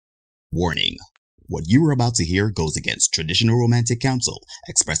Warning. What you are about to hear goes against traditional romantic counsel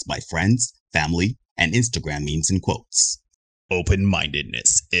expressed by friends, family, and Instagram memes and quotes.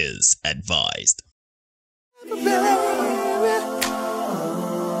 Open-mindedness is advised.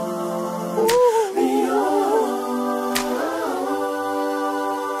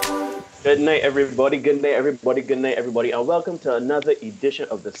 Good night, everybody. Good night, everybody. Good night, everybody. And welcome to another edition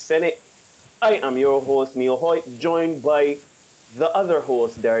of the Senate. I am your host, Neil Hoyt, joined by the other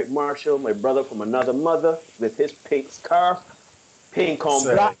host, Derek Marshall, my brother from another mother, with his pink scarf, pink on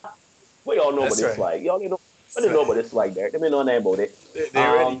black. We all know what it's like. Y'all know what it's like, Derek. Let me know about it.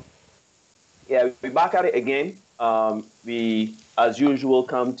 They're ready. Yeah, we're back at it again. We, as usual,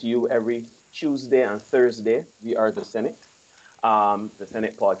 come to you every Tuesday and Thursday. We are the Senate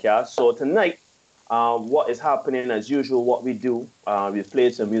podcast. So tonight, what is happening as usual, what we do, we've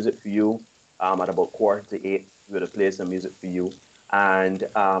played some music for you at about 7:45. We're going to play some music for you. And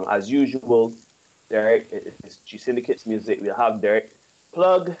as usual, Derek, it's G Syndicate's music. We'll have Derek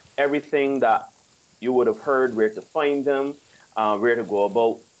plug everything that you would have heard, where to find them, where to go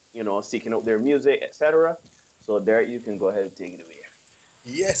about, seeking out their music, etc. So Derek, you can go ahead and take it away.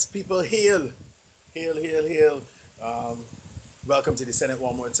 Yes, people, hail. Hail. Welcome to the Senate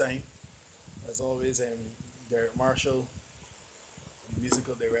one more time. As always, I'm Derek Marshall,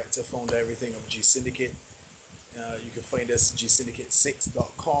 musical director, founder, everything of G Syndicate. You can find us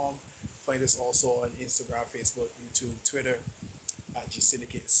gsyndicate6.com. Find us also on Instagram, Facebook, YouTube, Twitter at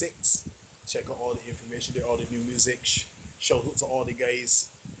gsyndicate6. Check out all the information there, all the new music. Shout out to all the guys.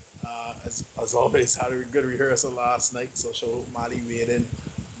 As always, had a good rehearsal last night. So shout out Mali, Waden,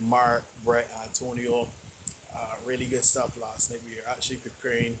 Mark, Brett, Antonio. Really good stuff last night. We are actually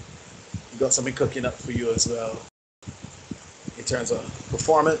preparing. We got something cooking up for you as well in terms of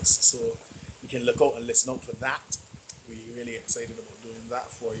performance. So you can look out and listen out for that. We're really excited about doing that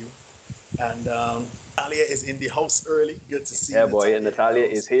for you. And Natalia is in the house early. Good to see you. Yeah, boy, and Natalia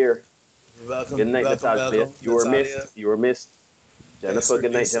is here. Welcome. Good night, Natalia. Welcome, you were missed. You were missed. Jennifer,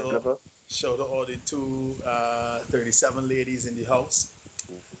 good night, Jennifer. Shout out all the 37 ladies in the house.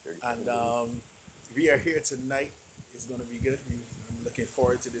 And we are here tonight. It's going to be good. I'm looking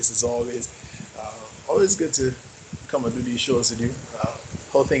forward to this as always. Always good to come and do these shows with you.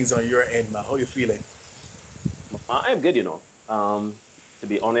 How things on your end, man? How you feeling? I'm good, To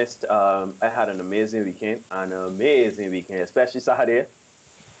be honest, I had an amazing weekend, especially Saturday.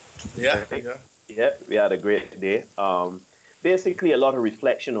 Yeah. Yeah, we had a great day. Basically, a lot of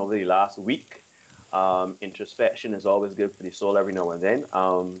reflection over the last week. Introspection is always good for the soul every now and then.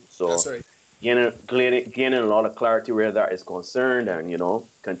 That's right. Gaining a lot of clarity where that is concerned, and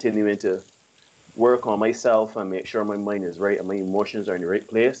continuing to work on myself and make sure my mind is right and my emotions are in the right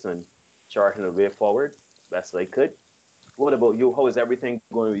place and charting a way forward best I could. What about you? How is everything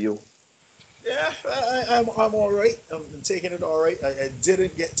going with you? Yeah, I'm all right. I'm taking it all right. I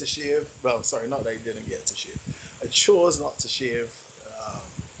didn't get to shave. Well, sorry, not that I didn't get to shave. I chose not to shave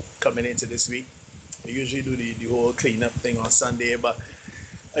coming into this week. I usually do the whole cleanup thing on Sunday, but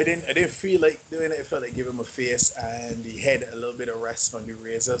I didn't feel like doing it. I felt like giving my face and the head a little bit of rest from the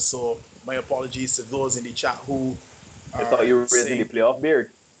razor. So my apologies to those in the chat who I thought you were raising the playoff beard.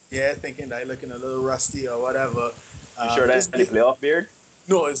 Yeah, thinking that I'm looking a little rusty or whatever. You sure that's the playoff beard?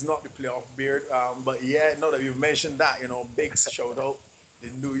 No, it's not the playoff beard. But yeah, now that you've mentioned that, big shout out.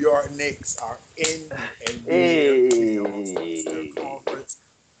 The New York Knicks are in the NBA Conference.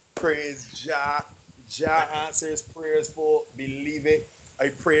 Praise Jah. Jah answers prayers for. Believe it. I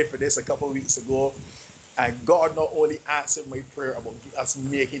prayed for this a couple of weeks ago, and God not only answered my prayer about us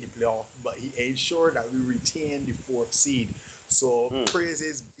making the playoff, but He ensured that we retain the 4th seed. So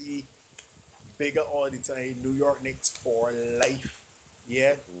praises be bigger all the time. New York Knicks for life.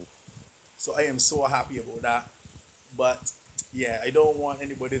 Yeah. So I am so happy about that. But yeah, I don't want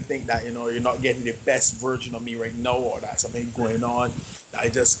anybody to think that, you're not getting the best version of me right now, or that something going on, that I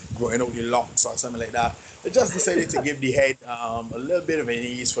just growing out the locks or something like that. I just decided to give the head a little bit of an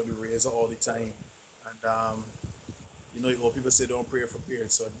ease for the razor all the time. And, people say don't pray for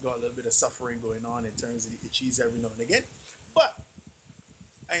beard. So I've got a little bit of suffering going on in terms of the itchies every now and again. But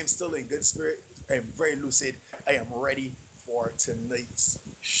I am still in good spirit. I am very lucid. I am ready for tonight's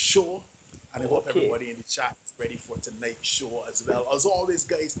show. And I hope everybody in the chat is ready for tonight's show as well. As always,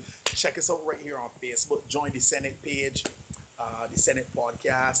 guys, check us out right here on Facebook. Join the Senate page, the Senate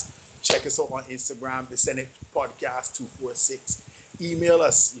podcast. Check us out on Instagram, the Senate podcast 246. Email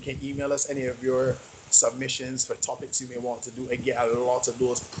us. You can email us any of your submissions for topics you may want to do. I get a lot of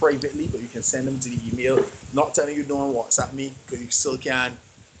those privately, but you can send them to the email. Not telling you don't WhatsApp me, because you still can.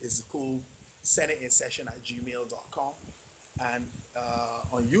 It's cool. Senateinsession@gmail.com. And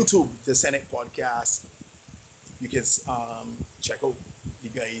on YouTube, the Senate podcast, you can check out the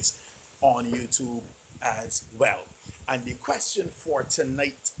guys on YouTube as well. And the question for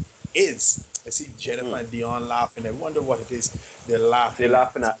tonight is, I see Jennifer and Dion laughing. I wonder what it is they're They're laughing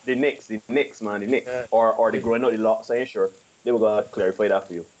laughing at. at the Knicks, man, the Knicks. Uh, Or the growing out the locks, I ain't sure. They were gonna clarify that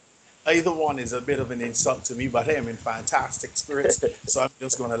for you. Either one is a bit of an insult to me, but I am in fantastic spirits, so I'm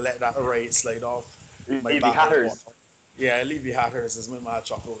just going to let that right slide off my Leave the back. Hatters. Yeah, leave the hatters, as my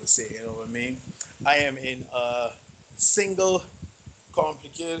chocolate would say. You know what I mean? I am in a single,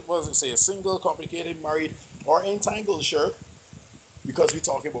 complicated. What does it say? A single, complicated, married, or entangled shirt, because we're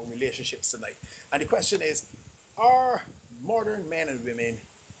talking about relationships tonight. And the question is: are modern men and women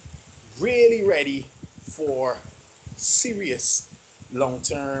really ready for serious,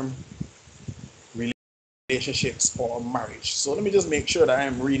 long-term relationships or marriage? So let me just make sure that I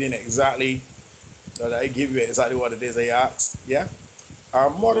am reading exactly, that I give you exactly what it is I asked. Yeah. Are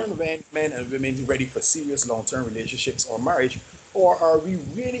modern men and women ready for serious long-term relationships or marriage? Or are we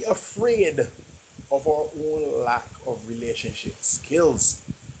really afraid of our own lack of relationship skills?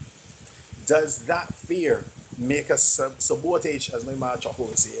 Does that fear make us sabotage, as my man Choco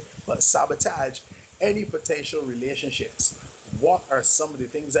would say, but sabotage any potential relationships? What are some of the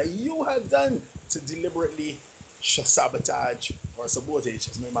things that you have done to deliberately sabotage or sabotage,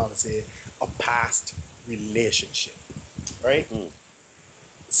 as my man would say, a past relationship? Right? Mm.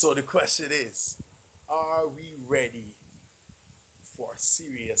 So the question is, are we ready for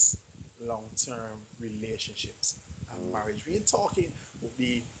serious long-term relationships and marriage? We ain't talking would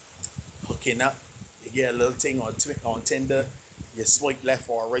be hooking up. You get a little thing on Tinder, you swipe left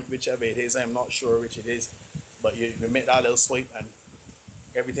or right, whichever it is. I'm not sure which it is, but you make that little swipe and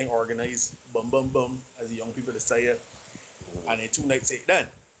everything organized, boom, boom, boom, as the young people say it, and in 2 nights it's done.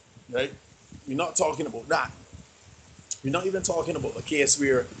 Right? We're not talking about that. We're not even talking about a case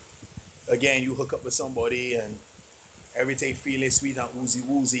where, again, you hook up with somebody and everything feeling sweet and woozy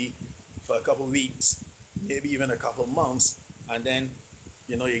woozy for a couple of weeks, maybe even a couple of months, and then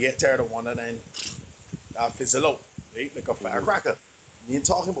you get tired of one and then that fizzle out, right? Like a firecracker. We ain't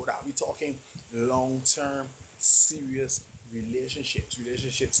talking about that. We talking long-term, serious relationships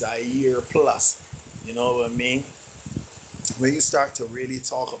that are a year plus. You know what I mean? When you start to really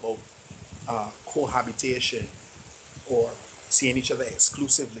talk about cohabitation or seeing each other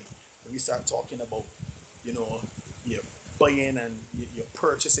exclusively, when we start talking about, you know, you're buying and you're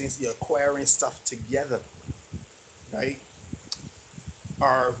purchasing, you're acquiring stuff together, right?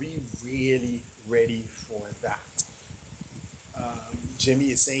 Are we really ready for that?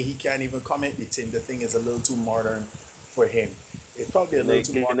 Jimmy is saying he can't even comment. The Tinder thing is a little too modern for him. It's probably a little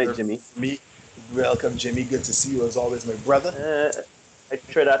too Good night, modern Jimmy. for me. Welcome, Jimmy. Good to see you as always, my brother. I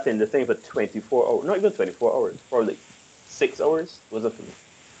tried that in the thing for 24 hours. Not even 24 hours. Probably like 6 hours. Was it for me?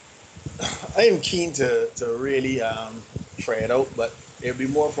 I am keen to really try it out, but it'll be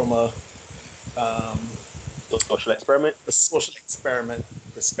more from um, Social experiment. a social experiment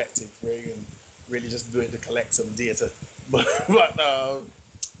perspective, where you can really just do it to collect some data. But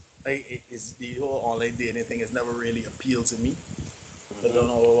it's the whole online dating thing has never really appealed to me. I don't Mm-hmm.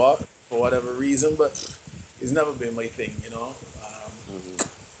 know what, for whatever reason, but it's never been my thing. Mm-hmm.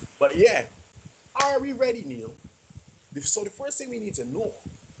 But yeah, are we ready, Neil? So the first thing we need to know,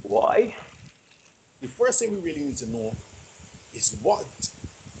 Why? the first thing we really need to know is, what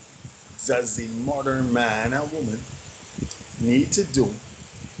does the modern man and woman need to do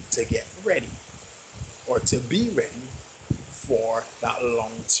to get ready or to be ready for that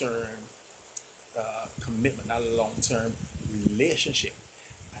long-term commitment, that long-term relationship?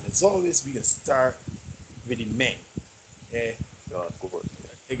 And as always, we can start with the men. Yeah, Of course. Yeah.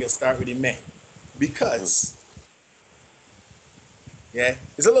 we can start with the men Mm. because yeah,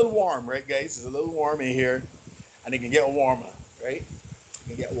 it's a little warm, right, guys? It's a little warm in here, and it can get warmer, right? It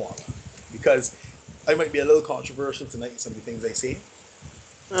can get warmer because I might be a little controversial tonight in some of the things I say.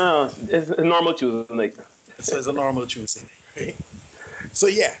 Oh, it's a normal Tuesday night. So it's a normal Tuesday, right? So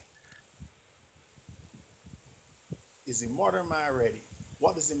yeah, is the modern man ready?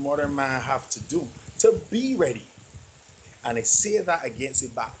 What does the modern man have to do to be ready? And I say that against the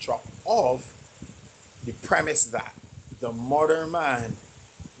backdrop of the premise that the modern man,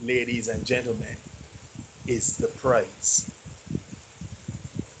 ladies and gentlemen, is the prize.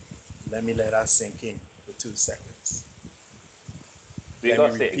 Let me let that sink in for 2 seconds. We Let me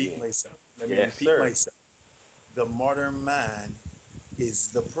gotta say it repeat again. myself. Let me Yes, repeat sir. myself. The modern man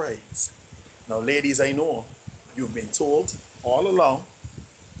is the prize. Now, ladies, I know you've been told all along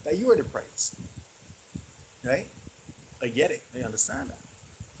that you are the prize, right? I get it. I understand that.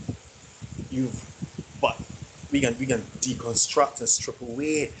 You've, but we can deconstruct and strip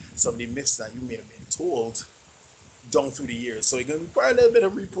away some of the myths that you may have been told down through the years. So it can require a little bit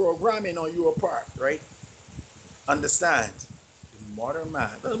of reprogramming on your part, right? Understand, the modern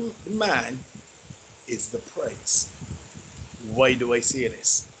man, the man is the prize. Why do I say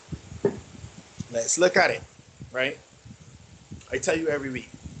this? Let's look at it, right? I tell you every week,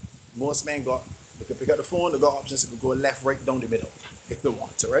 most men they can pick up the phone, they got options to go left, right, down the middle if they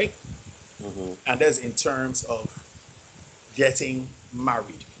want to, right? Mm-hmm. And that's in terms of getting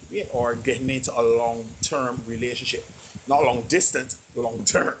married, yeah, or getting into a long-term relationship. Not long distance, long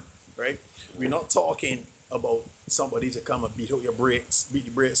term, right? We're not talking about somebody to come and beat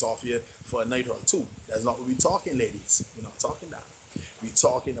the brakes off you for a night or two. That's not what we're talking, ladies. We're not talking that. We're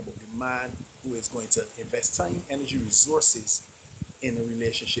talking about the man who is going to invest time, energy, resources in a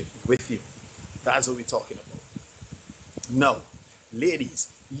relationship with you. That's what we're talking about. No, ladies,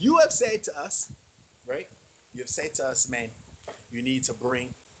 you have said to us, right? You have said to us, man, you need to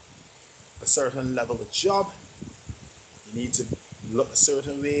bring a certain level of job. You need to look a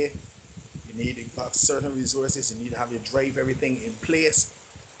certain way. You need to have certain resources. You need to have your drive, everything in place.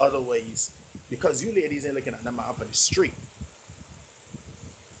 Otherwise, because you ladies ain't looking at them up on the street,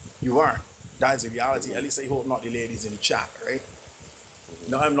 you aren't. That's the reality. At least I hope not the ladies in the chat, right?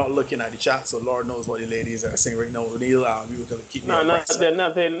 No, I'm not looking at the chat, so Lord knows what the ladies are saying right now. Neil, we will keep me No, abreast.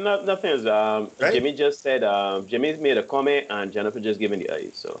 nothing. Right? Jimmy just said. Jimmy's made a comment, and Jennifer just giving the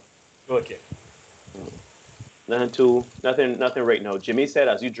eyes. So Okay. nothing right now. Jimmy said,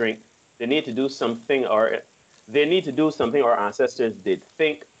 as you drink, they need to do something, or our ancestors did.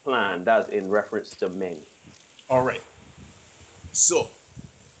 Think, plan. That's in reference to men. All right. So,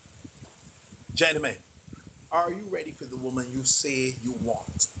 gentlemen, are you ready for the woman you say you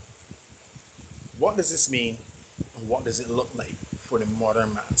want? What does this mean? And what does it look like for the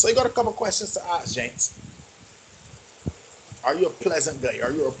modern man? So, you got a couple questions to ask, James. Are you a pleasant guy?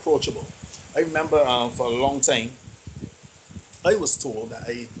 Are you approachable? I remember for a long time, I was told that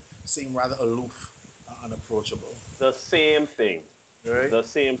I seem rather aloof and unapproachable. The same thing. Right? The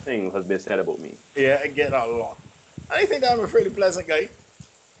same thing has been said about me. Yeah, I get that a lot. I think I'm a fairly pleasant guy,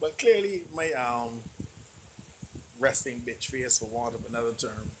 but clearly my resting bitch face, for want of another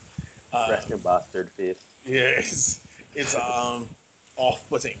term, Resting bastard face. yeah, it's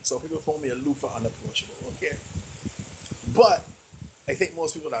off-putting. So people call me aloof and unapproachable. Okay, but I think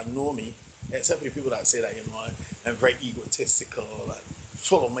most people that know me, except for the people that say that I'm very egotistical and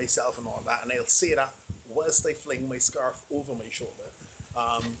full of myself and all that, and I'll say that whilst I fling my scarf over my shoulder.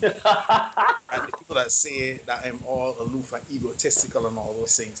 And the people that say that I'm all aloof and egotistical and all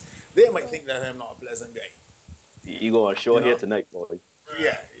those things, they might think that I'm not a pleasant guy. The ego on show here tonight, boy.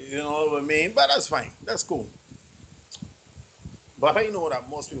 Yeah, you know what I mean? But that's fine. That's cool. But I know that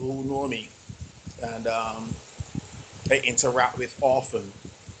most people who know me and I interact with often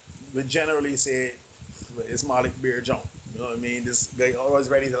would generally say, it's Malik Beer John. You know what I mean? This guy always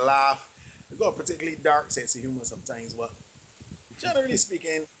ready to laugh. He's got a particularly dark sense of humor sometimes, but generally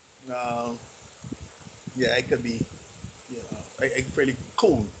speaking, yeah, it could be, I pretty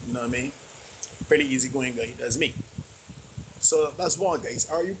cool. You know what I mean? Pretty easygoing guy. That's me. So that's one, guys.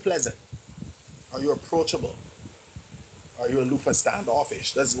 Are you pleasant? Are you approachable? Are you aloof and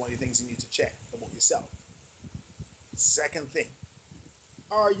standoffish? That's one of the things you need to check about yourself. Second thing,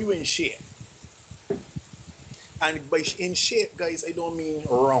 are you in shape? And by in shape, guys, I don't mean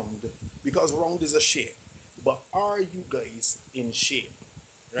round, because round is a shape. But are you guys in shape?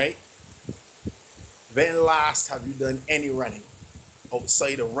 Right? When last have you done any running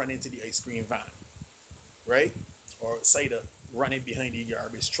outside of running to the ice cream van? Right? Or outside of running behind the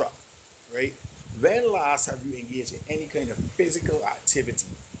garbage truck? Right? When last have you engaged in any kind of physical activity?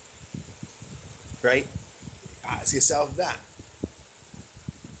 Right? Ask yourself that.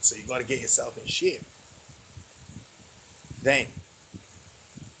 So you got to get yourself in shape. Then,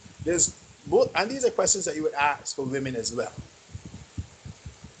 there's both, and these are questions that you would ask for women as well.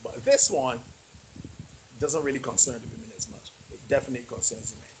 But this one doesn't really concern the women as much. It definitely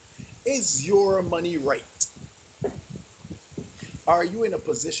concerns the men. Is your money right? Are you in a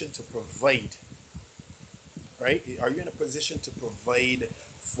position to provide? Right? Are you in a position to provide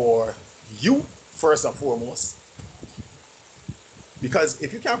for you first and foremost? Because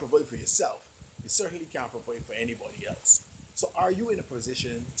if you can't provide for yourself, you certainly can't provide for anybody else. So are you in a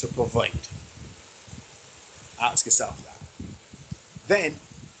position to provide? Ask yourself that. Then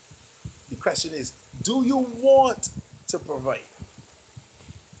the question is, do you want to provide?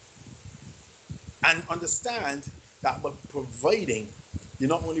 And understand that by providing, you're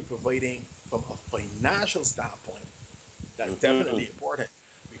not only providing from a financial standpoint, that's definitely important,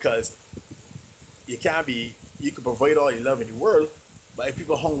 because you can't be you can provide all your love in the world, but if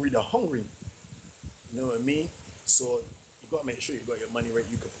people hungry, they're hungry. You know what I mean? So you gotta make sure you got your money right.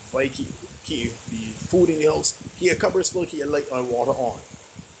 You can provide, keep the food in the house, keep your cupboard full, keep your light and water on.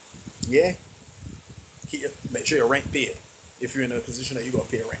 Yeah? Make sure your rent paid if you're in a position that you gotta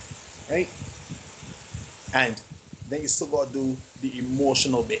pay rent. Right? And then you still gotta do the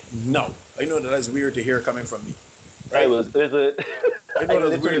emotional bit. No. I know that's weird to hear coming from me. Right? I was I I know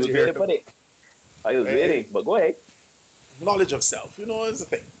that's literally weird was to hear waiting for coming. it. I was waiting, but go ahead. Knowledge of self, is the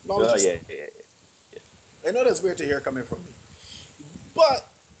thing. Knowledge Oh of yeah, self. yeah, yeah. I know that's weird to hear coming from me. But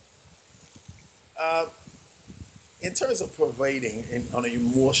uh, in terms of providing on an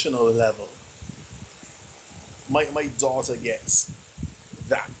emotional level, my daughter gets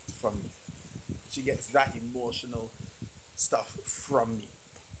that from me. She gets that emotional stuff from me.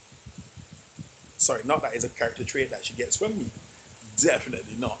 Sorry, not that is a character trait that she gets from me.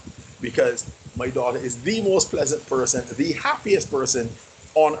 Definitely not. Because my daughter is the most pleasant person, the happiest person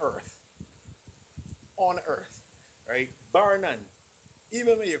on earth. On earth. Right? Bar none.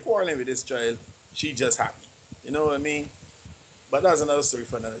 Even when you're quarreling with this child, she just happy. You know what I mean? But that's another story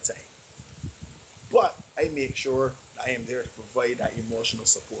for another time. But I make sure that I am there to provide that emotional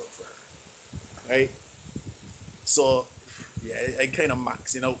support for her. Right? So yeah, I kind of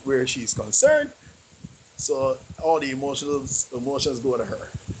maxing out where she's concerned. So all the emotions go to her.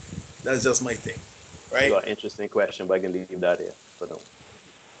 That's just my thing. I Right? got an interesting question, but I can leave that here for now.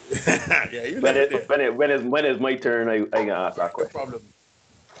 Yeah, you leave it there. When it's my turn, I can ask that No question. problem.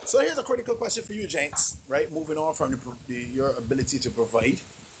 So here's a critical question for you, gents. Right? Moving on from your ability to provide.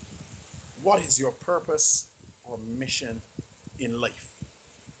 What is your purpose or mission in life?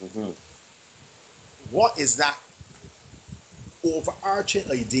 Mm-hmm. What is that overarching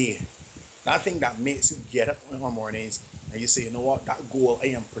idea? That thing that makes you get up in the mornings and you say, you know what, that goal, I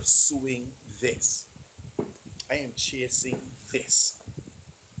am pursuing this. I am chasing this.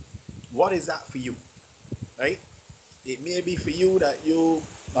 What is that for you? Right? It may be for you that you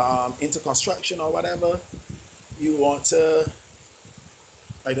into construction or whatever. You want to,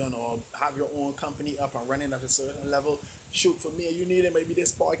 I don't know, have your own company up and running at a certain level. Shoot, for me, you need it maybe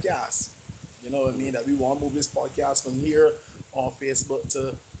this podcast. You know what I mean? Mm-hmm. That we want to move this podcast from here on Facebook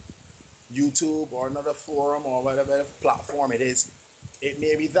to YouTube or another forum or whatever platform it is. It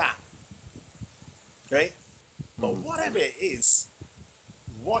may be that. Right? But Mm-hmm. whatever it is,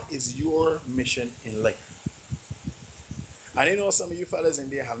 what is your mission in life? And I know some of you fellas in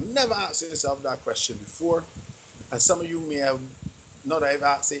there have never asked yourself that question before. And some of you may have, not that I've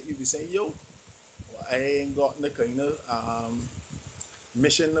asked it, you be saying, yo, I ain't got no kind of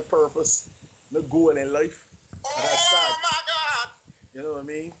mission, no purpose, no goal in life. And that's sad. My God! You know what I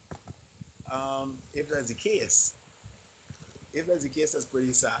mean? If that's the case, that's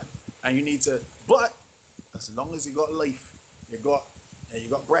pretty sad. And you need to, but as long as you got life, you got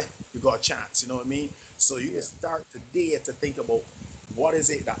breath, you got a chance. You know what I mean? So you can start today to think about what is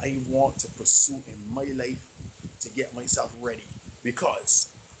it that I want to pursue in my life to get myself ready.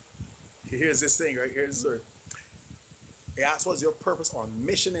 Because here's this thing, right? Here's the it asks what's your purpose or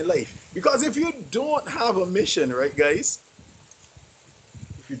mission in life. Because if you don't have a mission, right, guys?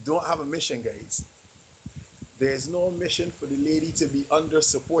 If you don't have a mission, guys, there's no mission for the lady to be under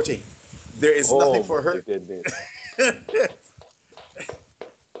supporting. There is nothing Oh for my her. goodness.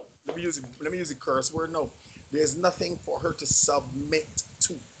 Let me use a curse word. No, there's nothing for her to submit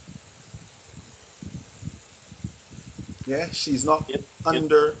to. Yeah, she's not Yep. Yep.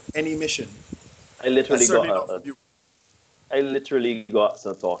 under any mission. I That's literally got certainly not for you. I literally got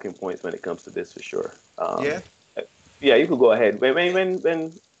some talking points when it comes to this for sure. Yeah. Yeah, you could go ahead.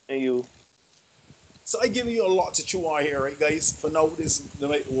 When you. So I give you a lot to chew on here, right, guys? For now, this is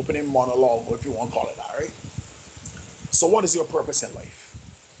the opening monologue, or if you want to call it that, right? So, what is your purpose in life?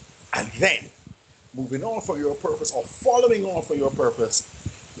 And then, moving on from your purpose or following on from your purpose,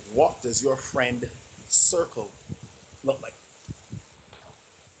 what does your friend circle look like?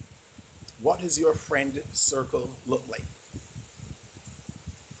 What does your friend circle look like?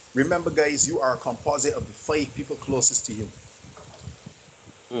 Remember, guys, you are a composite of the 5 people closest to you.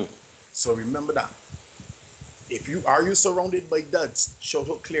 Mm. So remember that. If you are you surrounded by duds, shout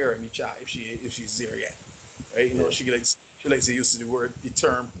out Claire in the chat if she's there yet. Right? You know, Yeah. she likes to use the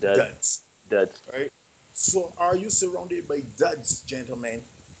term That duds. that. Right? So are you surrounded by duds, gentlemen?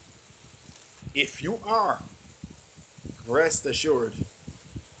 If you are, rest assured,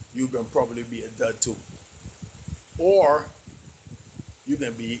 you can probably be a dud too. Or you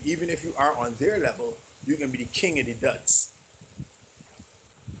can be, even if you are on their level, you can be the king of the duds.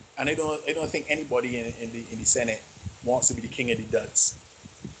 And I don't think anybody in the Senate wants to be the king of the duds.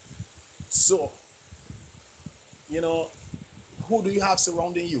 So you know, who do you have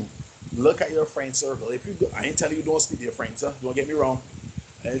surrounding you? Look at your friend circle. If you, I ain't telling you don't speak to your friends, huh? Don't get me wrong.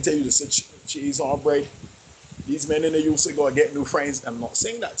 I ain't tell you to sit cheese on bread. These men in the youth say go and get new friends. I'm not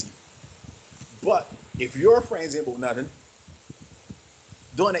saying that to you. But if your friends ain't about nothing,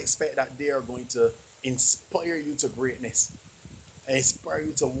 don't expect that they are going to inspire you to greatness, inspire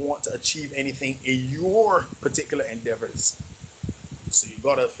you to want to achieve anything in your particular endeavors. So you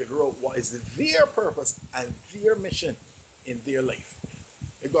gotta figure out what is their purpose and their mission in their life.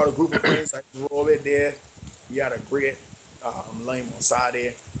 They got a group of friends like Robert there. We had a great line on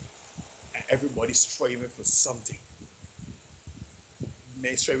Saturday. And everybody's striving for something.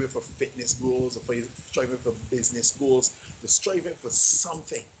 Men striving for fitness goals, or striving for business goals. They're striving for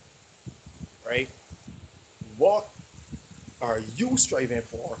something, right? What are you striving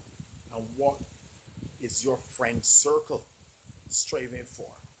for, and what is your friend circle striving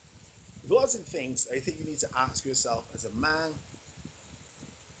for? Those are things I think you need to ask yourself as a man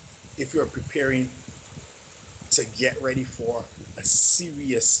if you're preparing to get ready for a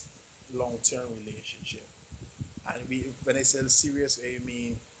serious long-term relationship. And when I say serious, I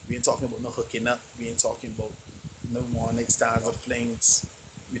mean we ain't talking about no hooking up, we ain't talking about no one night stands or flings.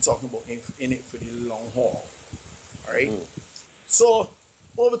 We're talking about in it for the long haul. All right. Mm. So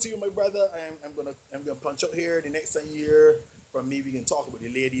over to you, my brother. I'm gonna punch up here. The next time you hear from me, we can talk about the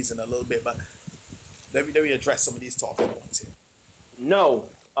ladies in a little bit, but let me address some of these talking points here. No.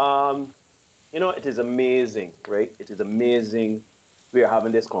 It is amazing, right? It is amazing we are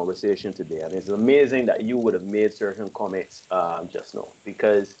having this conversation today. And it's amazing that you would have made certain comments just now.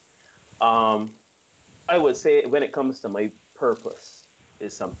 Because um, I would say when it comes to my purpose,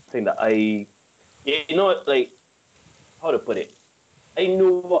 is something that like, how to put it? I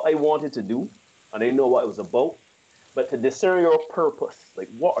knew what I wanted to do and I know what it was about. But to discern your purpose, like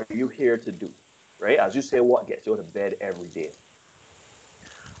what are you here to do? Right? As you say, what gets you out of bed every day?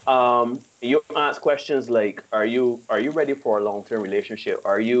 You ask questions like, are you ready for a long-term relationship?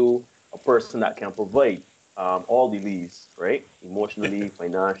 Are you a person that can provide all the needs, right? Emotionally,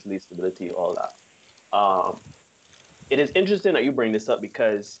 financially, stability, all that. Um, it is interesting that you bring this up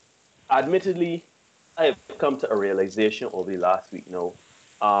because, admittedly, I have come to a realization over the last week.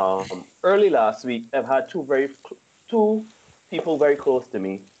 Early last week, I've had two people very close to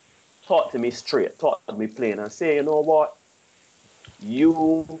me talk to me straight, talk to me plain, and say, you know what,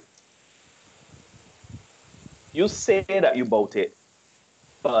 you you say that you bought it,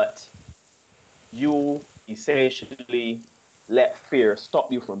 but you essentially let fear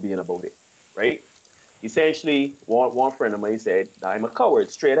stop you from being about it, right? Essentially, one friend of mine said, I'm a coward,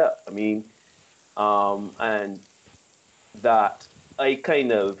 straight up. I mean, and that I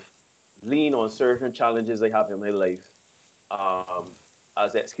kind of lean on certain challenges I have in my life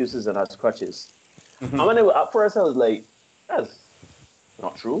as excuses and as crutches. And at first I was like, that's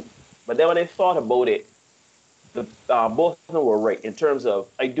not true. But then when I thought about it, both of them were right in terms of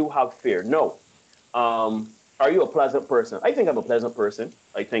I do have fear. No. Are you a pleasant person? I think I'm a pleasant person.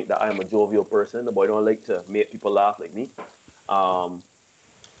 I think that I'm a jovial person. The boy don't like to make people laugh like me. Um,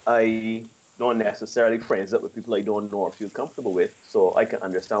 I don't necessarily friends up with people I don't know or feel comfortable with. So I can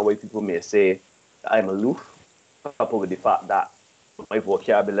understand why people may say that I'm aloof, coupled with the fact that my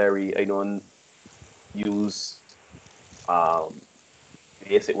vocabulary, I don't use um,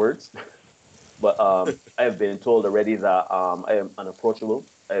 basic words. But I have been told already that I am unapproachable.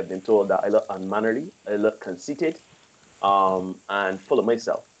 I have been told that I look unmannerly. I look conceited and full of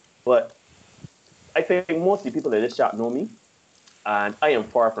myself. But I think most of the people in this chat know me, and I am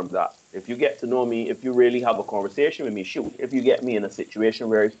far from that. If you get to know me, if you really have a conversation with me, shoot. If you get me in a situation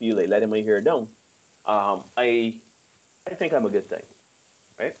where I feel like letting my hair down, I think I'm a good thing,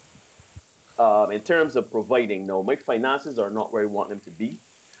 right? In terms of providing, no, my finances are not where I want them to be,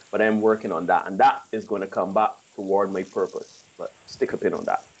 but I'm working on that, and that is going to come back toward my purpose. But stick a pin on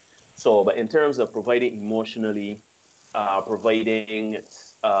that. So, but in terms of providing emotionally, providing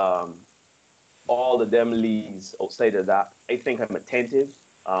um, all the them leads outside of that, I think I'm attentive.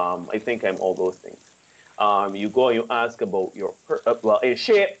 I think I'm all those things. You go and you ask about well, in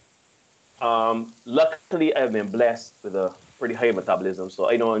shape. Luckily, I've been blessed with a pretty high metabolism, so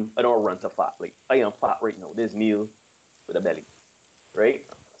I don't run to fat. Like I am fat right now. There's meal with a belly, right?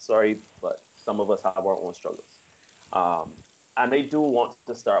 Sorry, but some of us have our own struggles. And I do want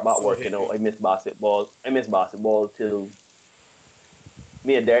to start back So working hit out. me. I miss basketball. I miss basketball till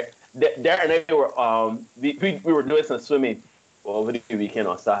me and Derek and I were we were doing some swimming over the weekend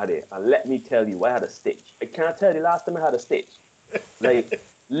on Saturday, and let me tell you, I had a stitch. I can't tell you the last time I had a stitch. Like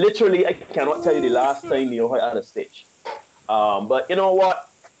literally, I cannot tell you the last time I had a stitch. But you know what?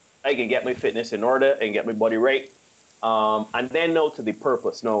 I can get my fitness in order and get my body right. And then now to the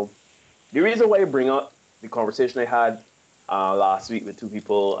purpose. Now, the reason why I bring up the conversation I had last week with two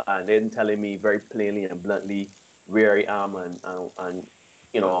people, and then telling me very plainly and bluntly where I am, and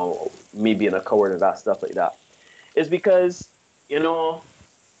me being a coward and that stuff like that, is because you know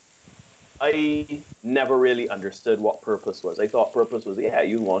I never really understood what purpose was. I thought purpose was, yeah,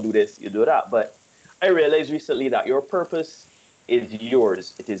 you want to do this, you do that. But I realized recently that your purpose is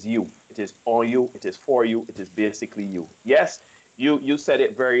yours. It is you. It is on you. It is for you. It is basically you. Yes, you said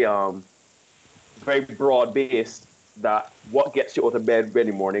it very broad based, that what gets you out of bed when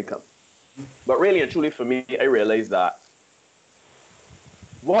the morning comes. But really and truly for me, I realized that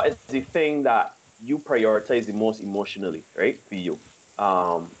what is the thing that you prioritize the most emotionally, right? For you.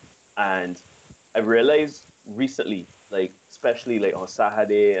 And I've realized recently, like especially like on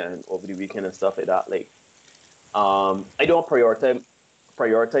Saturday and over the weekend and stuff like that, like I don't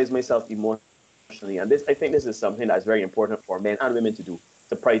prioritize myself emotionally. And this, I think this is something that's very important for men and women to do,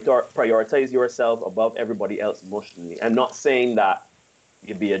 to prioritize yourself above everybody else emotionally. I'm not saying that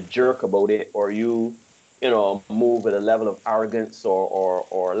you be a jerk about it, or move with a level of arrogance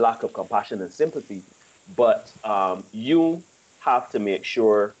or lack of compassion and sympathy, but you have to make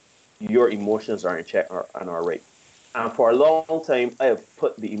sure your emotions are in check and are right. And for a long time I have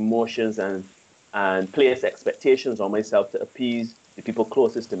put the emotions and placed expectations on myself to appease the people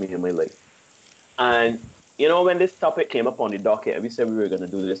closest to me in my life. And when this topic came up on the docket and we said we were going to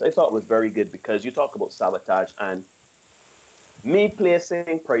do this, I thought it was very good, because you talk about sabotage, and me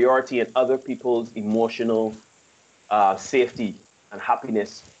placing priority in other people's emotional safety and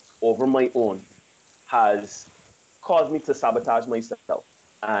happiness over my own has caused me to sabotage myself.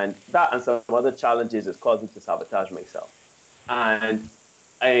 And that and some other challenges has caused me to sabotage myself. And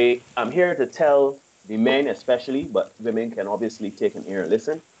I am here to tell the men especially, but women can obviously take an ear and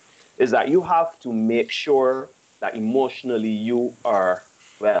listen, is that you have to make sure that emotionally you are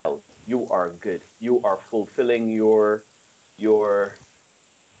well, you are good, you are fulfilling your your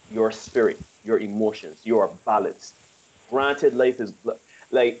spirit, your emotions, you are balanced. Granted,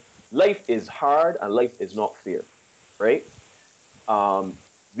 like life is hard and life is not fair, right? Um,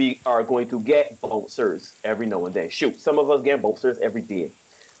 we are going to get bouncers every now and then. Shoot, some of us get bouncers every day.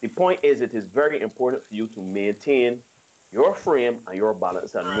 The point is, it is very important for you to maintain your frame and your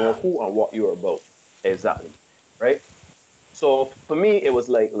balance and know who and what you're about. Exactly. Right? So for me, it was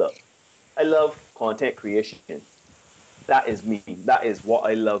like, look, I love content creation. That is me. That is what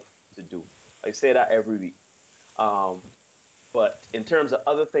I love to do. I say that every week. Um, but in terms of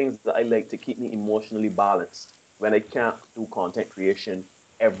other things that I like to keep me emotionally balanced, when I can't do content creation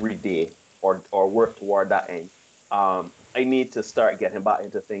every day or work toward that end, I need to start getting back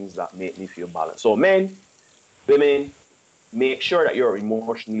into things that make me feel balanced. So men, women, make sure that you're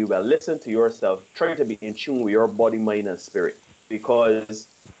emotionally well. Listen to yourself. Try to be in tune with your body, mind, and spirit. Because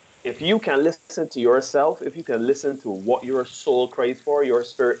if you can listen to yourself, if you can listen to what your soul cries for, your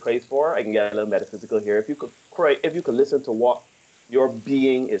spirit cries for, I can get a little metaphysical here. If you could listen to what your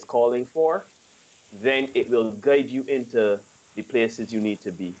being is calling for, then it will guide you into the places you need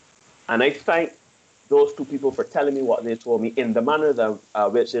to be. And I thank those two people for telling me what they told me in the manner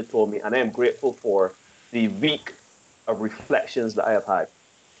that which they told me, and I am grateful for the week of reflections that I have had,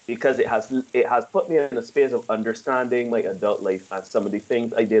 because it has put me in a space of understanding my adult life and some of the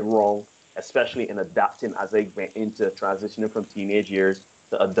things I did wrong, especially in adapting as I went into transitioning from teenage years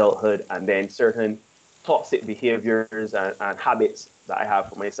to adulthood, and then certain toxic behaviors and habits that I have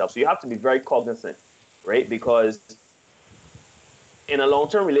for myself. So you have to be very cognizant, right? Because in a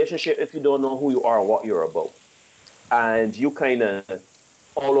long-term relationship, if you don't know who you are and what you're about, and you kind of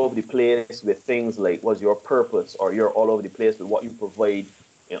all over the place with things like what's your purpose, or you're all over the place with what you provide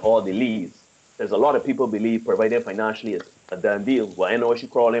in all the leads. There's a lot of people believe providing financially is a done deal. Well, I know what she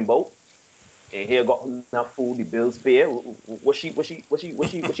crawling about. And here got enough food, the bills paid. What she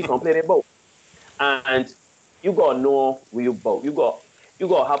complaining about? And you gotta know where you about. You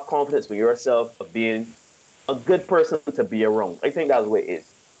gotta have confidence in yourself of being a good person to be around. I think that's what it is.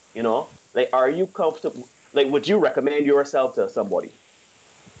 Like, are you comfortable? Like, would you recommend yourself to somebody?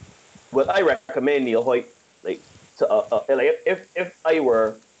 Would I recommend Neil Hoyt, like, to like, if I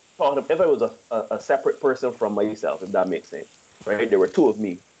were talking, if I was a separate person from myself, if that makes sense, right? There were two of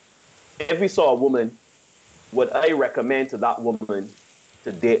me. If we saw a woman, would I recommend to that woman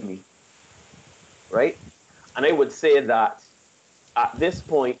to date me, right? And I would say that at this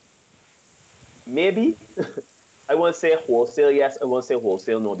point, maybe I won't say wholesale yes, I won't say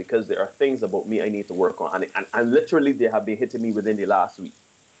wholesale no, because there are things about me I need to work on, and literally they have been hitting me within the last week.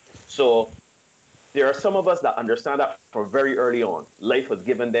 So there are some of us that understand that from very early on. Life has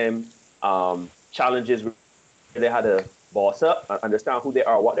given them challenges with they had to boss up and understand who they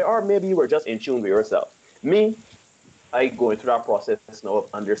are, what they are. Maybe you were just in tune with yourself. Me, I going through that process now of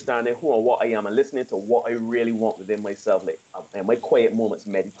understanding who and what I am and listening to what I really want within myself, like and my quiet moments,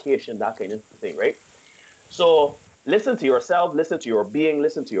 meditation, that kind of thing, right? So listen to yourself, listen to your being,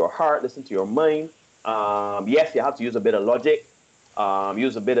 listen to your heart, listen to your mind. Yes, you have to use a bit of logic,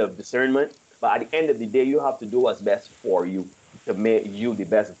 use a bit of discernment, but at the end of the day, you have to do what's best for you to make you the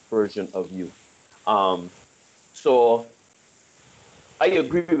best version of you. Um, so I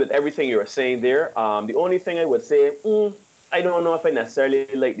agree with everything you were saying there. The only thing I would say, I don't know if I necessarily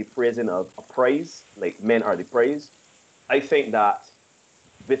like the phrasing of a praise, like men are the praise. I think that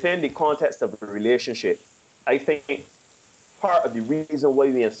within the context of a relationship, I think part of the reason why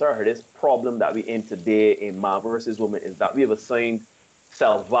we inserted this problem that we in today in man versus woman is that we have assigned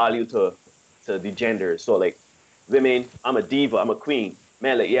self-value to the genders. So like women, I'm a diva, I'm a queen.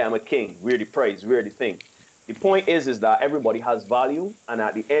 Man, like, yeah, I'm a king. We're the prize, we're the thing. The point is that everybody has value, and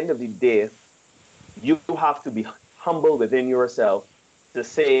at the end of the day, you have to be humble within yourself to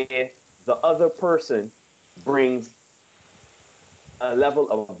say the other person brings a level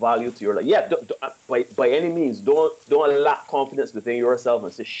of value to your life. Yeah, by any means, don't lack confidence within yourself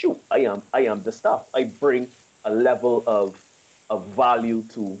and say, "Shoot, I am the stuff. I bring a level of value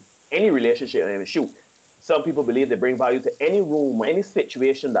to any relationship." And shoot, some people believe they bring value to any room or any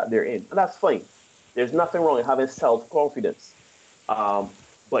situation that they're in, and that's fine. There's nothing wrong with having self confidence,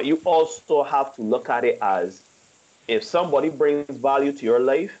 but you also have to look at it as if somebody brings value to your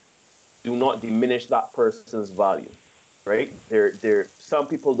life, do not diminish that person's value, right? Some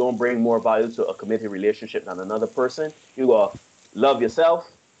people don't bring more value to a committed relationship than another person. You gotta love yourself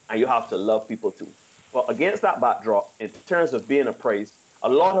and you have to love people too. But against that backdrop, in terms of being appraised, a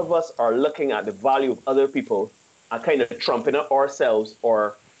lot of us are looking at the value of other people and kind of trumping up ourselves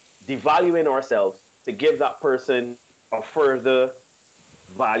or devaluing ourselves to give that person a further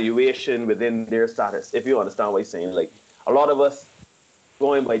valuation within their status. If you understand what I'm saying, like a lot of us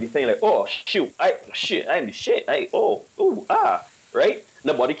going by the thing like, oh shoot, I'm the shit. Right?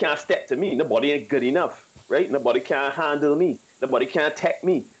 Nobody can step to me. Nobody ain't good enough, right? Nobody can handle me. Nobody can tech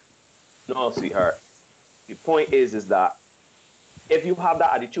me. No, sweetheart. The point is that if you have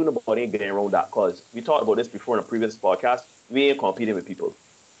that attitude, nobody ain't getting around that. Cause we talked about this before in a previous podcast. We ain't competing with people.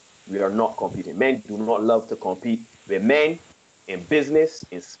 We are not competing. Men do not love to compete with men in business,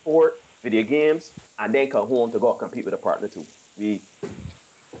 in sport, video games, and then come home to go compete with a partner too. We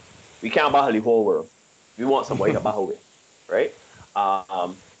can't battle the whole world. We want somebody to battle with, right?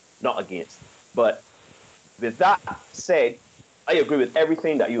 Not against. But with that said, I agree with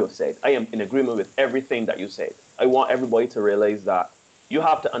everything that you have said. I am in agreement with everything that you said. I want everybody to realize that you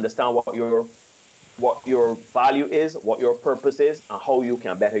have to understand what your value is, what your purpose is, and how you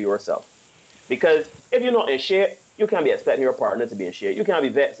can better yourself. Because if you're not in shape, you can't be expecting your partner to be in shape. You can't be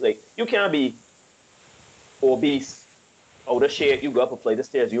vexed, like you can't be obese, out of shape. You go up a flight of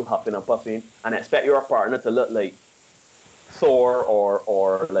stairs, you huffing and puffing, and expect your partner to look like Thor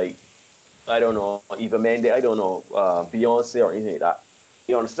or like I don't know, Eva Mendes, I don't know, Beyonce or anything like that.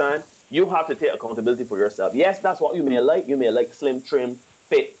 You understand? You have to take accountability for yourself. Yes, that's what you may like. You may like slim, trim,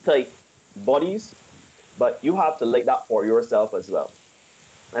 fit, tight bodies, but you have to like that for yourself as well.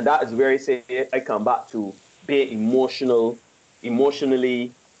 And that is where I say I come back to being emotionally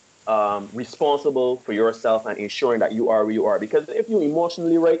responsible for yourself and ensuring that you are where you are. Because if you're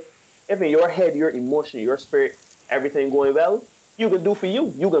emotionally right, if in your head, your emotion, your spirit, everything going well, you can do for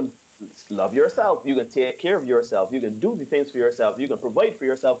you. You can love yourself. You can take care of yourself. You can do the things for yourself. You can provide for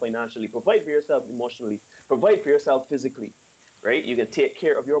yourself financially, provide for yourself emotionally, provide for yourself physically, right? You can take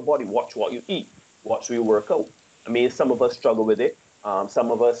care of your body, watch what you eat, watch where you work out. I mean, some of us struggle with it.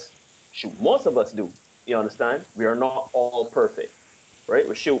 Some of us, shoot, most of us do. You understand? We are not all perfect, right?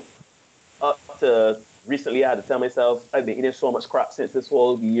 We shoot up to recently. I had to tell myself I've been eating so much crap since this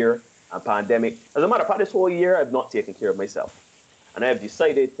whole year and pandemic. As a matter of fact, this whole year I've not taken care of myself, and I have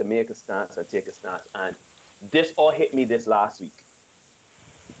decided to make a stance and take a stance. And this all hit me this last week.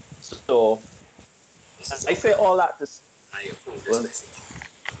 So This is I say Uncle. all that to I approve this well,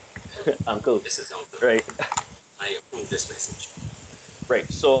 message. Uncle, This is Uncle. right? I approve this message. Right.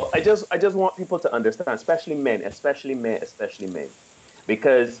 So I just want people to understand, especially men, especially men, especially men,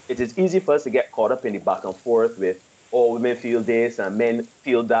 because it is easy for us to get caught up in the back and forth with, oh, women feel this and men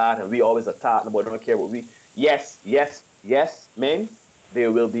feel that, and we always attack, nobody don't care what we. Yes, yes, yes, men.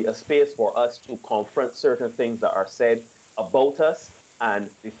 There will be a space for us to confront certain things that are said about us and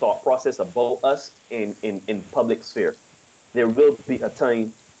the thought process about us in public sphere. There will be a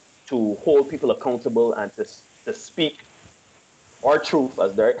time to hold people accountable and to speak our truth,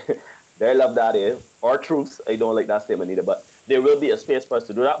 as their their love that is. or truths. I don't like that statement either, but there will be a space for us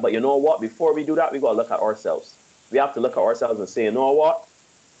to do that. But you know what? Before we do that, we got to look at ourselves. We have to look at ourselves and say, you know what?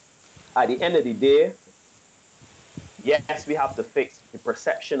 At the end of the day, yes, we have to fix the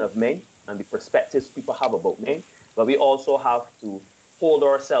perception of men and the perspectives people have about men, but we also have to hold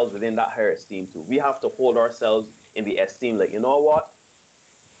ourselves within that higher esteem too. We have to hold ourselves in the esteem, like, you know what?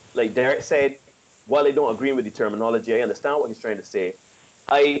 Like Derek said, while I don't agree with the terminology, I understand what he's trying to say.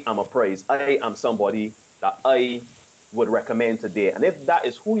 I am a praise. I am somebody that I would recommend today. And if that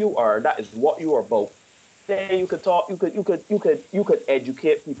is who you are, that is what you are about, then you could talk, you could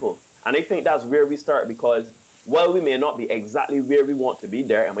educate people. And I think that's where we start because while we may not be exactly where we want to be,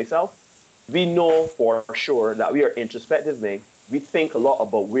 Derek and myself, we know for sure that we are introspective men. We think a lot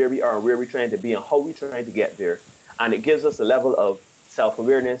about where we are and where we're trying to be and how we're trying to get there. And it gives us a level of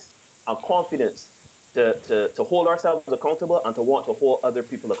self-awareness and confidence to hold ourselves accountable and to want to hold other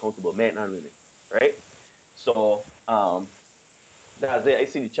people accountable, men and women, right? So that's it. I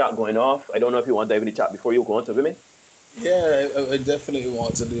see the chat going off. I don't know if you want to dive in the chat before you go on to women. Yeah, I definitely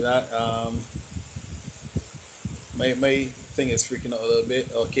want to do that. My thing is freaking out a little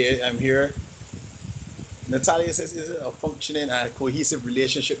bit. Okay, I'm here. Natalia says, is it a functioning and cohesive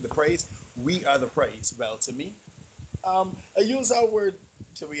relationship the praise? We are the praise. Well, to me, I use that word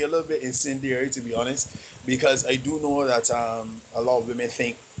to be a little bit incendiary, to be honest, because I do know that a lot of women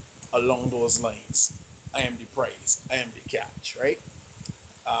think along those lines. I am the praise. I am the catch, right?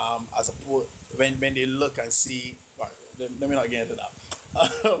 As a when they look and see, well, let me not get into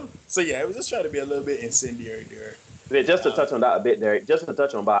that. So yeah, I was just trying to be a little bit incendiary there. Wait, just to touch on that a bit, Derek. Just to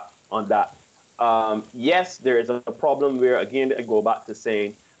touch on that. Yes, there is a problem where again I go back to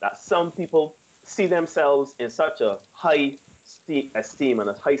saying that some people see themselves in such a high esteem and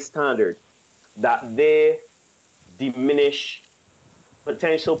a high standard that they diminish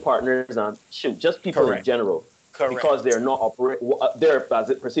potential partners and shoot just people in Correct. general because they're Correct. not operate they're as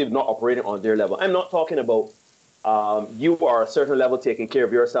it perceived not operating on their level. I'm not talking about you are a certain level taking care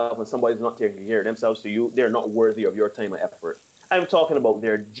of yourself and somebody's not taking care of themselves to you, they're not worthy of your time and effort. I'm talking about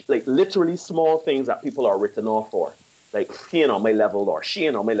they're like literally small things that people are written off for. Like he ain't on my level or she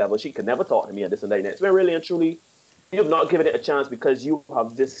ain't on my level. She could never talk to me and this and that. It's been really and truly you've not given it a chance because you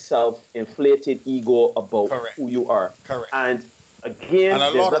have this self-inflated ego about Correct. who you are. Correct. And And again, a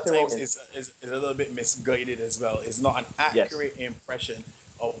there's lot of nothing wrong times in it's a little bit misguided as well. It's not an yes, accurate impression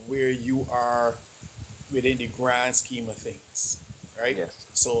of where you are within the grand scheme of things, right? yes.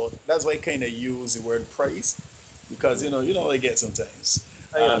 So that's why I kind of use the word praise because Mm. you know what I get sometimes.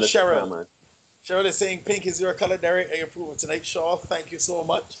 I understand, Cheryl, man. Cheryl is saying pink is your color, Derek. I approve of tonight, Shaw. Thank you so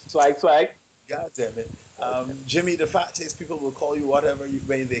much. Swag, swag. God damn it. Jimmy, the fact is, people will call you whatever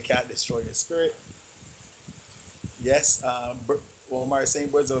when they can't destroy your spirit. Yes, Omar is saying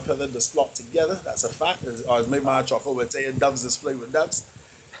birds of a feather just flock together. That's a fact. Or as my man Chocolate would say, doves display with doves.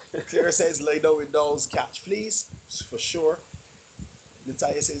 Clara says, lay down with dolls, catch fleas. For sure.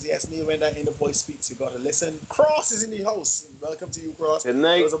 Natalia says, yes, Neil, when that inner voice speaks, you got to listen. Cross is in the house. Welcome to you, Cross. Good I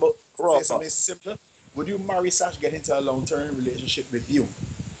night, was about to say something Cross. simpler. Would you marry Sash, get into a long-term relationship with you?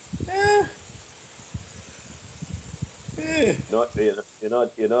 Eh, eh, There,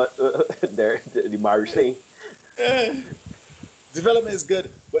 the marriage thing. eh. Development is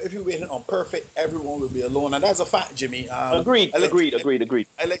good, but if you're waiting on perfect, everyone will be alone, and that's a fact, Jimmy. Agreed, I like agreed, agreed, agreed.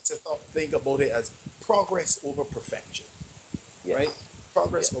 I like to think about it as progress over perfection, right? Yes,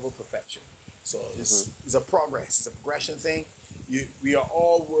 Progress over yes. perfection. So Mm-hmm. it's a progress, it's a progression thing. We are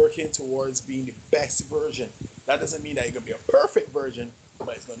all working towards being the best version. That doesn't mean that you're gonna be a perfect version,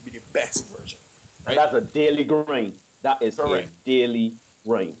 but it's gonna be the best version, And right? that's a daily grind. That is a Correct, daily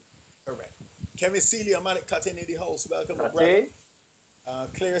grind. correct. Kevin Celia, Malik Cutting in the house. Welcome, my That's brother. it.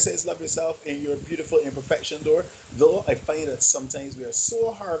 Claire says, love yourself in your beautiful imperfection, door. Though I find that sometimes we are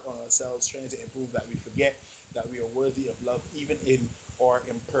so hard on ourselves trying to improve that we forget that we are worthy of love even in our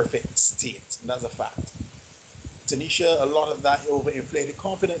imperfect state. And that's a fact. Tanisha, a lot of that overinflated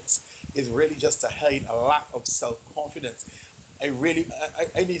confidence is really just to hide a lack of self-confidence. I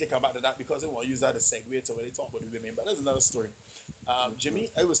need to come back to that because I want to use that as a segue to when they talk about the women, but that's another story. Mm-hmm.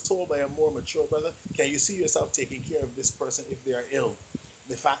 Jimmy, I was told by a more mature brother, can you see yourself taking care of this person if they are ill?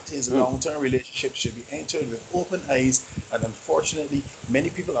 The fact is, Mm. long-term relationships should be entered with open eyes, and unfortunately,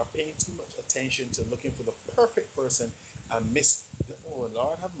 many people are paying too much attention to looking for the perfect person and miss the, oh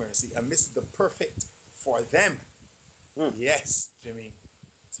Lord have mercy, and miss the perfect for them. Mm. Yes, Jimmy,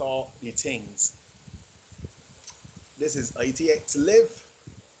 talk the things. This is ITX Live.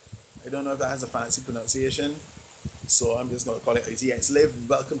 I don't know if that has a fancy pronunciation, so I'm just going to call it ITX Live.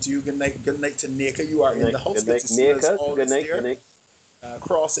 Welcome to you. Good night. Good night to Nika. You are Good in night, the house. good Good night, to see you as Nika. Good always night, good there. night.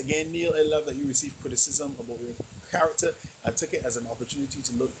 Cross again, Neil. I love that you received criticism about your character and took it as an opportunity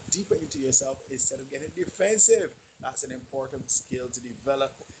to look deeper into yourself instead of getting defensive. That's an important skill to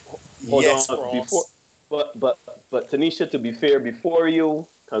develop. Hold Yes, on, before, Cross. but Tanisha, to be fair, before you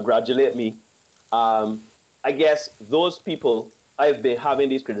congratulate me, um, I guess those people, I've been having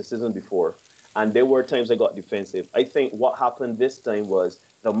these criticisms before, and there were times I got defensive. I think what happened this time was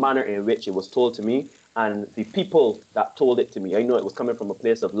the manner in which it was told to me, and the people that told it to me. I know it was coming from a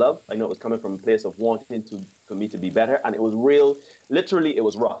place of love. I know it was coming from a place of wanting to for me to be better, and it was real. Literally, it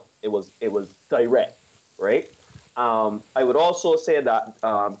was rough. It was direct, right? I would also say that,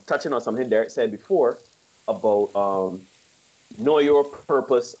 touching on something Derek said before about know your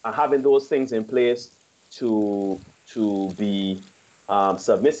purpose and having those things in place to be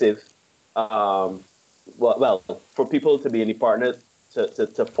submissive. Um, well, for people to be any partner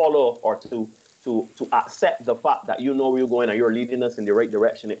to follow or to accept the fact that you know where you're going and you're leading us in the right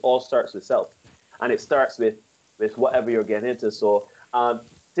direction. It all starts with self, and it starts with whatever you're getting into. So,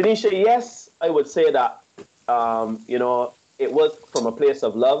 Tanisha, yes, I would say that it was from a place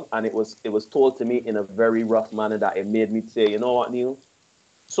of love, and it was told to me in a very rough manner that it made me say, you know what, Neil?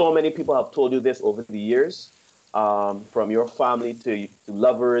 So many people have told you this over the years, from your family to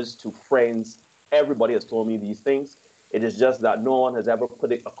lovers to friends. Everybody has told me these things. It is just that no one has ever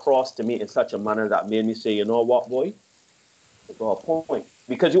put it across to me in such a manner that made me say, you know what, boy, you got a point.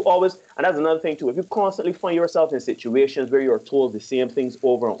 Because you always, and that's another thing too, if you constantly find yourself in situations where you're told the same things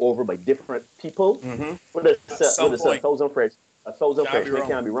over and over by different people, Mm-hmm. with a, At some with a point, thousand French, a thousand can't be Frenchmen wrong.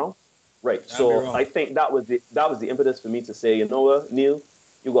 can't be wrong. Right. Can't be So wrong. I think that was the impetus for me to say, you know what, Neil,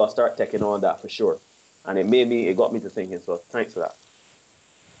 you gotta start taking on that for sure. And it got me to thinking. So thanks for that.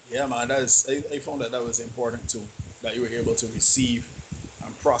 Yeah, man. I found that was important too. That you were able to receive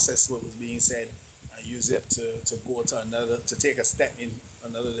and process what was being said and use Yep. it to go to another to take a step in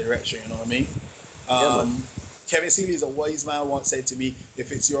another direction. You know what I mean? Yeah, man. Um, Kevin Seeley is a wise man once said to me,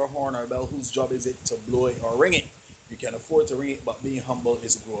 "If it's your horn or bell, whose job is it to blow it or ring it? You can afford to ring it, but being humble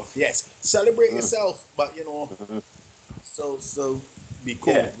is growth. Yes, celebrate Mm, yourself, but mhm. so be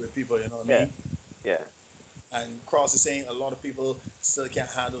cool Yeah. with people. You know what I Yeah. mean?" Yeah. And Cross is saying a lot of people still can't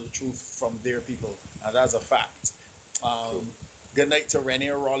handle the truth from their people, and that's a fact. True. Um, Good night to Renee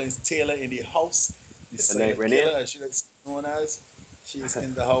Rollins Taylor in the house, the Good night, silent Renee. killer, as she is known as. She is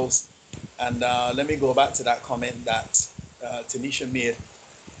in the house. And let me go back to that comment that Tanisha made.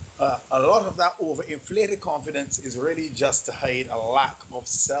 A lot of that overinflated confidence is really just to hide a lack of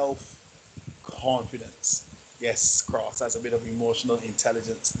self confidence. Yes, Cross, that's a bit of emotional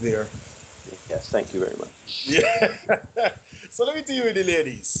intelligence there. Yes. Thank you very much. Yeah. So let me deal with the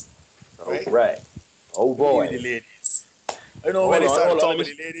ladies, All right? right. Oh Let me deal with the boy. ladies. I know when Hold they on. start to Hold on. talk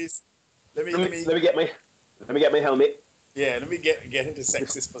about the ladies, Let me let me get my let me get my helmet. yeah, let me get into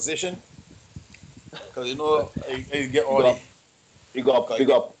sexist position because you know I get We all the got we got I we get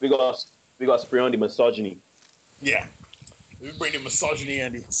got we got we got spray on the misogyny. yeah. We bring the misogyny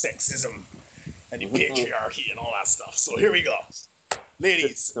and the sexism and the Mhm. patriarchy and all that stuff. So here we go,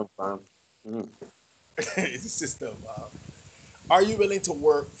 ladies. System, fam. Mhm. It's a system. Are you willing to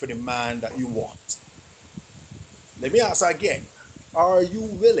work for the man that you want? Let me ask again. Are you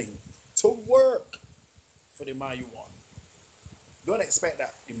willing to work for the man you want? Don't expect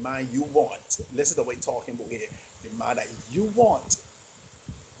that the man you want. Listen to what we're talking about here. The man that you want.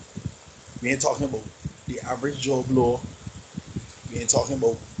 We ain't talking about the average Joe Blow. We ain't talking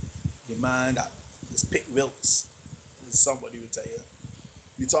about the man that is Pick Wilkes. Somebody will tell you.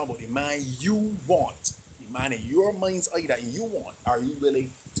 We're talking about the man you want. The man in your mind's eye that you want. Are you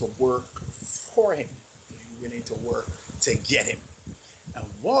willing to work for him? Are you willing to work to get him? And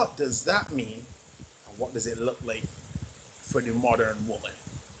what does that mean? And what does it look like for the modern woman?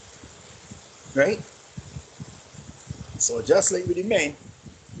 Right? So just like with the men,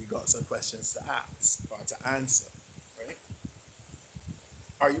 we got some questions to ask or to answer. Right?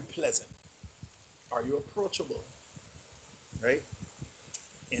 Are you pleasant? Are you approachable? Right?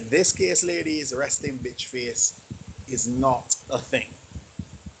 In this case, ladies, resting bitch face is not a thing.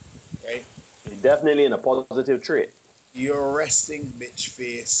 Right? Definitely in a positive trait. Your resting bitch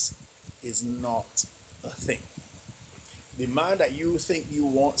face is not a thing. The man that you think you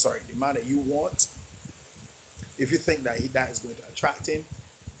want, sorry, the man that you want, if you think that is going to attract him,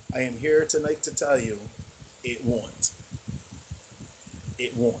 I am here tonight to tell you it won't.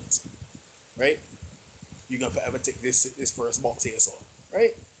 It won't. Right? You're gonna forever take this first box here, so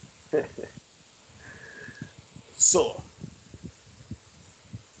right? So,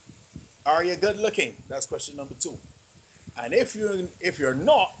 are you good looking? That's question number two. And if you're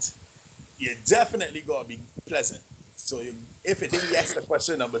not, you definitely gotta be pleasant. So if it didn't yes to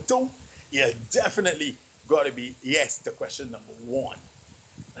question number 2, you definitely got to be yes to question number 1.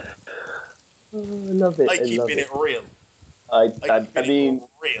 I love it. Like I love keeping it. it real. I, Like I, I keeping it mean,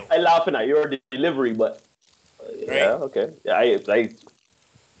 real, I laughing at your delivery, but right? yeah, okay. Yeah,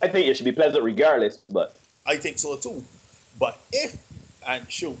 I think it should be pleasant regardless. But I think so too. But if,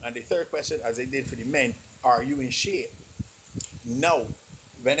 and shoot, and the third question, as I did for the men, are you in shape? No.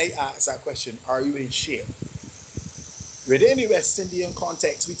 When I ask that question, are you in shape? Within the West Indian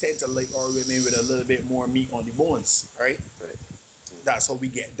context, we tend to like our women with a little bit more meat on the bones, right? right. That's how we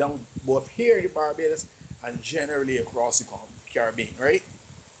get down, both here in Barbados and generally across the Caribbean, right?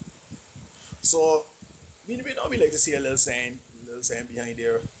 So, we don't we like to see a little sign behind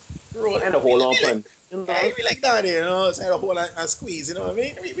there. Roll. And a hold on, We like, pun. You hey, know, we like that, you know, sign a hold and squeeze, you know what I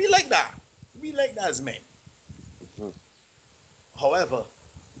mean? We like that. We like that as men. Mhm. However,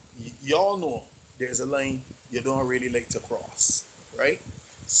 y'all know there's a line you don't really like to cross, right?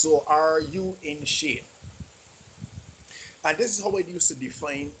 So, are you in shape? And this is how I used to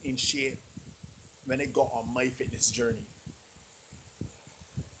define in shape when I got on my fitness journey.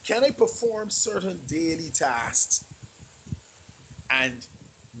 Can I perform certain daily tasks and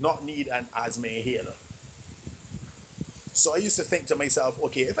not need an asthma inhaler? So I used to think to myself,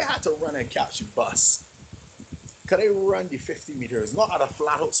 okay, if I had to run and catch a bus, could I run the 50 meters, not at a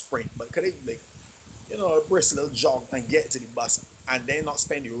flat out sprint, but could I, like, a brisk little jog and get to the bus and then not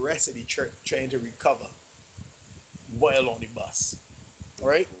spend the rest of the trip trying to recover while on the bus? All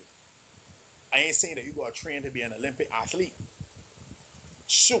right? Mhm. I ain't saying that you got to train to be an Olympic athlete.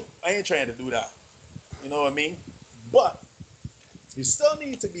 Shoot, I ain't trying to do that. You know what I mean? But you still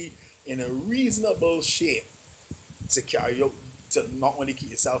need to be in a reasonable shape to carry out, to not only keep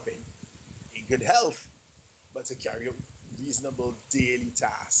yourself in good health, but to carry out reasonable daily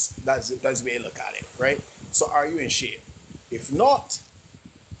tasks. That's the way I look at it, right? So are you in shape? If not,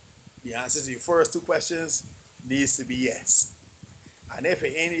 the answer to your first 2 questions needs to be yes. And if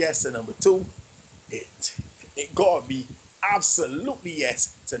it ain't yes to number 2, it it gotta be absolutely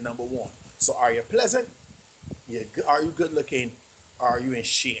yes to number 1. So are you pleasant? Are you good looking? Are you in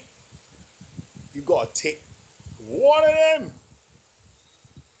shape? You gotta take one of them.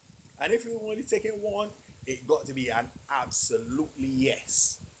 And if you're only taking one, it got to be an absolutely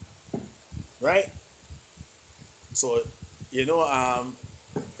yes. Right? So,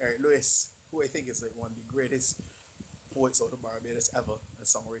 Eric Lewis, who I think is like one of the greatest poets out of Barbados ever, and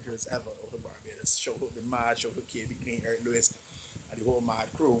songwriters ever out of Barbados. Shout out the Mad, shout out KB King, Eric Lewis, and the whole Mad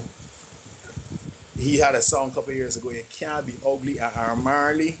crew. He had a song a couple of years ago, You Can't Be Ugly at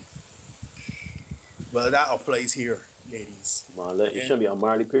Marley. Well, that applies here, ladies. Man, look, you Yeah. shouldn't be on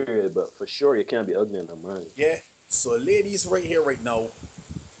Marley, period, but for sure you can't be ugly on Marley. Yeah. So, ladies, right here, right now,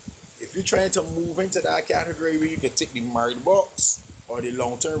 if you're trying to move into that category where you can take the married box or the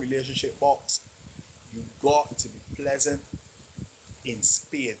long-term relationship box, you got to be pleasant in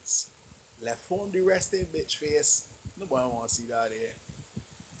spades. Left home the resting bitch face. Nobody want to see that here.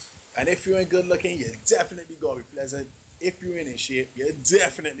 And if you ain't good looking, you definitely gotta be pleasant. If you ain't in shape, you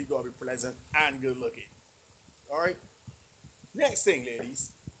definitely gotta be pleasant and good looking. All right. Next thing,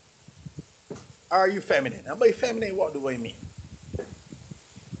 ladies, are you feminine? And by feminine, what do I mean?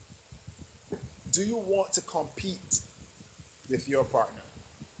 Do you want to compete with your partner?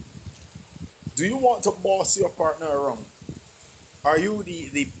 Do you want to boss your partner around? Are you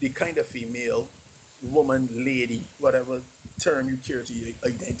the kind of female, woman, lady, whatever term you care to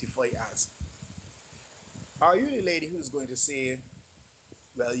identify as? Are you the lady who's going to say,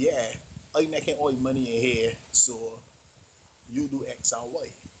 well, yeah, I'm making all the money in here, so you do X and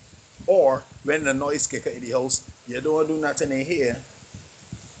Y? Or when the noise kicker in the house, you don't do nothing in here,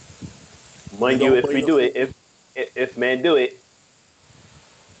 you Mind you, don't if buy we no do food. it, if men do it,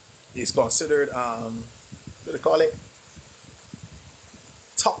 It's considered, what do they call it?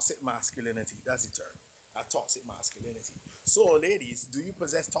 Toxic masculinity. That's the term. A toxic masculinity. So, ladies, do you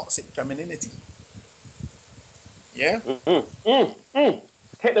possess toxic femininity? Yeah? mm, mm, mm.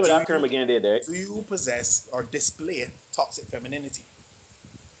 Hit them with Do that term you again, there, Derek. do you possess or display toxic femininity?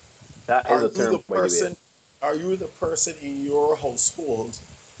 That is Are a you the term, by the way. person are you the person in your household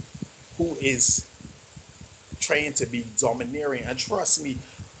who is trying to be domineering? And trust me,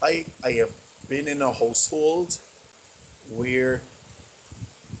 I have been in a household where,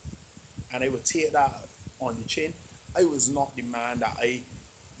 and I would take that on the chin, I was not the man that I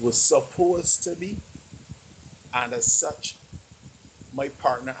was supposed to be. And as such, my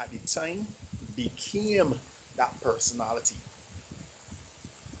partner at the time became that personality,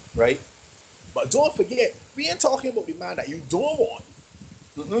 right? But don't forget, we ain't talking about the man that you don't want.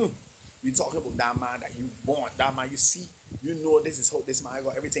 Mm-mm. We talking about that man that you want, that man you see, you know this is how this man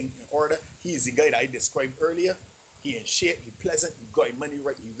got everything in order. He is the guy that I described earlier. He in shape, he pleasant, he got his money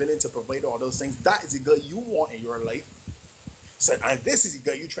right, he willing to provide all those things. That is the guy you want in your life. So, and this is the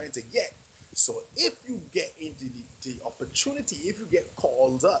guy you're trying to get. So if you get into the opportunity, if you get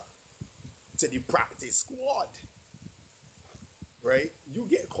called up to the practice squad, right? You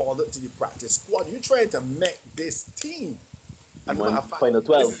get called up to the practice squad. You're trying to make this team. And matter of fact, final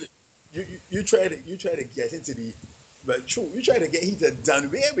 12. You try to get into the, but true, you try to get him to done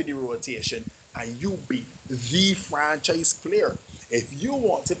away with the rotation, and you be the franchise player. If you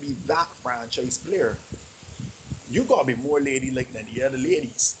want to be that franchise player, you gotta be more ladylike than the other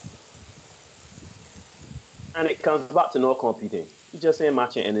ladies. And it comes back to no competing. You just ain't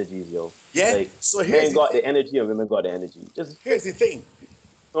matching energies, yo. Yeah. Like, So here's men got the energy and women got the energy. Just here's the thing.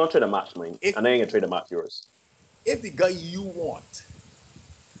 don't try to match mine, and I ain't gonna try to match yours. If the guy you want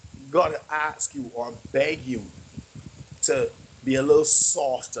gotta ask you or beg you to be a little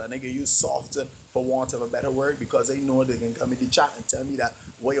softer, and they can use softer for want of a better word because they know they can come in the chat and tell me that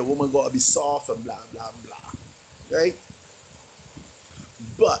why a woman gotta be soft and blah blah blah. Right?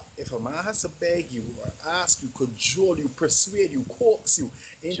 But if a man has to beg you or ask you, cajole you, persuade you, coax you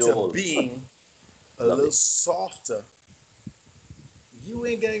into being a little softer, you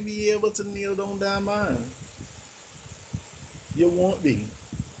ain't gonna be able to kneel down that man. You won't be.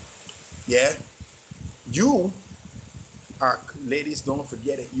 Yeah? You are, ladies, don't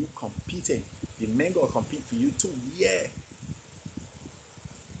forget it, you competing. The men gotta compete for you too, yeah.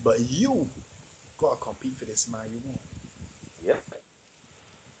 But you gotta compete for this man you want. Yep.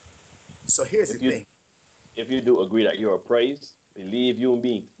 So here's the thing. If you do agree that you're a prize, believe you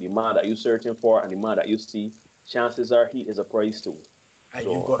me, the man that you're searching for and the man that you see, chances are he is a prize too. And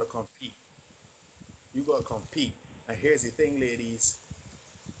you gotta compete. You gotta compete. And here's the thing, ladies.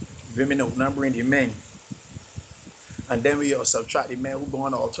 Women outnumbering the men. And then we subtract the men who go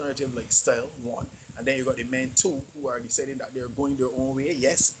on alternative like style, one. And then you got the men, two, who are deciding that they're going their own way.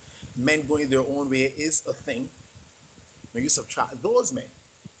 Yes, men going their own way is a thing. When you subtract those men,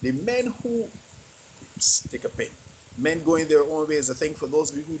 the men who, take a pin, men going their own way is a thing. For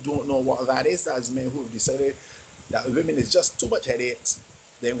those of you who don't know what that is men who have decided that women is just too much headaches.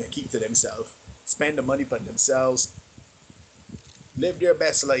 They're going to keep to themselves, spend the money for themselves, live their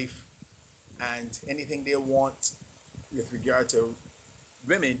best life, and anything they want with regard to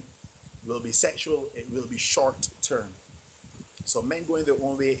women will be sexual, it will be short term. So men going their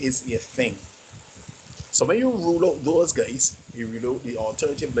own way is a thing. So when you rule out those guys, you rule out the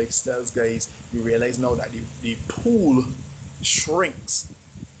alternative lifestyles guys, you realize now that the pool shrinks.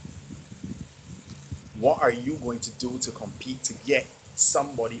 What are you going to do to compete to get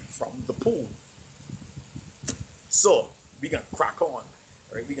somebody from the pool? So we can crack on,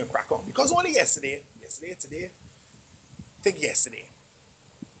 right? We can crack on because only yesterday,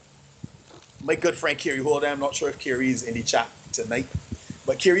 my good friend Kerry Holder, I'm not sure if Kerry is in the chat tonight,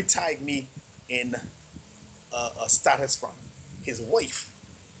 but Kerry tagged me in a status from his wife,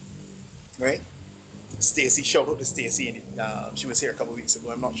 right? Stacy, shout out to Stacy. She was here a couple weeks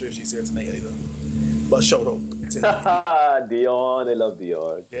ago. I'm not sure if she's here tonight either, but shout out to Dion. I love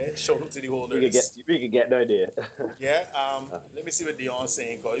Dion. Yeah, shout out to the Holders. We can get no idea. Yeah. Let me see what Dion's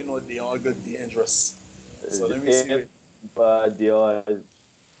saying, because you know Dion good dangerous. So let me see what Dion.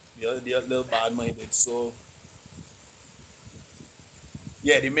 The other little bad minded. So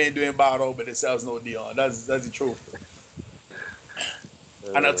yeah, the men doing bad all by themselves, no Dion. That's the truth.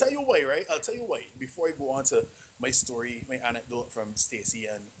 And I'll tell you why, right? I'll tell you why. Before I go on to my story, my anecdote from Stacy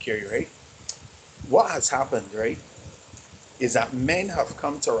and Kerry, right? What has happened, right, is that men have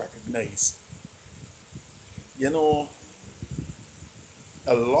come to recognize, you know,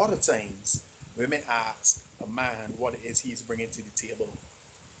 a lot of times women ask a man what it is he's bringing to the table.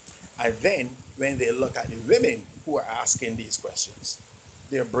 And then when they look at the women who are asking these questions,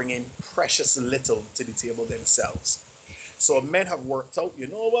 they're bringing precious little to the table themselves. So men have worked out, you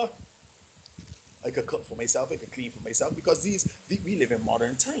know what? I could cook for myself, I could clean for myself, because we live in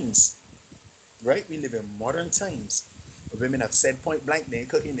modern times, right? We live in modern times. Women have said point blank, they're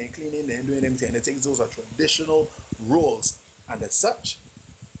cooking, they're cleaning, they're doing everything. And I think those are traditional roles. And as such,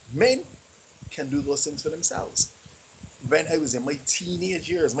 men can do those things for themselves. When I was in my teenage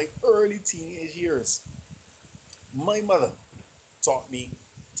years, my early teenage years, my mother taught me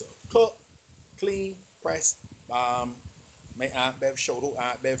to cook, clean, press. My Aunt Bev, shout out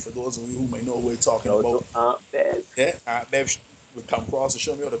Aunt Bev for those of you who might know what we're talking about. Aunt Bev. Yeah, Aunt Bev would come across to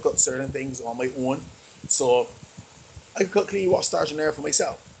show me how to cook certain things on my own. So I could cook, clean, wash, starch, and air for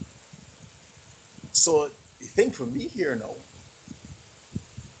myself. So the thing for me here now,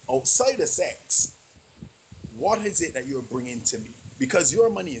 outside of sex, what is it that you're bringing to me? Because your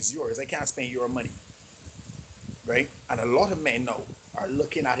money is yours. I can't spend your money, right? And a lot of men now are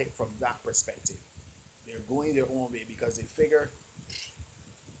looking at it from that perspective. They're going their own way because they figure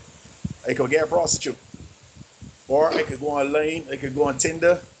I could get a prostitute, or I could go online, I could go on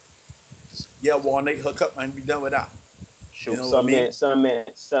Tinder, yeah, one night hookup and be done with that. You Shoot, know what I mean? some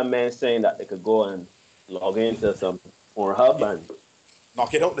men saying that they could go and log into some Pornhub and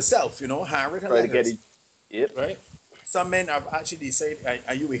Knock it out the self, you know, handwritten try to get letters, it. Yep. right? Some men have actually said,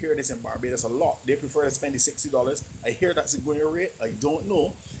 and you will hear this in Barbados a lot, they prefer to spend the $60. I hear that's a going rate, I don't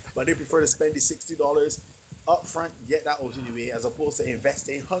know, but they prefer to spend the $60 up front, get that out of the way, as opposed to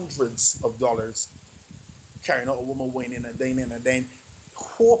investing hundreds of dollars, carrying out a woman whining and then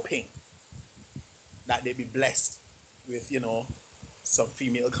hoping that they be blessed with, you know, some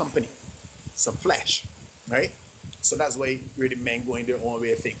female company, some flesh, right? So that's why really men going their own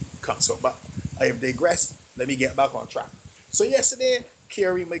way of thing comes up. But I have digressed. Let me get back on track. So yesterday,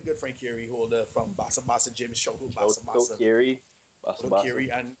 Kerry, my good friend Kerry Holder from Bassa Bassa Gym, shout out Bassa Bassa. Kerry,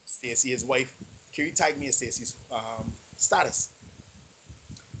 Kerry and Stacy, his wife. Kerry tagged me in Stacy's status.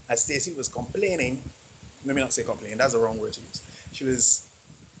 As Stacy was complaining, let me not say complaining, that's the wrong word to use. She was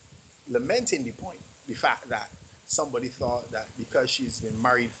lamenting the fact that somebody thought that because she's been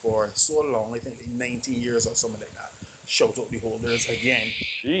married for so long, I think like 19 years or something like that, shout out the holders again.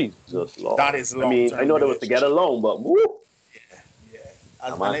 Jesus Lord. That is long. I mean, I know they was together long, but woo. Yeah.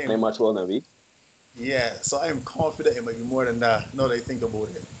 I'm not much will now be. Yeah, so I'm confident it might be more than that. Now that I think about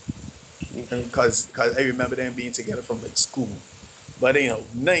it, because I remember them being together from like school, but you know,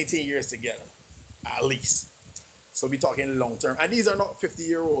 19 years together, at least. So we're talking long term, and these are not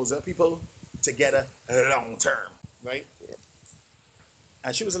 50-year-olds. They're people together long term, right? Yeah.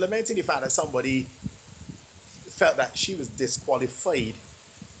 And she was lamenting the fact that somebody felt that she was disqualified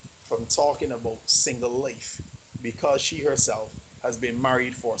from talking about single life because she herself has been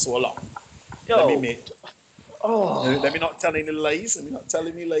married for so long. Yo. Let me not tell any lies. Let me not tell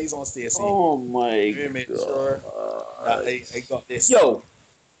any lies on Stacey. Oh my Let me make sure that I got this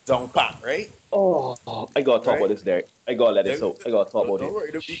down pat, right? Oh, I gotta talk about this, Derek. I gotta let this out. I gotta talk about Don't it.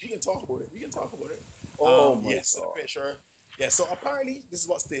 worry, we can talk about it. We can talk about it. Oh my yes, God. so sure. Yeah, so apparently this is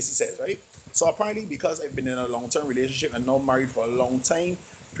what Stacey said, right? So apparently because I've been in a long-term relationship and now married for a long time,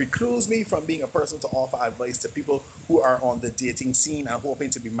 precludes me from being a person to offer advice to people who are on the dating scene and hoping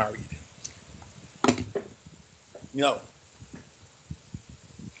to be married. You know,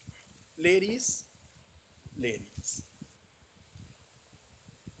 ladies,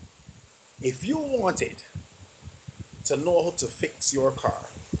 if you wanted to know how to fix your car,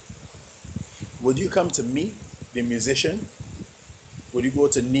 would you come to me, the musician? Would you go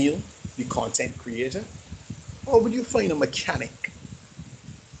to Neil, the content creator? Or would you find a mechanic?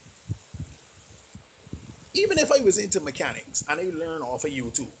 Even if I was into mechanics and I learn off of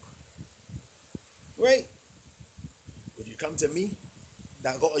YouTube, right? Would you come to me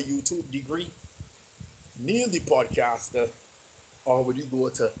that got a YouTube degree, Neil the podcaster, or would you go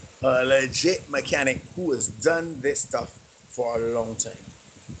to a legit mechanic who has done this stuff for a long time?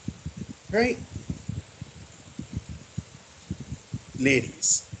 Right?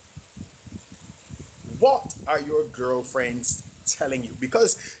 Ladies, what are your girlfriends telling you?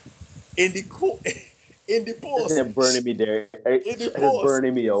 Because in the post, It's burning me there. in the It is post,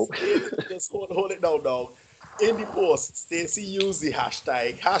 burning me out. just hold it down, dog. In the post, Stacey used the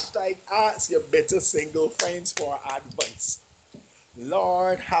hashtag ask your better single friends for advice.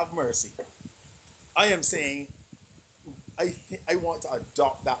 Lord have mercy. I am saying I want to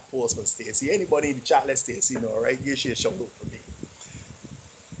adopt that post for Stacey. Anybody in the chat, let Stacey know, right? Give she a shout out for me.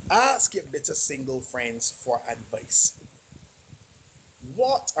 Ask your better single friends for advice.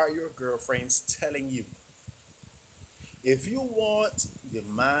 What are your girlfriends telling you? If you want the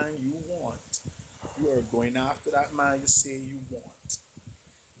man you want, you are going after that man you say you want.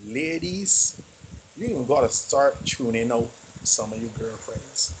 Ladies, you even gotta start tuning out some of your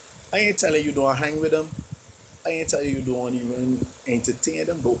girlfriends. I ain't telling you don't hang with them. I ain't telling you don't even entertain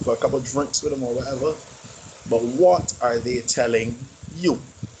them, go for a couple drinks with them or whatever. But what are they telling you?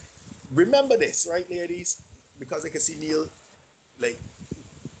 Remember this, right, ladies? Because I can see Neil like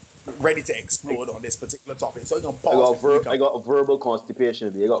ready to explode on this particular topic. So I'm gonna pause. I got verbal constipation.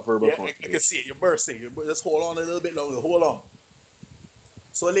 I got verbal constipation. I can see it. You're bursting. Just hold on a little bit longer. Hold on.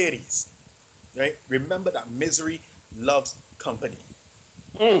 So, ladies, right? Remember that misery loves company.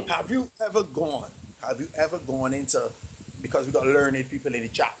 Have you ever gone? Into, because we got learned people in the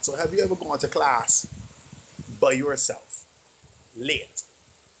chat. So have you ever gone to class by yourself, late?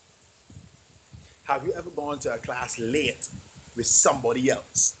 Have you ever gone to a class late with somebody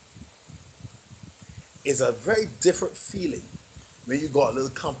else? It's a very different feeling when you got a little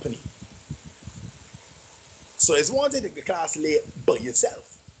company. So it's one thing to get class late by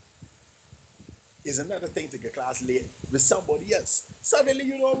yourself. It's another thing to get class late with somebody else. Suddenly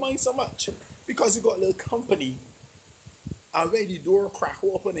you don't mind so much because you got a little company, and when the door crack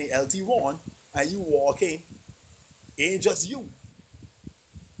open in LT1 and you walk in, it ain't just you.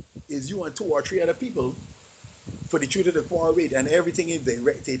 It's you and two or three other people for the truth of the far away, and everything is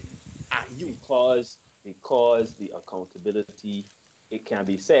directed at you. Because the accountability, it can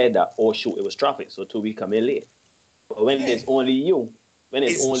be said that, oh shoot, it was traffic, so 2 weeks come in late. But when Yeah. it's only you,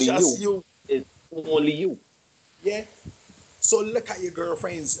 It's just you. it's only you. Yeah. So look at your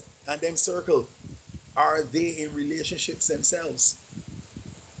girlfriends and them circle. Are they in relationships themselves?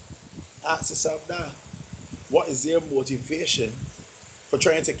 Ask yourself that. What is their motivation for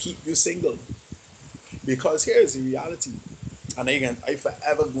trying to keep you single? Because here's the reality. And again, I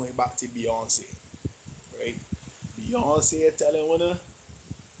forever going back to Beyonce, right? Beyonce telling one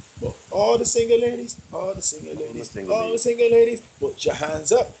but all the single ladies, all the single ladies, put your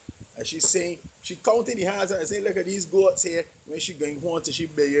hands up. And she's saying, she counting the hands up and saying, look at these goats here. When she going home to she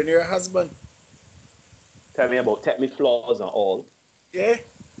billionaire husband. Tell me flaws and all. Yeah.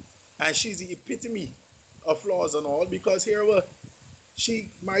 And she's the epitome of flaws and all because here what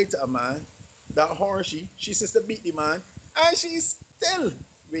she married to a man that horn she sister beat the man and she's still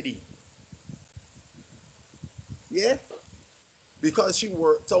with him. Yeah. Because she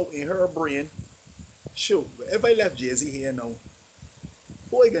worked out in her brain. Shoot, if I left Jay-Z here now,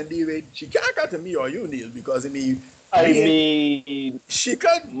 who I gonna deal with? She can't come to me or you, Neil, because I mean, she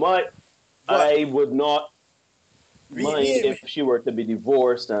could. I would not mind me, if she were to be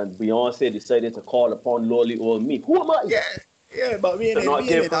divorced and Beyonce decided to call upon lowly old me. Who am I? Yeah, but we to not ain't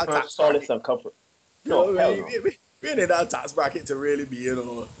give in that her tax solace bracket. and comfort. You No, know, hell no. we ain't in that tax bracket to really be,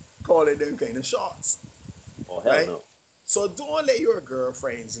 calling them kind of shots. Oh, hell right? no. So don't let your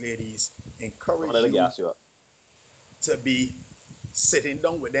girlfriends, ladies, encourage Don't let her you gas you up. to be sitting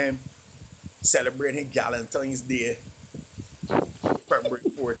down with them, celebrating Valentine's Day, February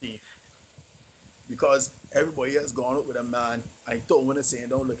 14th. Because everybody has gone up with a man and don't want to say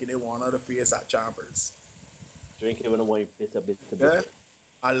don't look at their one other face at champers. Drinking with a wine, bit a bit. Yeah?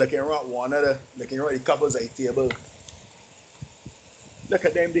 And looking around the couples at the table. Look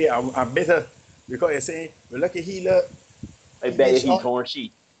at them there, I'm bitter. Because they're saying, well, look at he look. I bet you he torn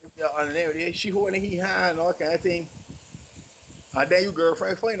sheet. And then she holding his hand, all kind of thing. And then your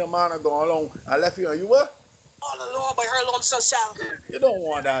girlfriend find a man and go along and left you and you what? All alone by her lonesome self. You don't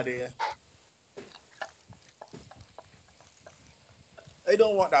want that there. I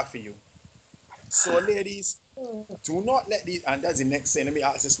don't want that for you. So ladies, do not let these, and that's the next thing. Let me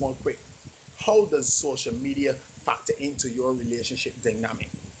ask this one quick. How does social media factor into your relationship dynamic?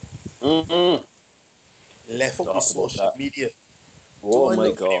 Mm-mm. Left out the social media. Oh Don't my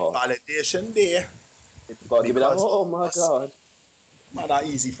look for the God. validation there. It's got to give it that. Oh my God. Not that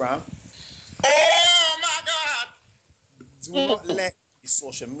easy, fam. Oh my God. Do not let the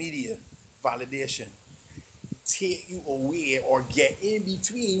social media validation take you away or get in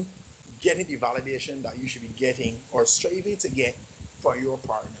between getting the validation that you should be getting or striving to get from your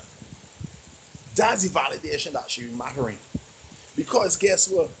partner. That's the validation that should be mattering. Because guess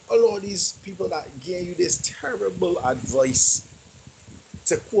what? A lot of these people that give you this terrible advice,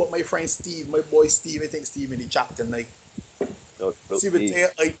 to quote my friend Steve, my boy Steve, I think Steve in the chat tonight. See what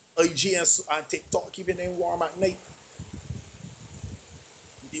IG and TikTok keeping them warm at night.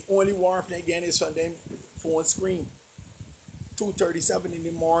 The only warmth they get is from them phone screen. 2:37 in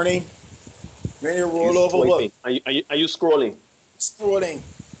the morning. When you roll over what? Are you scrolling? Scrolling.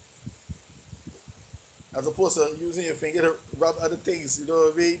 As opposed to using your finger to rub other things, you know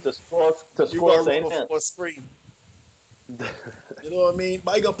what I mean? To scroll you got to rub a screen. You know what I mean?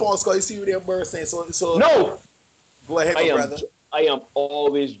 But I got pause because you see you there bursting. So no! Go ahead, my brother. I am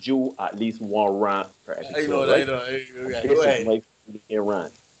always due at least one rant per episode. I know. Go ahead.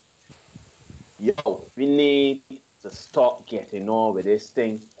 Rant. Yo, we need to stop getting on with this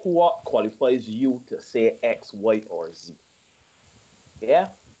thing. What qualifies you to say X, Y, or Z? Yeah?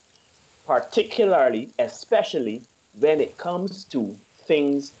 Particularly, especially when it comes to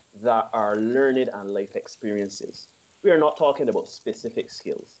things that are learned and life experiences. We are not talking about specific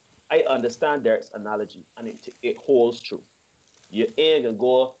skills. I understand there's analogy and it holds true. You ain't gonna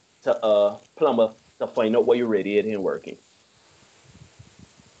go to a plumber to find out why your radiator ain't working.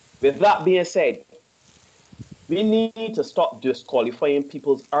 With that being said, we need to stop disqualifying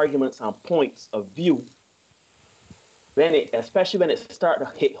people's arguments and points of view especially when it starts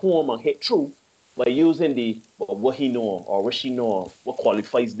to hit home and hit true by using what he know or what she know, what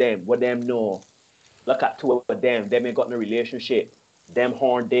qualifies them, what them know. Look at two of them. Them ain't got no relationship. Them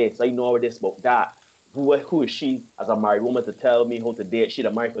horn dates. I know this about that. Who is she as a married woman to tell me how to date? She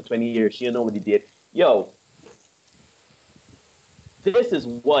done married for 20 years. She don't know what he did. Yo, this is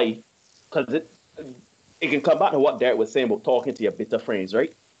why, because it can come back to what Derek was saying about talking to your bitter friends,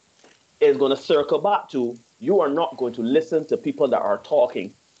 right? It's going to circle back to you are not going to listen to people that are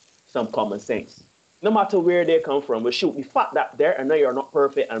talking some common sense. No matter where they come from, we shoot the fact that there and now you're not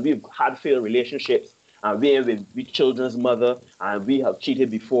perfect and we've had failed relationships and we're with children's mother and we have cheated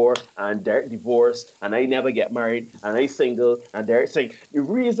before and Derek divorced and I never get married and I single and Derek saying the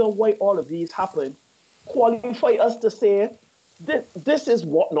reason why all of these happen qualify us to say this is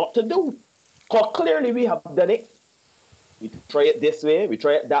what not to do. Because clearly we have done it. We try it this way, we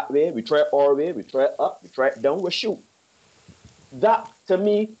try it that way, we try it our way, we try it up, we try it down, we shoot. That, to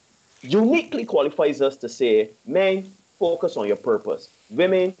me, uniquely qualifies us to say, men, focus on your purpose.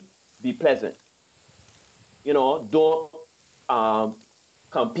 Women, be pleasant. You know, don't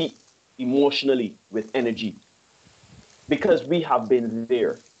compete emotionally with energy because we have been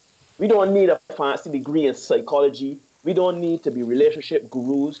there. We don't need a fancy degree in psychology. We don't need to be relationship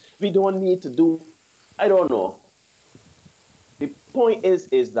gurus. We don't need to do, I don't know. The point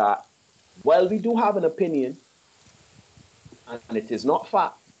is that while we do have an opinion, and it is not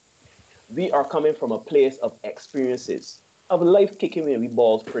fact, we are coming from a place of experiences, of life kicking in we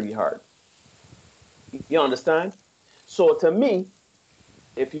balls pretty hard. You understand? So to me,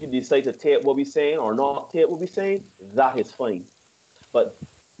 if you decide to take what we're saying or not take what we're saying, that is fine. But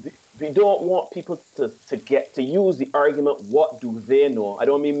we don't want people to get to use the argument, what do they know? I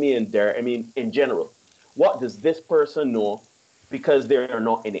don't mean me and there, I mean in general. What does this person know because they are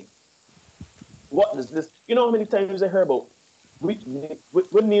not in it? What does this, you know how many times I heard about,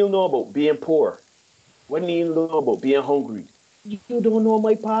 what Neil know about being poor? What Neil know about being hungry? You don't know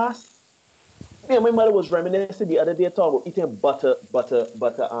my past? Yeah, my mother was reminiscing the other day talking about eating butter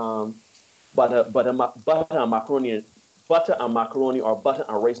and macaroni, or butter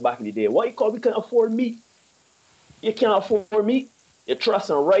and rice back in the day. Why? Because we can't afford meat. You can't afford meat. You trust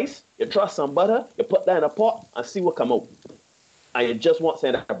some rice, you trust some butter, you put that in a pot and see what come out. And you just want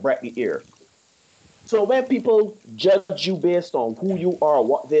something to break the ear. So when people judge you based on who you are,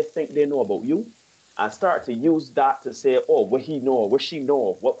 what they think they know about you, and start to use that to say, oh, what he know, what she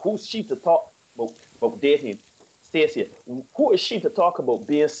know, who's she to talk about dating? Stacey, who is she to talk about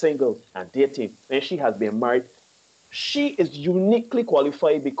being single and dating when she has been married? She is uniquely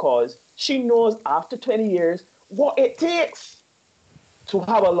qualified because she knows after 20 years what it takes to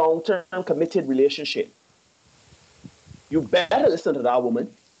have a long-term committed relationship. You better listen to that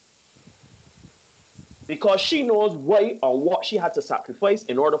woman because she knows why or what she had to sacrifice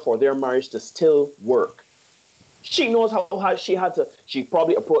in order for their marriage to still work. She knows how hard she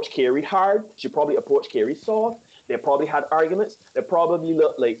probably approached Carrie hard. She probably approached Carrie soft. They probably had arguments. They probably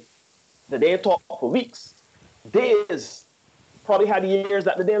looked like they didn't talk for weeks, days. Probably had years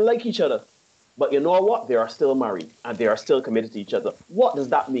that they didn't like each other. But you know what? They are still married and they are still committed to each other. What does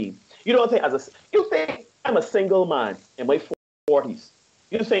that mean? You don't think you think I'm a single man in my 40s.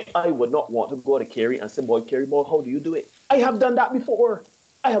 You think I would not want to go to Carrie and say, boy, Carrie, boy, how do you do it? I have done that before.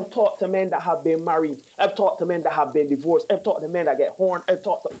 I have talked to men that have been married. I've talked to men that have been divorced. I've talked to men that get horned. I've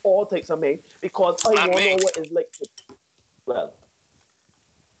talked to all types of men because I want to know what it's like. Well,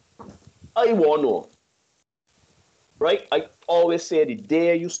 I want to know. Right? I always say the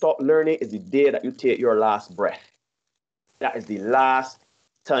day you stop learning is the day that you take your last breath. That is the last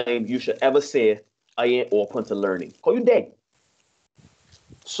time you should ever say, I ain't open to learning. Because you're dead.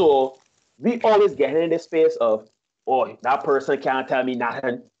 So we always get in this space of, oh, that person can't tell me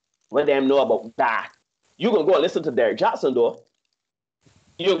nothing. What them know about that? You can go and listen to Derek Jackson, though.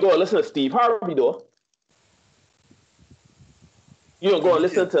 You can go and listen to Steve Harvey, though. You can go and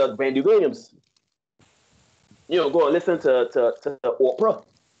listen to Wendy Williams. You can go and listen to Oprah,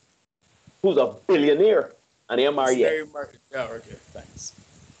 who's a billionaire, and they're married yet. Yeah, okay, thanks.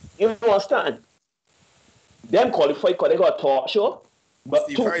 You understand? Them qualified because they got a talk show. But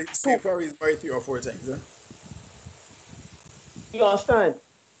Steve Harvey is married 3 or 4 times, huh? You understand?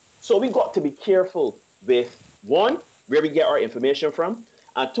 So we got to be careful with, one, where we get our information from,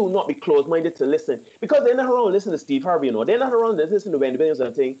 and two, not be closed-minded to listen. Because they're not around listening to Steve Harvey, you know. They're not around listening to Wendy Williams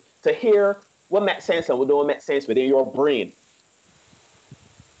and thing to hear what makes sense and what don't make sense within your brain.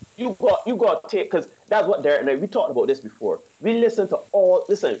 You got to take, because that's what Derek and I, we talked about this before. We listen to all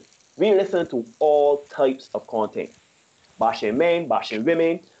types of content. Bashing men, bashing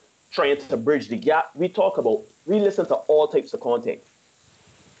women, trying to bridge the gap. We listen to all types of content.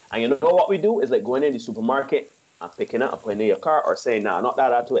 And you know what we do is like going in the supermarket and picking it up, putting it in your car, or saying, nah, not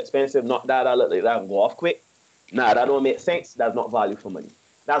that too expensive, not that look like that go off quick. Nah, that don't make sense. That's not value for money.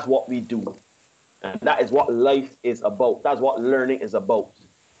 That's what we do. And that is what life is about. That's what learning is about.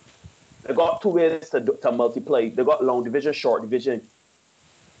 They got two ways to multiply. They got long division, short division.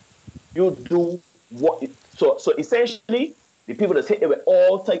 You do what so essentially the people that hit it with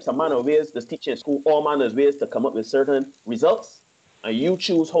all types of manner of ways, that's teaching in school, all manner of ways to come up with certain results, and you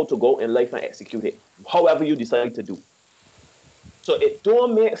choose how to go in life and execute it, however you decide to do. So it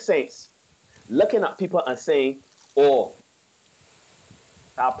don't make sense looking at people and saying, oh,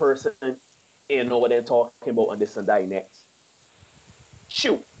 that person ain't know what they're talking about and this and that next.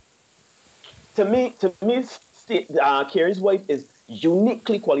 Shoot. To me, Carrie's wife is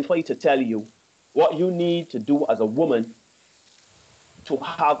uniquely qualified to tell you what you need to do as a woman to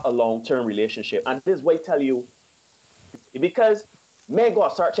have a long-term relationship. And this wife tell you, because men go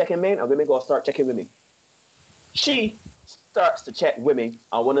start checking men and women go start checking women. She starts to check women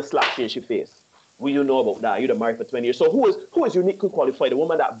and want to slap you in your face. What you know about that? You've been married for 20 years. So who is uniquely qualified? The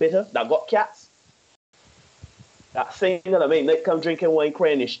woman that bitter, that got cats? That single, I mean, they come drinking wine,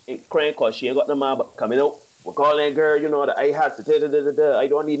 crying because she ain't got no man, but coming out, we're calling girl, you know, that I had to, I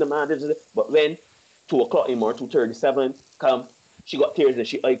don't need no man, but when 2 o'clock in the morning, 2:37, come, she got tears in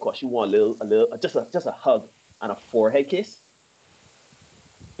she eye because she want a little, just a hug and a forehead kiss.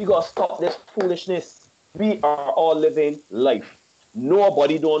 We gotta stop this foolishness. We are all living life.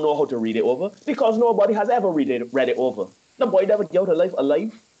 Nobody don't know how to read it over because nobody has ever read it over. Nobody never get out of life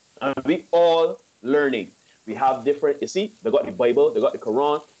alive, and we all learning. We have different, you see, they got the Bible, they got the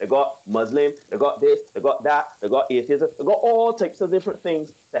Quran, they got Muslim, they got this, they got that, they got atheism, they got all types of different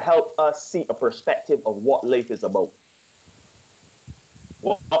things to help us see a perspective of what life is about.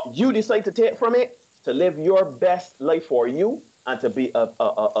 What you decide to take from it, to live your best life for you, and to be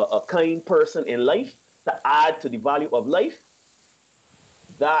a kind person in life, to add to the value of life,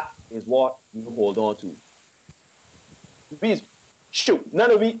 that is what you hold on to. We, shoot,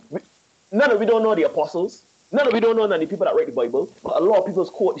 none of we don't know the apostles. None of we don't know none of the people that write the Bible, but a lot of people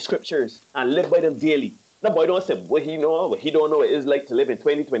quote the scriptures and live by them daily. Nobody don't say what he know, what he don't know it is like to live in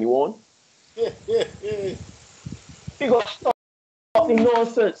 2021. We gotta stop the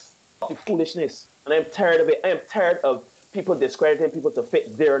nonsense, stop the foolishness. And I'm tired of it. I am tired of people discrediting people to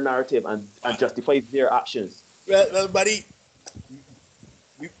fit their narrative and justify their actions. Well, buddy,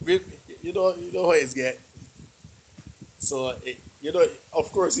 you know how it's get. So, of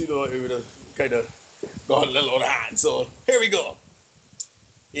course, it would have kind of gone a little out of hand. So, here we go.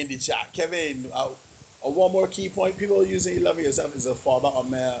 In the chat, Kevin, one more key point: people using loving yourself is a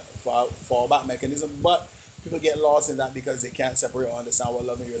fallback mechanism, but people get lost in that because they can't separate or understand what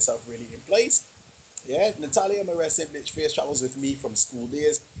loving yourself really implies. Yeah, Natalia, my resting bitch face, travels with me from school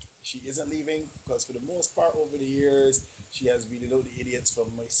days. She isn't leaving because for the most part over the years, she has weeded out the idiots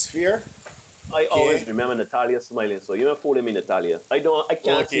from my sphere. I always remember Natalia smiling. So you're not fooling me, Natalia. I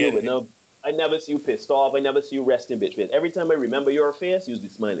can't see you with no. I never see you pissed off. I never see you resting bitch face. Every time I remember your face, you be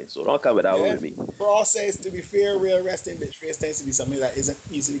smiling. So don't come with that with me. Process, to be fair, real resting bitch face tends to be something that isn't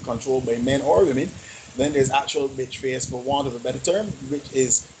easily controlled by men or women. Then there's actual bitch face, for want of a better term, which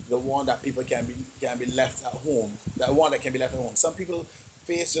is the one that people can be left at home. That one that can be left at home. Some people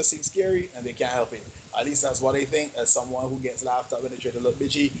face just seems scary and they can't help it. At least that's what they think. As someone who gets laughed at when they try to look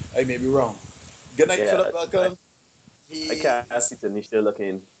bitchy, I may be wrong. Good night, Philip. Welcome. I can't see Tanisha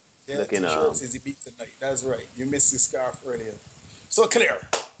looking. T-shirts is the beat tonight. That's right. You missed the scarf earlier. So Claire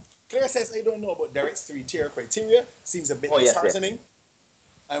says, I don't know about Derek's 3-tier criteria. Seems a bit disheartening. Yes.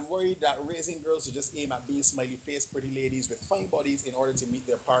 I'm worried that raising girls to just aim at being smiley face pretty ladies with fine bodies in order to meet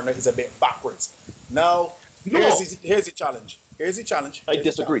their partner is a bit backwards. Now, here's the challenge. I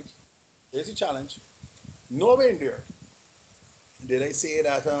disagree. Here's the challenge. Nowhere in there did I say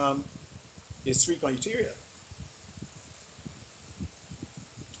that it's 3 criteria.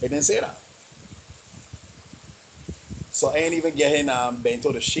 I didn't say that. So I ain't even getting bent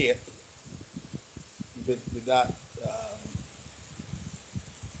out of shape with that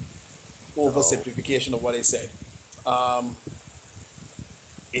oversimplification of what I said.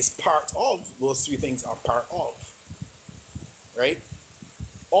 It's part of, those 3 things are part of, right?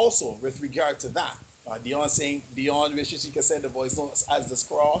 Also, with regard to that, Dion saying, Dion wishes she could send the voice notes as this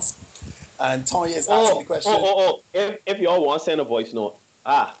cross. And Tanya is asking the question. If y'all want to send a voice note,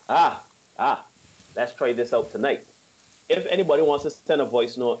 let's try this out tonight. If anybody wants to send a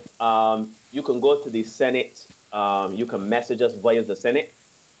voice note, you can go to the Senate. You can message us via the Senate.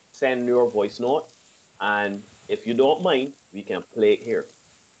 Send your voice note. And if you don't mind, we can play it here.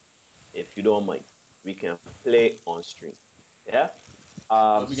 If you don't mind, we can play on stream. Yeah?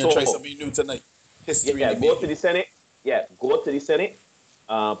 We're going to try something new tonight. History Yeah, in the go to making. the Senate. Yeah, go to the Senate,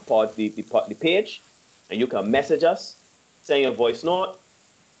 the page, and you can message us, send your voice note.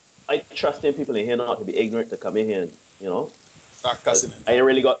 I trust in people in here not to be ignorant to come in here and, Start because cussing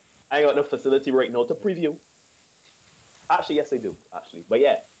and talk. I ain't got no facility right now to preview. Actually, yes, I do, actually. But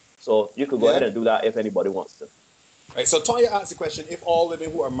yeah, so you could go ahead Yeah. and do that if anybody wants to. Right. So Tonya asked the question: if all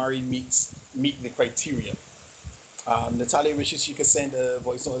women who are married meet the criteria, Natalia wishes she could send a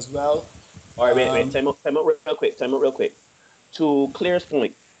voice note as well. All right, wait. Um, Time out real quick. Time out real quick. To Claire's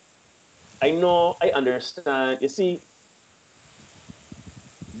point, I know, I understand. You see,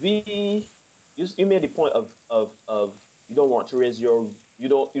 you made the point of you don't want to raise your you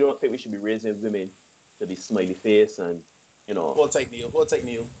don't think we should be raising women to be smiley face and hold tight, Neil. Hold tight,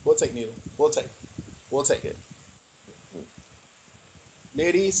 Neil. Hold tight, Neil. Hold tight. Hold tight. okay. Hmm.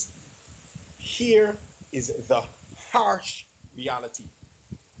 Ladies, here is the harsh reality,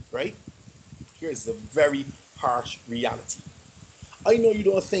 right? Here is the very harsh reality. I know you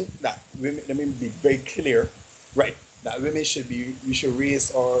don't think that women, let me be very clear, right? That women should be, we should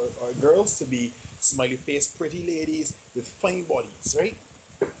raise our girls to be smiley face, pretty ladies with fine bodies, right?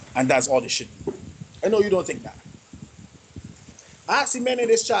 And that's all they should be. I know you don't think that. Ask the men in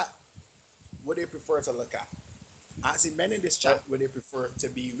this chat what they prefer to look at. Ask the men in this But chat what they prefer to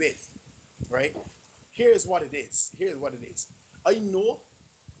be with, right? Here's what it is. Here's what it is. I know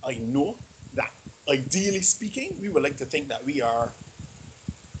that ideally speaking, we would like to think that we are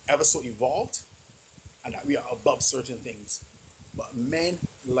ever so evolved and that we are above certain things. But men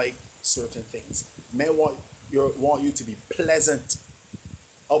like certain things. Men want you to be pleasant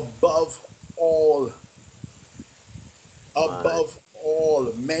above all. man, Above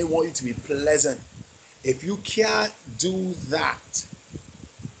all, men want you to be pleasant. If you can't do that,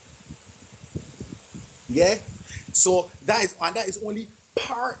 yeah. So that is only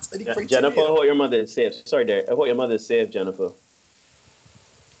part of the Jennifer, I criteria. hope your mother is safe. Sorry, there. I hope your mother is safe, Jennifer.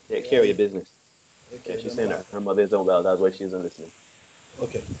 Take care of Yeah. your business. Yeah, Okay, she's then saying bye. that her mother isn't well. That's why she isn't listening.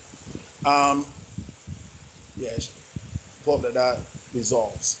 Okay. Um. Yeah. Hope that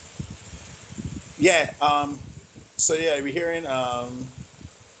resolves. Yeah. So yeah, we're hearing.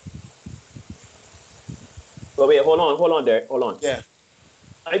 But wait, hold on there, hold on. Yeah.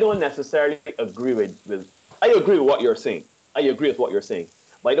 I don't necessarily agree with. I agree with what you're saying. I agree with what you're saying,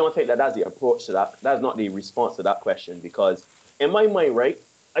 but I don't think that that's the approach to that. That's not the response to that question because, in my mind, right,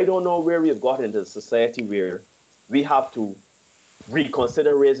 I don't know where we have got into a society where we have to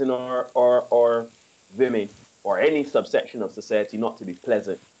reconsider raising our women or any subsection of society not to be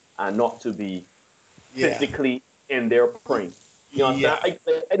pleasant and not to be Yeah. physically in their prime. You understand?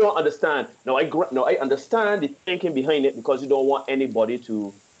 Yeah. I don't understand. No, I understand the thinking behind it because you don't want anybody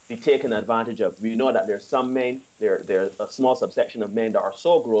to be taken advantage of. We know that there's some men, there's a small subsection of men that are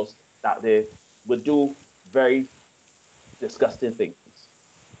so gross that they would do very disgusting things,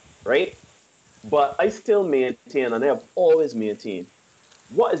 right? But I still maintain, and I have always maintained,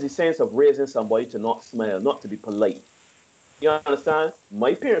 what is the sense of raising somebody to not smile, not to be polite? You understand?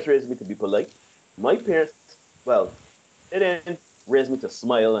 My parents raised me to be polite. My parents, well, they didn't raise me to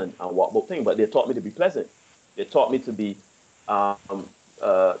smile and what about thing, but they taught me to be pleasant. They taught me to be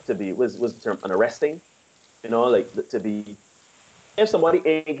was the term unarresting, like to be if somebody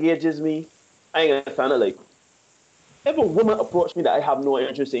engages me, I ain't gonna kind of like if a woman approached me that I have no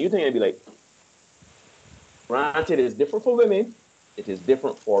interest in, you think I'd be like, granted, it is different for women, it is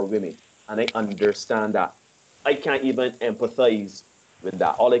different for women. And I understand that. I can't even empathize with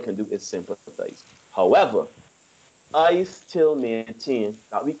that. All I can do is sympathize. However, I still maintain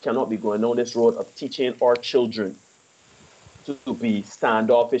that we cannot be going down this road of teaching our children to be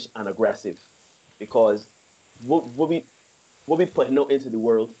standoffish and aggressive because what we putting out into the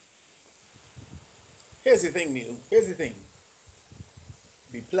world. Here's the thing, Neil. Here's the thing.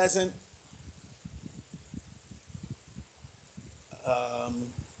 Be pleasant.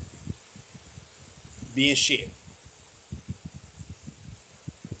 Um, be in shape.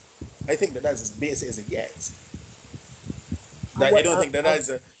 I think that that's as basic as it gets. And That I what don't think that that's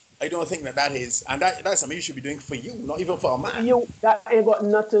a. I don't think that that is, and that's something you should be doing for you, not even for a for man. you, that ain't got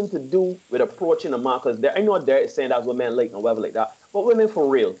nothing to do with approaching a man because I know they're saying that's what men like and whatever like that. But women for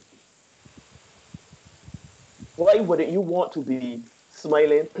real, why wouldn't you want to be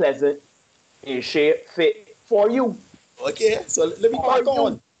smiling, pleasant, in shape, fit for you? Okay, so let me For crack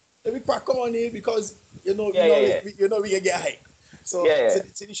on. you. Let me crack on here because Yeah, yeah, yeah. we can get hype. So Yeah, yeah.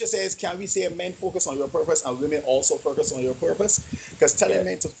 Tanisha says, can we say men focus on your purpose and women also focus on your purpose? Because telling Yeah.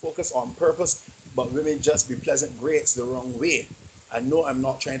 men to focus on purpose, but women just be pleasant, great, it's the wrong way. I know I'm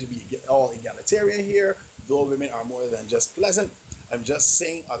not trying to be all egalitarian here, though women are more than just pleasant. I'm just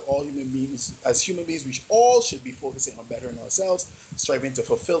saying, as human beings, we all should be focusing on bettering ourselves, striving to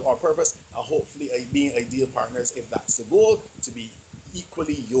fulfill our purpose, and hopefully being ideal partners if that's the goal, to be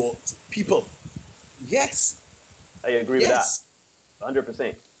equally yoked people. Yes. I agree with that. Yes.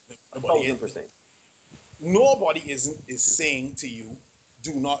 100%. Nobody 1,000%. is saying to you,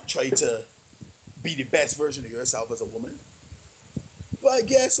 do not try to be the best version of yourself as a woman. But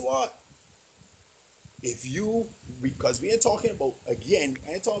guess what? If you, because we ain't talking about, again,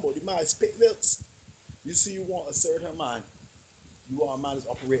 I ain't talking about the man spit lips. You see, you want a certain man. You want a man to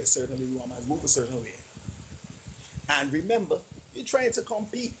operate a certain way. You want a man to move a certain way. And remember, you're trying to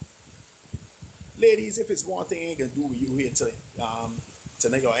compete. Ladies, if it's one thing I ain't gonna do with you here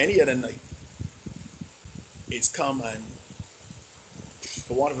tonight or any other night, it's come and,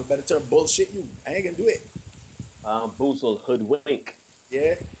 for want of a better term, bullshit you. I ain't gonna do it. Boozle, hoodwink.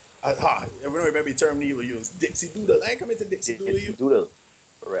 Yeah. I remember the term you will use. Dixie Doodle. I ain't coming to Dixie Doodle you. Doodle.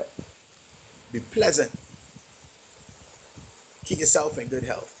 Correct. Be pleasant. Keep yourself in good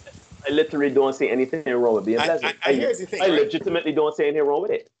health. I literally don't see anything wrong with being pleasant. Here's the thing. I legitimately don't see anything wrong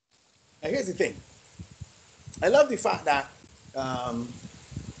with it. And here's the thing. I love the fact that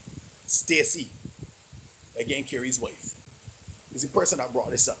Stacy, again, Carrie's wife, is the person that brought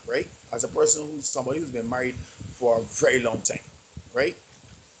this up, right? As a person somebody who's been married for a very long time, right?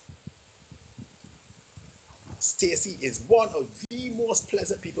 Stacy is one of the most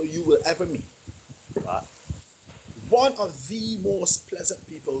pleasant people you will ever meet. What? One of the most pleasant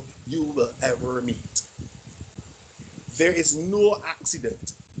people you will ever meet. There is no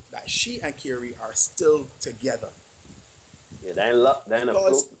accident that she and Carrie are still together. Yeah, that ain't luck. That ain't a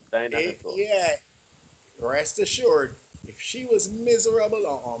fluke. That ain't nothing close. Yeah, rest assured, if she was miserable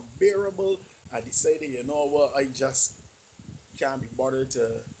or unbearable and decided, you know what, I just can't be bothered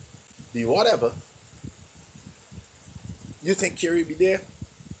to be whatever, you think Carrie be there?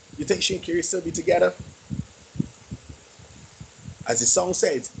 You think she and Carrie still be together? As the song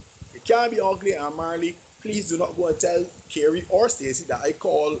says, it can't be ugly and Marley. Please do not go and tell Carrie or Stacy that I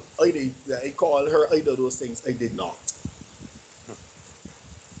call her either of those things. I did not.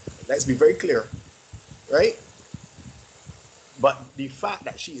 Let's be very clear, right? But the fact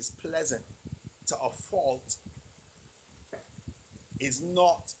that she is pleasant to a fault is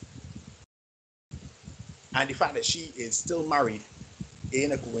not, and the fact that she is still married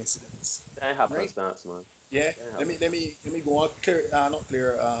ain't a coincidence. That ain't happenstance, right? Man. Yeah. Let me go on clear. Not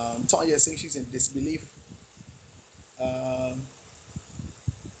clear. Tanya saying she's in disbelief.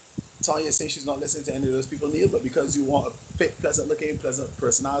 Tanya saying she's not listening to any of those people, Neil, but because you want a fit, pleasant-looking, pleasant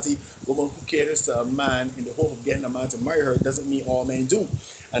personality woman who caters to a man in the hope of getting a man to marry her doesn't mean all men do.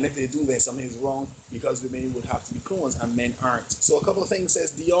 And if they do, then something is wrong because women would have to be clones and men aren't. So a couple of things,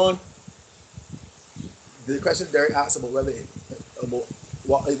 says Dion. The question Derek asked about about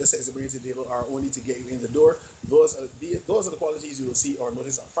what other sex to bring to the table are only to get you in the door. Those are the qualities you will see or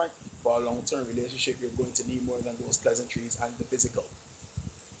notice up front. For a long-term relationship, you're going to need more than those pleasantries and the physical.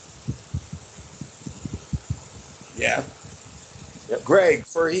 Yeah. Yep. Greg,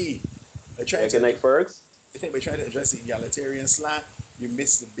 Furhy. Good night, Fergs. I think by trying to address the egalitarian slant, you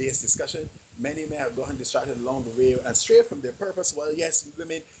miss the base discussion. Many men have gotten distracted along the way and strayed from their purpose. Well, yes,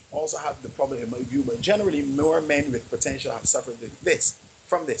 women also have the problem in my view, but generally more men with potential have suffered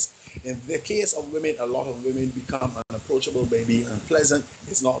from this. In the case of women, a lot of women become unapproachable by being unpleasant.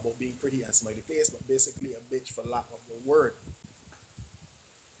 It's not about being pretty and smiley face, but basically a bitch for lack of the word.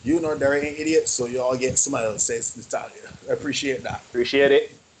 You know they're an idiot, so you all get smiles, says Natalia. I appreciate that. Appreciate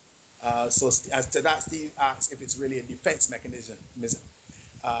it. So as to that, Steve asks if it's really a defense mechanism.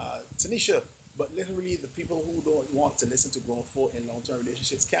 Tanisha, but literally the people who don't want to listen to grown folk in long-term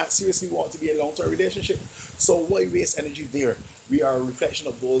relationships can't seriously want to be in a long-term relationship. So why waste energy there? We are a reflection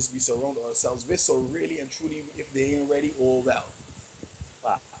of those we surround ourselves with. So really and truly, if they ain't ready, oh well.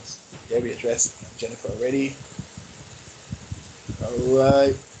 Wow. Yeah, we addressed Jennifer already. All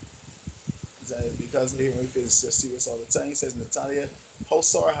right. Because my wife is serious all the time, says Natalia. How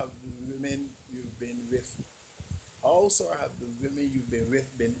sorry have the women you've been with? How sorry have the women you've been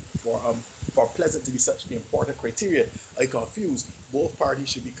with been for pleasant to be such the important criteria? I confused. Both parties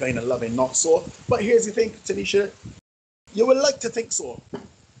should be kind of loving, not so. But here's the thing, Tanisha. You would like to think so.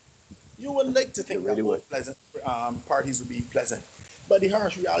 You would like to think that both pleasant parties would be pleasant. But the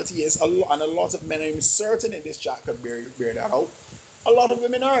harsh reality is, a lot of men, I'm certain in this chat could bear that out. A lot of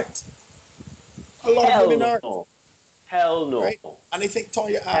women aren't. A lot of women aren't. No. Hell no. Right? And I think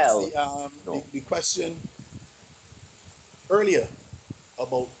Tonya asked the question earlier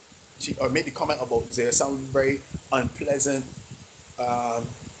about, or made the comment about there some very unpleasant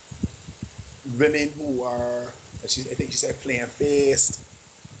women who are I think she said plain faced,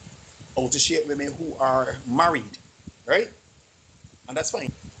 out of shape women who are married, right? And that's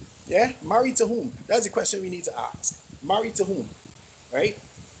fine. Yeah, married to whom? That's the question we need to ask. Married to whom, right?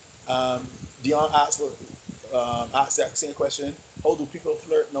 Dion asked that same question. How do people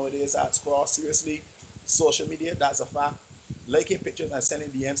flirt nowadays? Ask Cross. Seriously, social media, that's a fact. Liking pictures and sending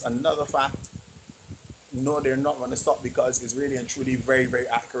DMs, another fact. No, they're not going to stop because it's really and truly very, very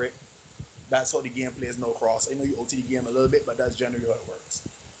accurate. That's how the game plays, no Cross. I know you OT the game a little bit, but that's generally how it works.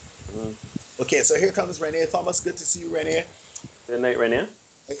 Okay, so here comes Renee Thomas. Good to see you, Renee. Good night, Renee.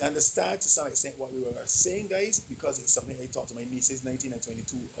 I understand to some extent what we were saying, guys, because it's something I talk to my nieces, 19 and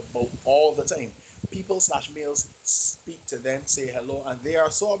 22, about all the time. People/males speak to them, say hello, and they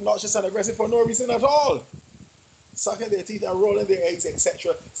are so obnoxious and aggressive for no reason at all. Sucking their teeth and rolling their eggs,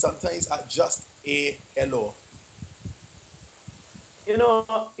 etc. Sometimes at just a hello. You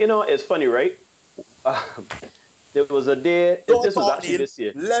know, it's funny, right? There was a day. This was actually this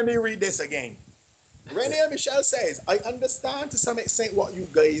year. Let me read this again. Renee Michelle says, I understand to some extent what you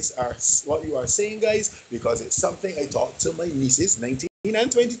are saying, guys, because it's something I talk to my nieces, 19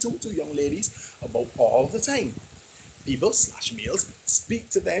 and 22, two young ladies, about all the time. People/males speak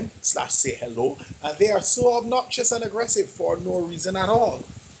to them/say hello, and they are so obnoxious and aggressive for no reason at all.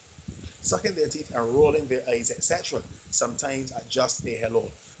 Sucking their teeth and rolling their eyes, etc. Sometimes at just a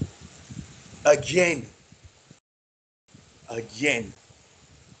hello. Again,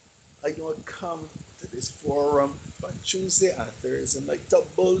 I don't come to this forum on Tuesday and Thursday night to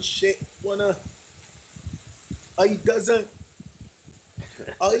bullshit. I doesn't.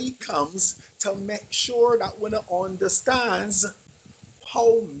 I comes to make sure that one understands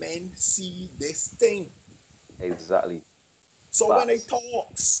how men see this thing. Exactly. So when I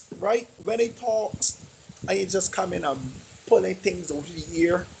talks, right? When I talks, I just come in and pulling things over the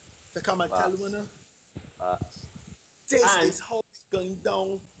ear to come and tell one. This is how it's going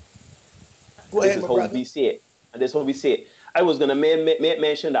down. This is how we see it. And this is how we see it. I was going to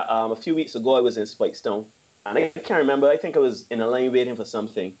mention that a few weeks ago I was in Spikestown. And I can't remember. I think I was in a line waiting for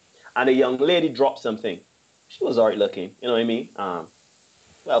something. And a young lady dropped something. She was all right looking. You know what I mean?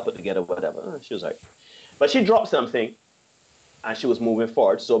 Well put together, whatever. She was all right. But she dropped something. And she was moving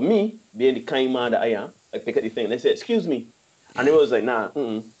forward. So me, being the kind man that I am, I pick up the thing. And they said, excuse me. And it was like, nah,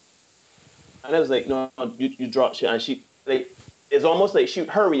 And I was like, no, you dropped shit. And she, like, it's almost like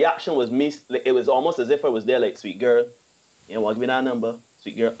her reaction was me. Like, it was almost as if I was there, like, sweet girl, you know, want to give me that number,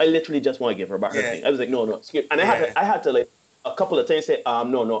 sweet girl. I literally just want to give her back her thing. I was like, no, excuse. And I had to like a couple of times say,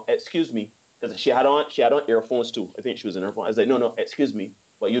 no, excuse me, because she had on earphones too. I think she was in her phone. I was like, no, excuse me,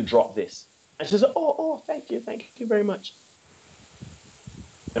 but you dropped this. And she said, oh, thank you very much.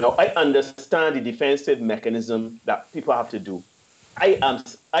 You know, I understand the defensive mechanism that people have to do. I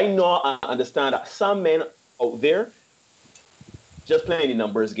know and understand that some men out there just playing the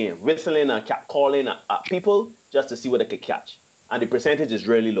numbers game, whistling and calling at people just to see what they could catch. And the percentage is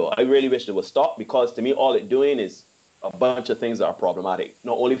really low. I really wish it would stop because to me, all it's doing is a bunch of things that are problematic,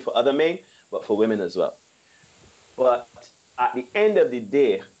 not only for other men, but for women as well. But at the end of the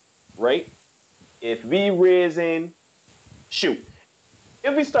day, right, if we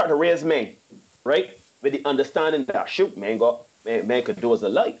start to raise men, right, with the understanding that, man could do as a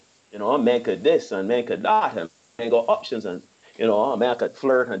life, you know, man could this and man could that, and man got options and, you know, a man could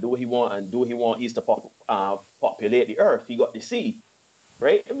flirt and do what he want. He's to populate the earth. He got the seed,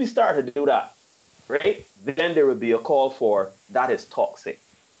 right? If we start to do that, right, then there would be a call for that is toxic.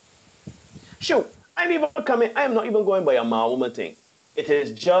 I am not even going by a man-woman thing. It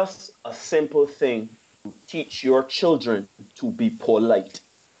is just a simple thing to teach your children to be polite,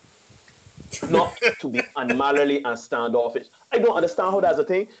 not to be unmannerly and standoffish. I don't understand how that's a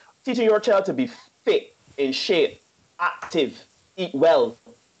thing. Teaching your child to be fit, in shape, active, eat well.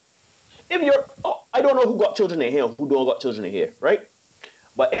 I don't know who got children in here, who don't got children in here, right?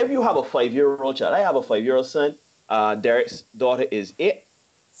 But if you have a 5-year-old child, I have a 5-year-old son. Derek's daughter is 8.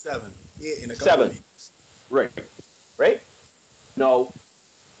 7. 8 in a couple of weeks. Right. Now,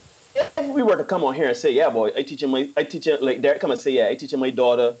 if we were to come on here and say, yeah, boy, I teach him like Derek come and say, yeah, I teach my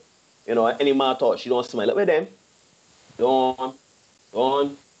daughter, you know, any man thought she don't smile up with them. Go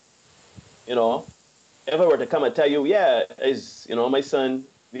on, you know. If I were to come and tell you, yeah, you know, my son,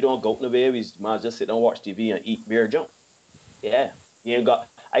 we don't go to the way, we might just sit and watch TV and eat beer junk. Yeah, you ain't got,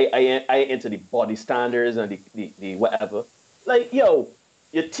 I into the body standards and the whatever. Like, yo,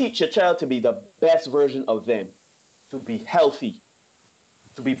 you teach your child to be the best version of them, to be healthy,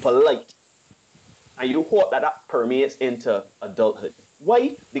 to be polite. And you hope that permeates into adulthood.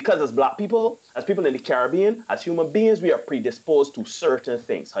 Why? Because as Black people, as people in the Caribbean, as human beings, we are predisposed to certain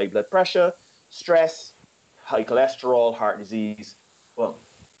things. High blood pressure, stress, high cholesterol, heart disease. Well,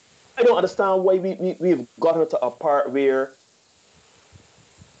 I don't understand why we've gotten to a part where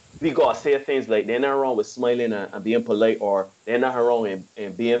we gotta say things like they're not wrong with smiling and being polite, or they're not wrong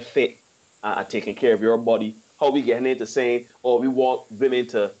in being fit and taking care of your body. How we getting into saying, oh, we want women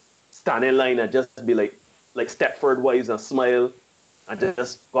to stand in line and just be like Stepford wives and smile and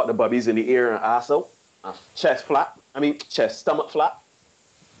just got the bubbies in the ear and ass out and chest flat. I mean, stomach flat.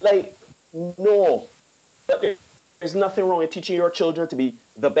 Like, no. There's nothing wrong in teaching your children to be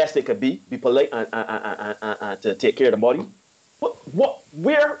the best they could be polite and to take care of the body.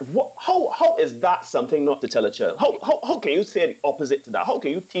 How is that something not to tell a child? How can you say the opposite to that? How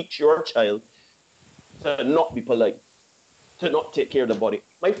can you teach your child to not be polite, to not take care of the body?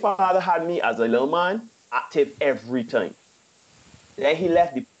 My father had me as a little man active every time. Then he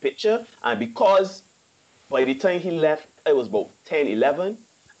left the picture, and because by the time he left, I was about 10, 11.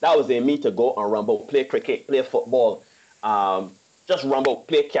 That was in me to go and run about, play cricket, play football, just run about,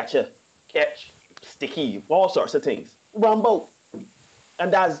 play catcher, catch, sticky, all sorts of things. Run about.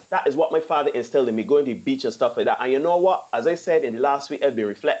 And that is what my father instilled in me, going to the beach and stuff like that. And you know what? As I said in the last week, I've been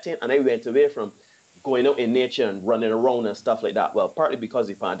reflecting, and I went away from going out in nature and running around and stuff like that. Well, partly because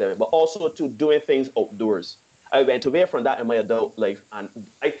of the pandemic, but also to doing things outdoors. I went away from that in my adult life, and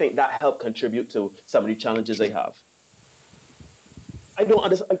I think that helped contribute to some of the challenges I have. I don't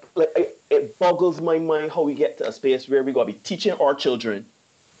understand. It boggles my mind how we get to a space where we got to be teaching our children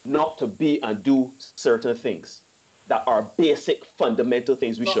not to be and do certain things that are basic, fundamental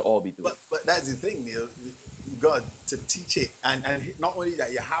things we should all be doing. But that's the thing, Neil. You got to teach it, and not only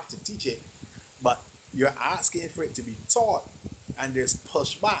that, you have to teach it, but you're asking for it to be taught, and there's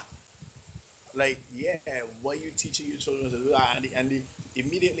pushback. Like, yeah, why are you teaching your children to do that? And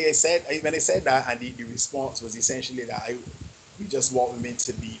immediately when I said that, and the response was essentially that we just want women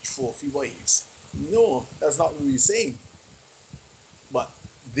to be trophy wives. No, that's not what we're saying. But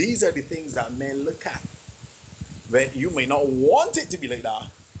these are the things that men look at. When you may not want it to be like that,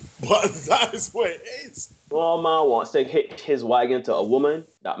 but that is what it is. No man wants to hit his wagon to a woman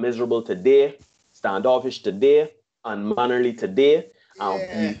that miserable today, standoffish today, unmannerly today.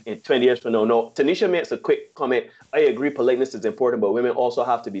 Yeah. In 20 years from now. No, Tanisha makes a quick comment. I agree, politeness is important, but women also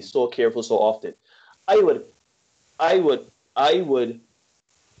have to be so careful so often. I would,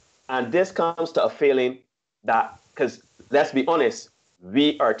 and this comes to a feeling that, because let's be honest,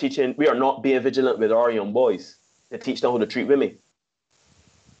 we are not being vigilant with our young boys to teach them how to treat women.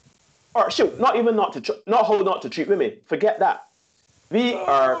 Or shoot, not how not to treat women. Forget that. We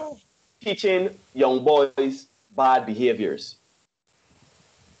are teaching young boys bad behaviors.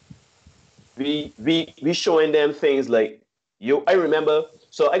 We showing them things like I remember,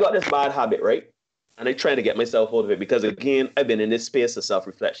 so I got this bad habit, right? And I trying to get myself out of it because, again, I've been in this space of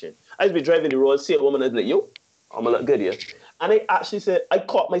self-reflection. I'd be driving the road, see a woman, I'd be like, yo, I'm gonna look good here. And I actually said, I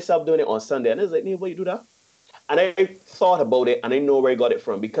caught myself doing it on Sunday, and I was like, why you do that? And I thought about it, and I know where I got it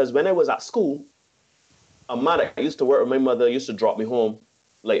from, because when I was at school, a man that I used to work with, my mother used to drop me home.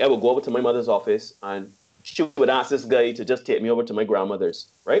 Like, I would go over to my mother's office, and she would ask this guy to just take me over to my grandmother's,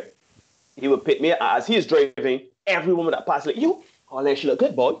 right? He would pick me as he's driving. Every woman that passed, like, you, oh, man, she look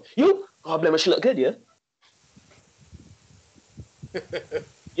good, boy. You, oh, blame her, she look good, yeah.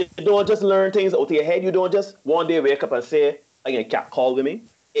 You don't just learn things out of your head. You don't just one day wake up and say, I can cat call with me.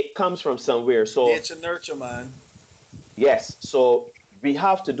 It comes from somewhere. So nature nurture, man. Yes. So we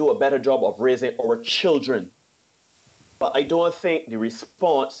have to do a better job of raising our children. But I don't think the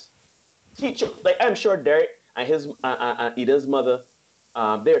response, teacher, like I'm sure Derek and his and Eden's mother,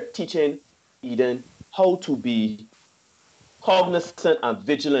 they're teaching Eden how to be cognizant and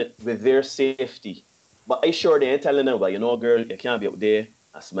vigilant with their safety. But I sure they ain't telling them, well, you know, girl, you can't be out there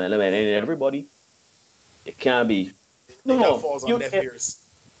and smiling at everybody. You can't be. No, that falls on deaf ears.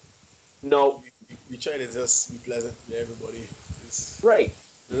 No. You try to just be pleasant to everybody. It's right.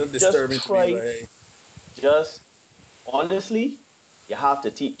 It's disturbing to me, right? Just honestly, you have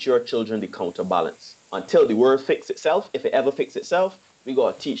to teach your children the counterbalance. Until the world fixes itself, if it ever fixes itself, we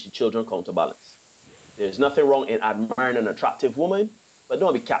gotta teach the children counterbalance. There's nothing wrong in admiring an attractive woman, but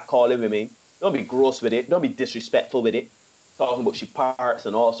don't be catcalling women. Don't be gross with it. Don't be disrespectful with it. Talking about she parts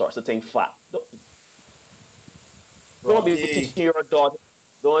and all sorts of things fat. Don't be teaching your daughter.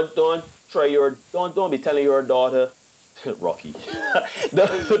 Don't be telling your daughter, Rocky.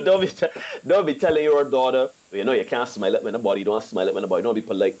 don't be telling your daughter, you know, you can't smile at nobody. Don't smile at nobody. Don't be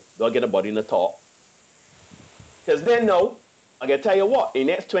polite. Don't get a body in the talk. Because then, no, I can tell you what, in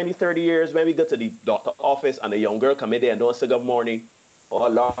the next 20, 30 years, when we go to the doctor office and the young girl come in there and don't say good morning, oh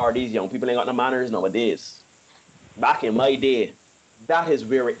Lord, these young people ain't got no manners nowadays. Back in my day, that is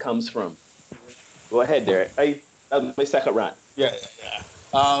where it comes from. Go ahead, Derek. That's my second rant. Yeah.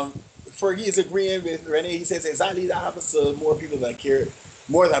 Fergie is agreeing with Renee. He says exactly that happens to more people that care,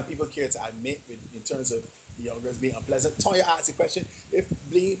 more than people care to admit in terms of the young girls being unpleasant. Tonya asked the question: if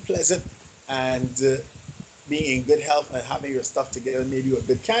being pleasant and being in good health and having your stuff together made you a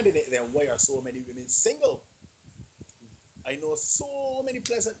good candidate, then why are so many women single? I know so many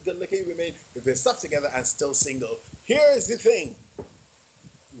pleasant, good-looking women with their stuff together and still single. Here's the thing: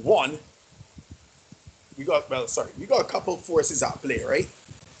 one, we got a couple forces at play, right?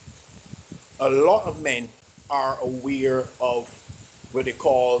 A lot of men are aware of what they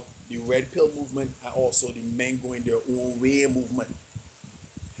call the red pill movement and also the men going their own way movement.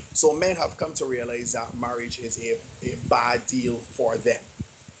 So men have come to realize that marriage is a bad deal for them.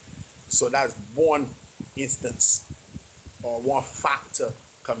 So that's one instance or one factor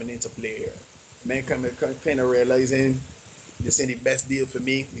coming into play here. Men kind of realizing this ain't the best deal for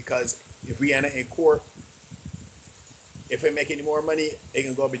me because if we end up in court, if I make any more money, I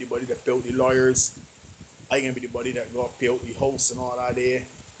can go be the body that pay out the lawyers. I can be the body that go pay out the house and all that there.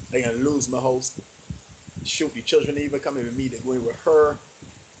 I can lose my house. Shoot, the children even coming with me, they're going with her.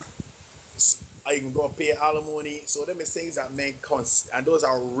 I can go pay alimony. So them is things that men and those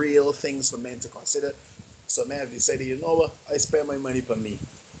are real things for men to consider. So men have decided, you know what, I spend my money for me.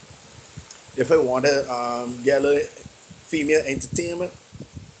 If I want to get a little female entertainment,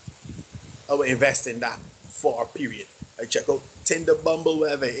 I will invest in that for a period. I check out Tinder, Bumble,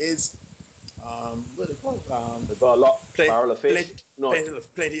 wherever it is. What do they call it? They've got a lot. Barrel of fish.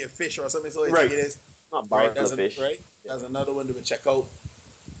 Plenty of fish or something. So right. It is. Not barrel of fish. Right. Yeah. There's another one to check out.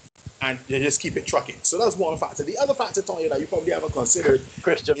 And they just keep it trucking. So that's one factor. The other factor, Tony, that you probably haven't considered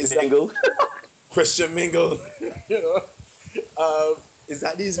Christian Mingle. Christian Mingle, is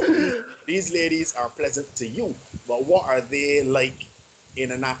that these ladies are pleasant to you, but what are they like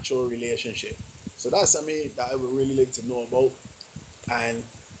in an actual relationship? So that's something that I would really like to know about. And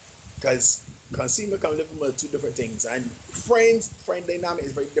because consumer can live from two different things, and friend dynamic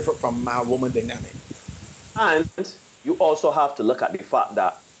is very different from man-woman dynamic. And you also have to look at the fact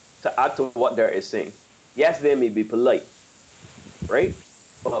that, to add to what Derek is saying, yes, they may be polite, right?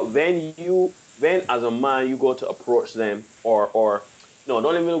 But when as a man you go to approach them, or no,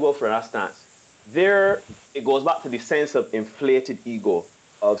 don't even go for that stance. It goes back to the sense of inflated ego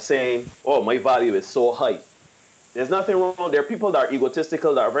of saying, "Oh, my value is so high." There's nothing wrong. There are people that are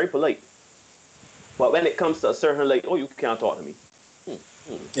egotistical that are very polite, but when it comes to a certain like, "Oh, you can't talk to me."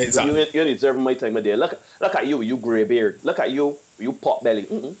 Exactly. You're deserving my time of day. Look at you gray beard. Look at you pot belly.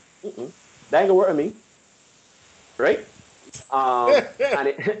 That ain't gonna work with me, right? And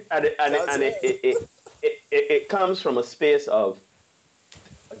it comes from a space of,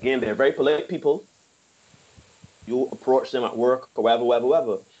 again, they're very polite people. You approach them at work or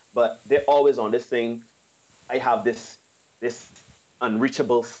whatever, but they're always on this thing. I have this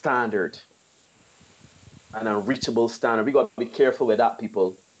unreachable standard. An unreachable standard. We got to be careful with that,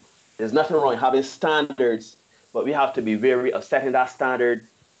 people. There's nothing wrong with having standards, but we have to be wary of setting that standard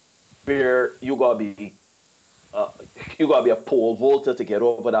where you gotta be a pole vaulter to get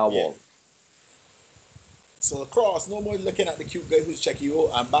over that wall. So across, no more looking at the cute guy who's checking you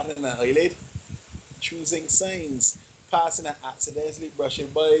out and batting an eyelid. Choosing signs, passing and accidentally brushing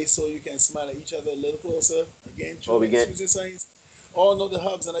by so you can smile at each other a little closer. Again, choosing signs. Oh no, the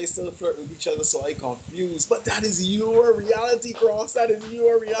hugs and I still flirt with each other, so I confused. But that is your reality, Cross. That is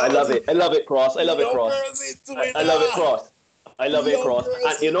your reality. I love it, Cross. I love it, Cross.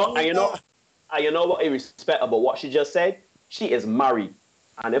 And you know what I respect about what she just said? She is married.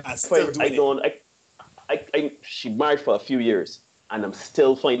 And she married for a few years, and I'm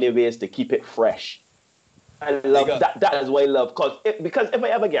still finding ways to keep it fresh. I love that. That is what I love. Because if I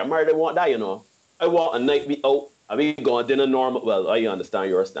ever get married, I want that, I want a night be out. I mean, going dinner normal. Well, I understand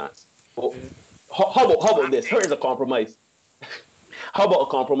your stance. But how about this? Here's a compromise. How about a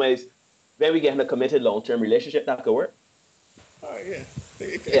compromise? When we get in a committed long-term relationship, that could work. Oh yeah.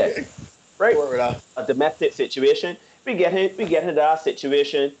 Yeah. Right. A domestic situation. We get into that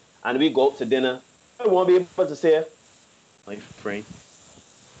situation, and we go out to dinner. I won't be able to say, my friend,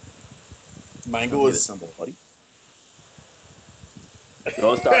 mine goes somebody.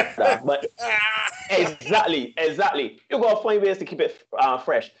 Don't start that. But exactly. You gotta find ways to keep it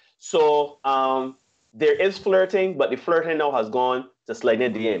fresh. So there is flirting, but the flirting now has gone to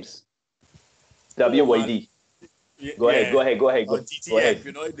sliding DMs. WYD. Go ahead. DTF, go ahead.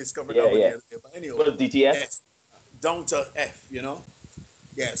 I discovered that one the other day. But anyway, what is DTF? Yes. Down to F,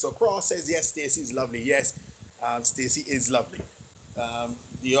 Yeah, so Cross says, yes, Stacey is lovely. Yes, Stacey is lovely.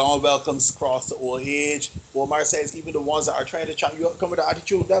 The all welcomes Cross to old age. Omar says, even the ones that are trying to chat you up come with the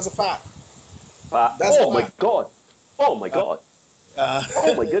attitude. That's a fact. That's Oh my why. God. Oh my Uh, God. uh,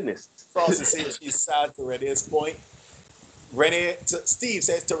 Oh my goodness. Frost is saying she's sad to Renee's point. Steve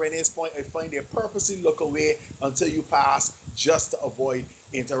says to Renee's point, I find they purposely look away until you pass just to avoid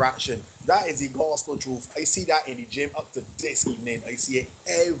interaction. That is the gospel truth. I see that in the gym up to this evening. I see it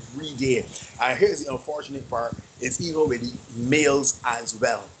every day. And here's the unfortunate part: it's even with the males as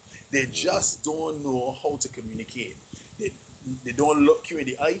well. They just don't know how to communicate. They, they don't look you in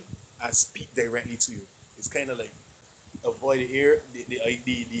the eye and speak directly to you. It's kind of like avoid the ear, the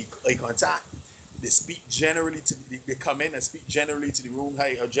eye contact. They speak generally to they come in and speak generally to the room. Hi,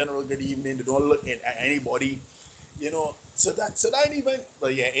 a general good evening. They don't look at anybody, so that even,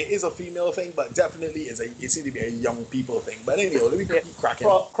 but yeah, it is a female thing, but definitely it seems to be a young people thing. But anyway, let me Yeah. keep cracking.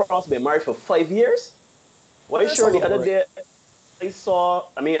 Cross been married for 5 years. Why That's sure all the about other right. day I saw,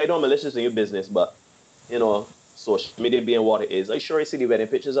 I mean, I know I'm malicious in your business, but social media being what it is, I sure I see the wedding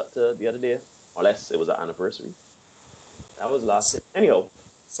pictures up to the other day, unless it was an anniversary. That was last So, year. Anyhow,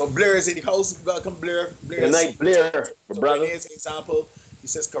 so Blair is in the house. Welcome, Blair. Blair good is night, Blair, my to brother. Renee's example. He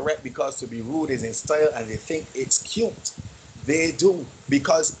says correct because to be rude is in style and they think it's cute. They do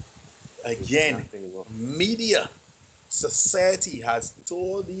because again, Exactly. media, society has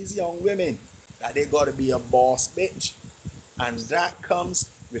told these young women that they got to be a boss bitch, and that comes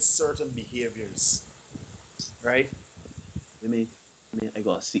with certain behaviors, right? I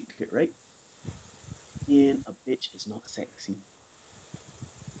got a secret, right? Being a bitch is not sexy.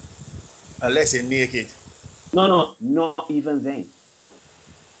 Unless you're naked. No, no, not even then.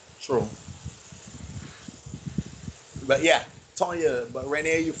 True. But yeah, Tanya, but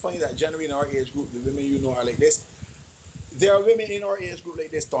Renee, you find that generally in our age group, the women you know are like this. There are women in our age group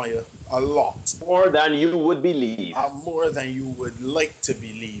like this, Tanya, a lot. More than you would believe. More than you would like to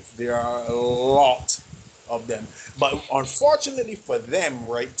believe. There are a lot of them. But unfortunately for them,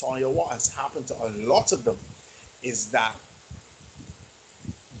 right, Tanya, what has happened to a lot of them is that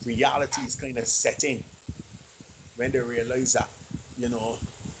reality is kind of set in when they realize that, you know,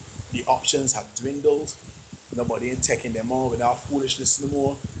 the options have dwindled. Nobody ain't taking them on without foolishness no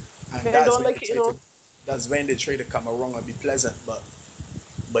more. And Men don't like it, that's when they try to come around and be pleasant. But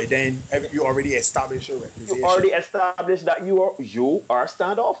then you already established your You reputation. already established that you are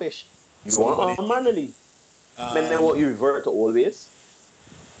standoffish. You So nobody are unmanly. Men then um, what you revert to always.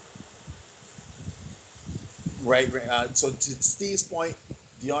 right. So to Steve's point,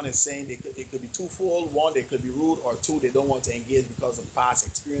 Dion is saying it could be twofold. One, they could be rude, or two, they don't want to engage because of past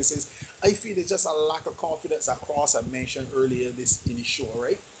experiences. I feel it's just a lack of confidence across I mentioned earlier this in the show,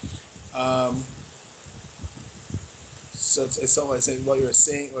 right? Um, so it's someone saying what you're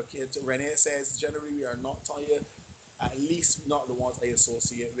saying. Okay, Renee says generally we are not tired, at least not the ones I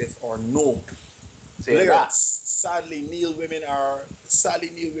associate with or know. Say Blair, that. sadly Neil women are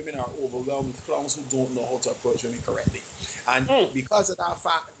overwhelmed with clowns who don't know how to approach women correctly. And Mm. because of that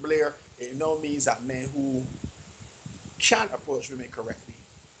fact, Blair, it now means that men who can't approach women correctly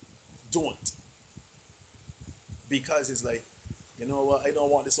don't. Because it's like, you know what, I don't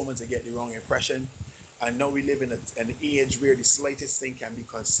want this woman to get the wrong impression. I know we live in an age where the slightest thing can be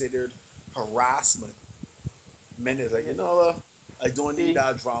considered harassment. Men is like, you know what, I don't need See,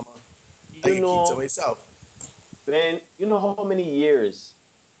 that drama. I you can keep to know, myself. Ben, you know how many years?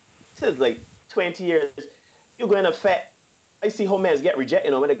 This is like 20 years. You go in a fat. I see how men get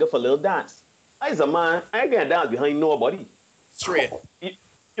rejected when they go for a little dance. I as a man, I ain't gonna dance behind nobody. Straight. You,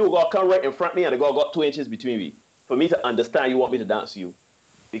 you gotta come right in front of me and the girl got 2 inches between me for me to understand you want me to dance to you.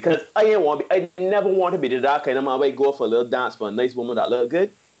 Because I never want to be the that kind of man where I go for a little dance for a nice woman that look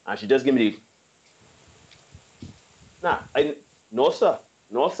good and she just give me the nah. No sir,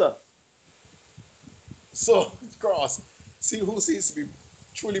 no sir. So, Cross, see who seems to be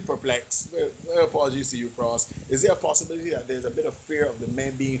truly perplexed. Well, apologies to you, Cross. Is there a possibility that there's a bit of fear of the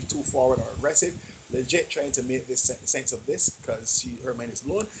men being too forward or aggressive? Legit trying to make this sense of this because her mind is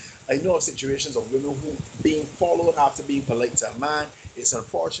blown. I know of situations of women who being followed after being polite to a man. It's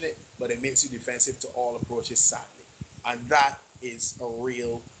unfortunate, but it makes you defensive to all approaches, sadly. And that is a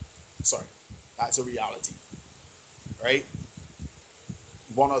real, sorry, that's a reality, right?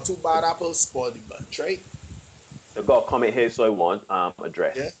 One or two bad apples spoil the bunch, right? The girl comment here, so I want Yeah.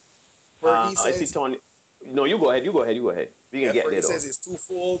 address. Fergie I see says Tony. No, you go ahead. You go ahead. You go ahead. We can Yeah, get Fergie there though. says it's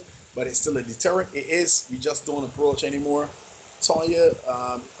twofold, but it's still a deterrent. It is. We just don't approach anymore. Tonya,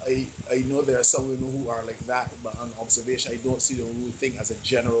 I know there are some women who are like that, but on observation, I don't see the rule thing as a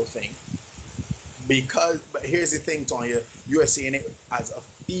general thing. But here's the thing, Tonya, you are seeing it as a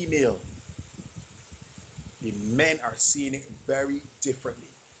female. The men are seeing it very differently.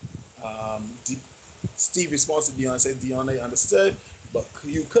 Um, Steve responds to Dion, says, Dion, I understood. But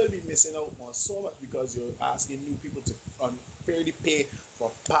you could be missing out on so much because you're asking new people to unfairly pay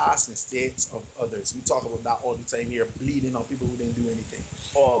for past mistakes of others. We talk about that all the time here, bleeding on people who didn't do anything.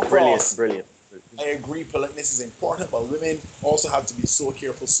 Oh, Of brilliant, course, brilliant. I agree politeness is important, but women also have to be so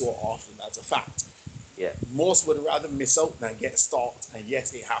careful so often. That's a fact. Yeah, Most would rather miss out than get stalked, and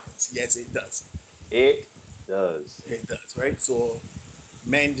yes, it happens. Yes, it does. it does. It does, right? So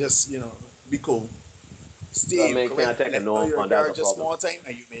men just, be cool. I Stay mean, can I correct. take a Let go of no your on that's a guard just problem? one time,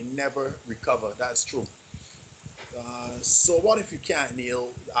 and you may never recover. That's true. So what if you can't,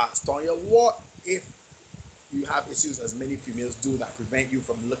 Neil? Tonya, what if you have issues as many females do that prevent you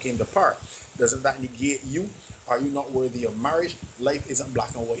from looking the part? Doesn't that negate you? Are you not worthy of marriage? Life isn't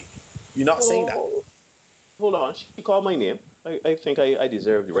black and white. You're not saying that. Hold on, hold on. She called my name. I think I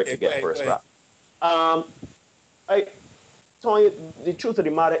deserve the right Okay, to go get ahead, go first ahead. rap. Um, I Tony, the truth of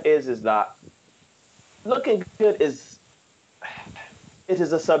the matter is that looking good is it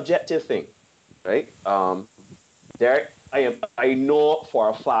is a subjective thing, right? There I know for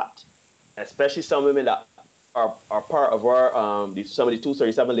a fact, especially some women that are part of our some of the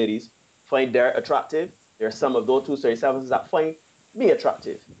 237 ladies find Derek attractive. There are some of those 237s that find me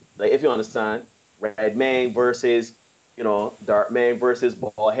attractive. Like if you understand, red man versus dark man versus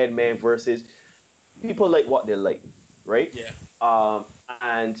bald head man versus people like what they like, right? Yeah.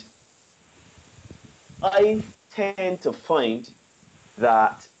 And I tend to find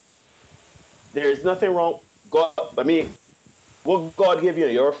that there's nothing wrong. God, I mean, what God gave you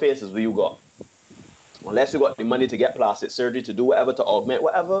in your face is what you got. Unless you got the money to get plastic surgery to do whatever to augment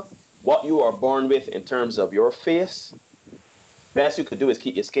whatever, what you are born with in terms of your face, best you could do is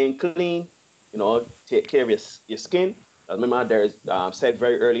keep your skin clean. Take care of your skin. As my mother said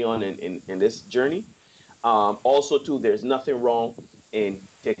very early on in this journey. Also, too, there's nothing wrong in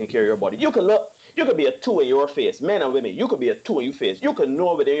taking care of your body. You could be a two in your face, men and women. You could be a two in your face. You could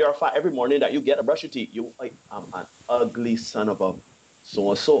know within your fat every morning that you get to brush your teeth. I'm an ugly son of a so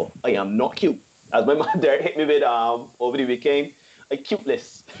and so. I am not cute. As my mother hit me with over the weekend, a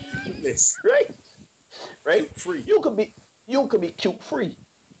cuteness, Cuteness. right? Right? Cute free. You could be cute free,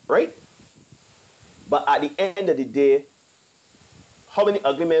 right? But at the end of the day, how many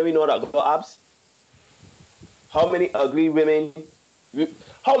ugly men we know that got abs? How many ugly women?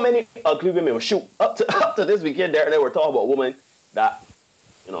 How many ugly women will shoot up to up to this weekend? There, and they were talking about a woman that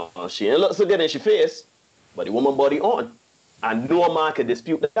she ain't look so good in she face, but the woman body on, and no man can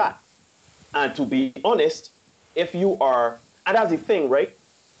dispute that. And to be honest, if you are, and that's the thing, right?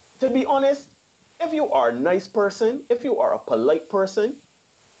 To be honest, if you are a nice person, if you are a polite person,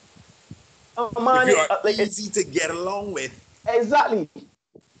 a If man you are like easy to get along with, exactly.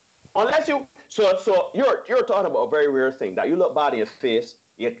 Unless you're talking about a very rare thing that you look bad in your face,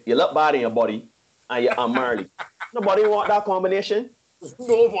 you look bad in your body, and you're unmarried. Nobody want that combination.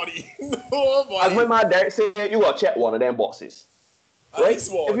 nobody, As my nobody, man Derek said, you gotta check one of them boxes, at right?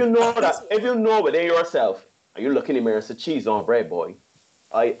 least If one, you know at least that, if one. you know within yourself, and you look in the mirror and say, "Cheese on bread, boy,"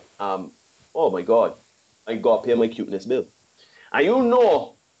 I oh my god, I gotta pay my cuteness bill, and you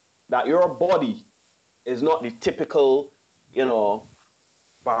know that your body is not the typical, you know,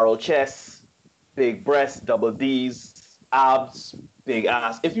 barrel chest, big breasts, double D's, abs, big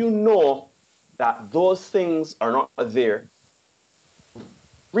ass. If you know that those things are not there, Be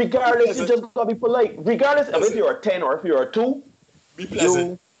regardless, you pleasant, just gotta be polite. Regardless of if pleasant, you're a 10 or if you're a 2, be pleasant.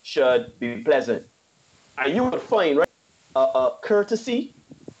 you should be pleasant. And you would find, right, courtesy,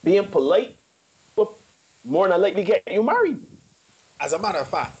 being polite, will more than likely get you married. As a matter of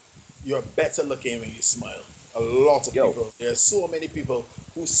fact, you're better looking when you smile. A lot of Yo, people, there's so many people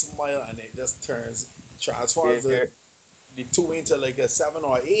who smile and it just transforms there, the two into like a 7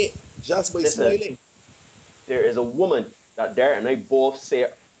 or 8 just by listen, smiling. there is a woman that Derek and I both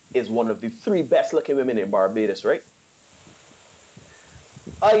say is one of the 3 best looking women in Barbados, right?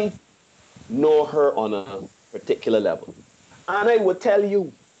 I know her on a particular level. And I would tell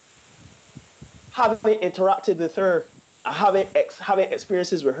you, having interacted with her, having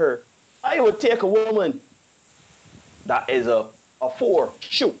experiences with her, I would take a woman that is a 4.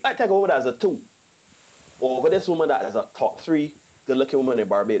 Shoot, I take a woman that is a 2 over this woman that is a top 3 good looking woman in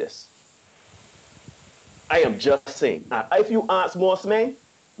Barbados. I am just saying. If you ask most men,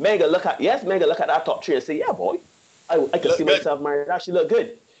 men look at that top 3 and say, yeah, boy, I could see Look good, myself married. That she look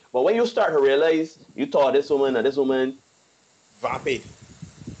good. But when you start to realize you thought this woman, vapid.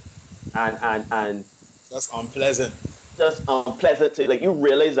 and That's unpleasant. just unpleasant to like you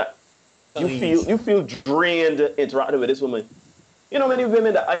realize that Times. you feel drained interacting with this woman. You know many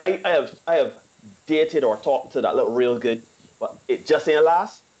women that I have dated or talked to that look real good, but it just ain't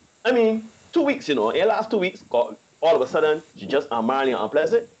last. I mean, 2 weeks, in the last 2 weeks, got all of a sudden she just unmanly and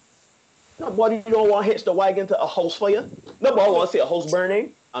unpleasant. Nobody don't want to hitch the wagon to a house fire. Nobody want to see a house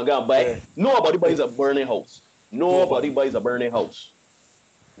burning and go back. Yeah. Nobody buys a burning house. Nobody buys a burning house.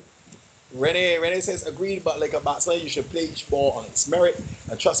 Renee says agreed, but like a batsman, you should play each ball on its merit.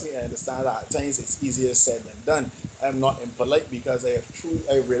 And trust me, I understand that at times it's easier said than done. I am not impolite because I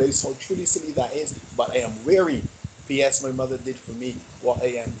realize how truly silly that is, but I am wary. P.S. My mother did for me what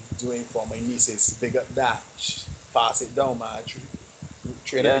I am doing for my nieces. Big up that. Pass it down, man.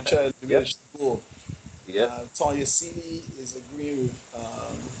 Train Yeah. each child to Yep. school. Yep. Tanya Seeley is agreeing with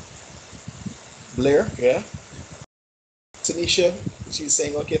Blair, yeah. Tanisha, she's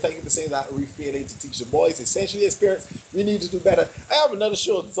saying, okay, thank you for saying that. We're failing to teach the boys. Essentially, as parents, we need to do better. I have another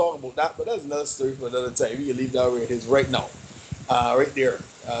show to talk about that, but that's another story for another time. We can leave that where it is right now. Right there.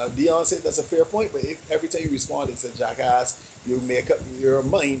 Dion said that's a fair point, but if every time you respond, it's a jackass, you make up your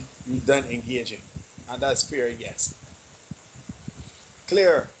mind, you're done engaging. And that's fair, yes.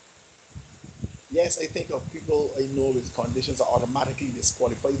 Claire. Yes, I think of people I know with conditions that automatically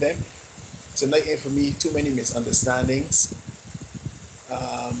disqualify them. Tonight, for me, too many misunderstandings.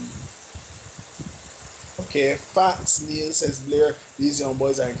 Okay, facts. Neil says Blair, these young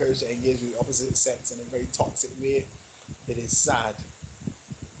boys are encouraged to engage with the opposite sex in a very toxic way. It is sad.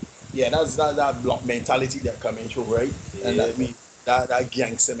 Yeah, that's that block mentality that coming through, right? Yeah. And that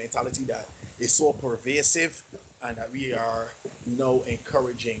gangster mentality that is so pervasive, and that we are now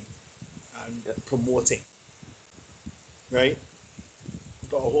encouraging and promoting, right?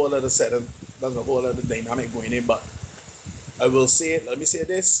 Got a whole other set of, that's a whole other dynamic going in, but I will say it, let me say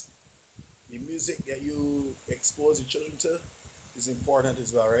this, the music that you expose your children to is important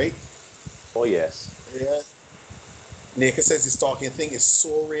as well, right? Oh, yes. Yeah. Naked says the stalking thing is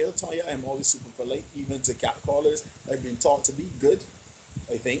so real, Tanya. I'm always super polite, even to catcallers. I've been taught to be good,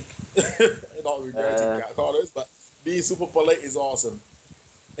 I think. Not regarding catcallers, but being super polite is awesome.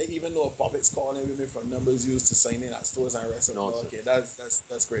 I even know puppets calling women from numbers used to sign in at stores and restaurants. Nonsense. Okay,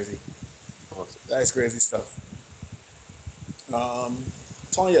 that's crazy. Nonsense. That's crazy stuff.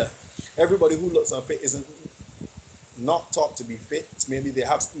 Tanya, everybody who looks unfit isn't not taught to be fit. Maybe they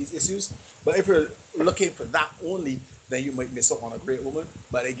have these issues, but if you're looking for that only, then you might miss out on a great woman.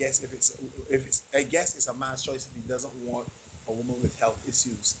 But I guess it's a man's choice if he doesn't want a woman with health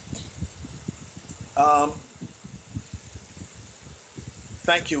issues.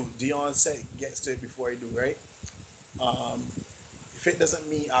 Thank you. Dion said gets to it before I do, right? Fit doesn't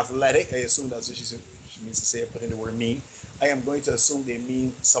mean athletic. I assume that's what she means to say, put in the word mean. I am going to assume they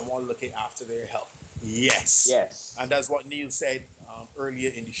mean someone looking after their health. Yes. Yes. And that's what Neil said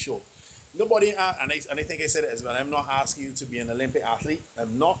earlier in the show. Nobody, and I think I said it as well, I'm not asking you to be an Olympic athlete.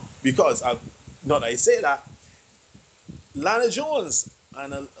 I'm not, because not that I say that. Lana Jones,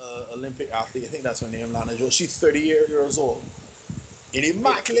 an Olympic athlete, I think that's her name, Lana Jones. She's 30 years old. In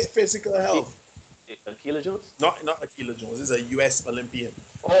immaculate physical health. Akila Jones? Not Akila Jones. This is a U.S. Olympian.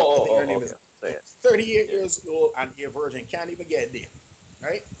 Her name okay. is 38 years old and a virgin. Can't even get there.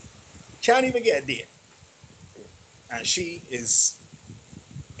 Right? Can't even get there. And she is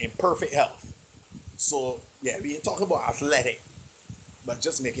in perfect health. So, yeah, we ain't talking about athletic, but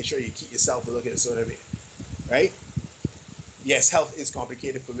just making sure you keep yourself looking a certain way. Right? Yes, health is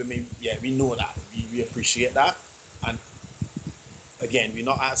complicated for women. Yeah, we know that. We appreciate that. And again, we're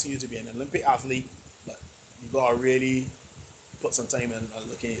not asking you to be an Olympic athlete, but you gotta really put some time in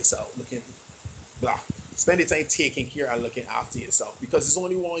looking at yourself, spend the time taking care and looking after yourself, because it's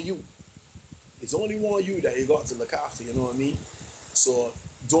only one you. It's only one you that you got to look after. You know what I mean? So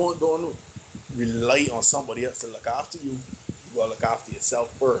don't rely on somebody else to look after you. You gotta look after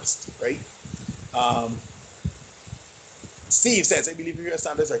yourself first, right? Steve says, I believe if your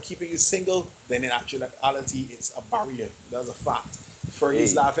standards are keeping you single, then in actuality, it's a barrier. That's a fact.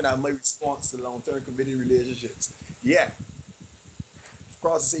 Fergie's laughing at my response to long-term committed relationships. Yeah. Of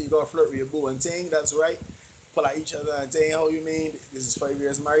course, say you got to flirt with your boo and thing. That's right. Pull at each other and saying, how you mean? This is 5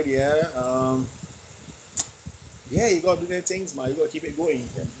 years married, yeah. Yeah, you got to do their things, man. You got to keep it going.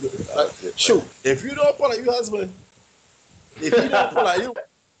 Shoot, if you don't pull at your husband, if you don't pull at you,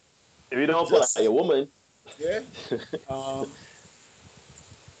 if you don't pull at your woman, yeah.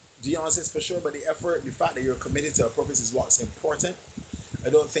 Dion says for sure, but the fact that you're committed to a purpose is what's important. I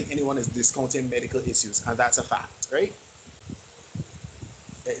don't think anyone is discounting medical issues, and that's a fact, right?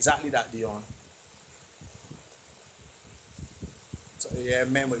 Exactly that, Dion. So yeah,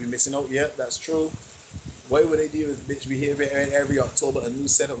 men would be missing out. Yeah, that's true. Why would they deal with bitch behavior every October? A new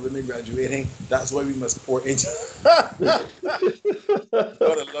set of women graduating. That's why we must pour into. Gotta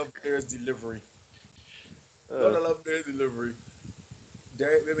love Blair's delivery. Gotta love Blair's delivery.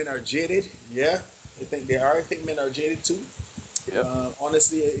 Derek, women are jaded. Yeah. I think they are. I think men are jaded too. Yep.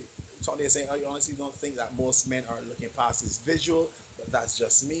 Honestly, Tony is saying, I honestly don't think that most men are looking past his visual, but that's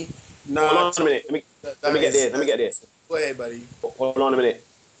just me. Hold Not. on a minute. Let me get there. Let me get there. Go ahead, buddy. Hold on a minute.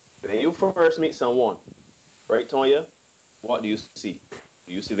 When you first meet someone, right, Tonya, what do you see?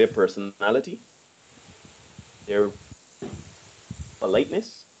 Do you see their personality, their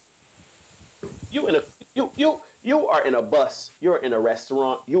politeness? You in a you are in a bus, you're in a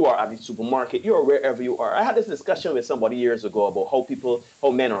restaurant, you are at the supermarket, you are wherever you are. I had this discussion with somebody years ago about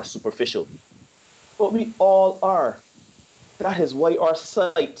how men are superficial. But we all are. That is why our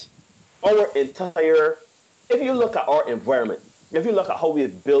sight, our entire, if you look at our environment, if you look at how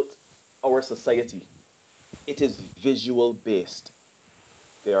we've built our society, it is visual based.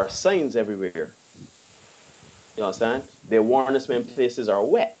 There are signs everywhere. You understand? They warn us when places are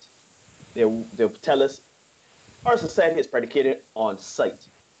wet. They tell us our society is predicated on sight.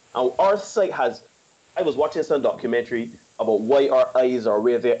 And our sight has, I was watching some documentary about why our eyes are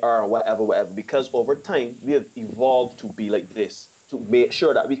where they are and whatever, whatever, because over time we have evolved to be like this, to make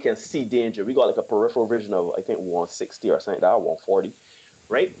sure that we can see danger. We got like a peripheral vision of, I think, 160 or something, that 140,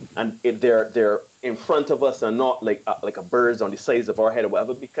 right? And they're in front of us and not like a bird's on the sides of our head or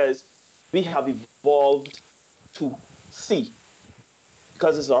whatever, because we have evolved to see,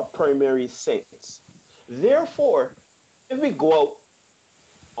 because it's our primary sense. Therefore, if we go out,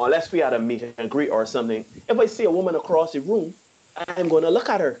 unless we had a meet and greet or something, if I see a woman across the room, I'm going to look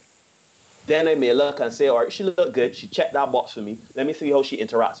at her. Then I may look and say, all right, she look good. She checked that box for me. Let me see how she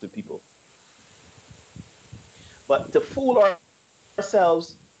interacts with people. But to fool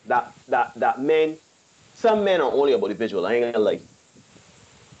ourselves that men, some men are only about the visual. I ain't gonna lie.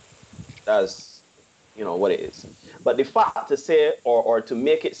 That's what it is. But the fact to say or to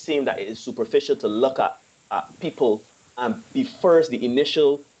make it seem that it is superficial to look at people and be first, the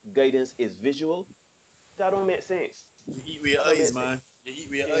initial guidance is visual, that don't make sense. You eat with your eyes, man. You eat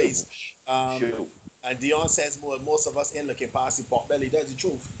with your eyes. Sure. And Dion says most of us ain't looking past the pot belly. That's the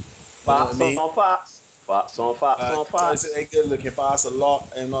truth. Facts on facts. Facts on facts on facts. I ain't good looking past a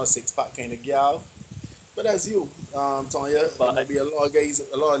lot. I'm not a six-pack kind of gal. But that's you, Tonya. There might be a lot of guys,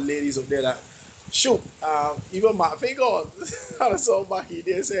 a lot of ladies up there that shoot. Even my finger on. I saw Mackie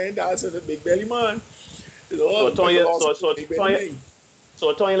there saying that's a big belly man. So Tonya,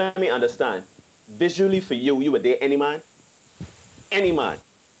 let me understand. Visually for you would date any man? Any man?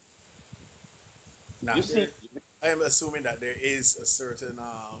 Nah, you see, I am assuming that there is a certain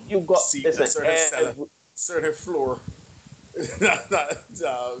you got seat, a certain floor that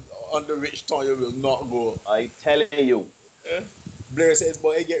under which Tonya will not go. I telling you. Blair says,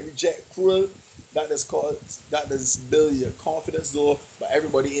 "Boy, I get reject cruel. That does build your confidence, though. But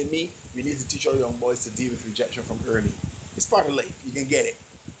everybody in me, we need to teach our young boys to deal with rejection from early. It's part of life. You can get it."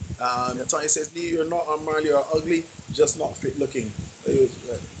 Tony says, "Nee, you're not unmanly or ugly, just not fit looking."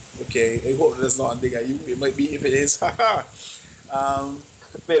 Okay, I hope that's not a dig at you. It might be if it is.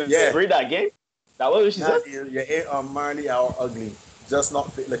 Yeah. Read that again. That what she said? You ain't unmanly or ugly, just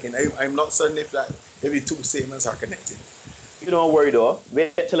not fit looking. I'm not certain if the two statements are connected. You don't worry though.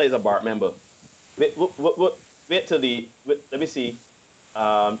 Wait till he's a BART member. Wait till let me see.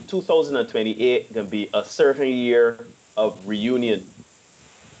 2028 gonna be a certain year of reunion.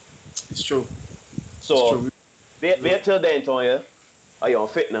 It's true. So wait till then, Tonya. Are you on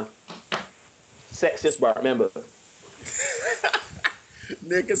fit now? Sexiest BART member.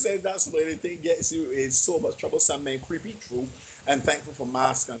 Nick said that's why the thing gets you in so much trouble. Some men creepy through and thankful for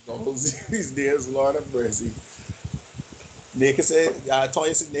masks and goggles these days. Lord of mercy. Nick said,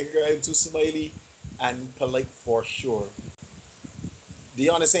 Tonya said, Nick is too smiley and polite for sure.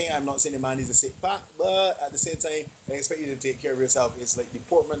 Dion is saying, I'm not saying the man is a sick pack, but at the same time, I expect you to take care of yourself. It's like the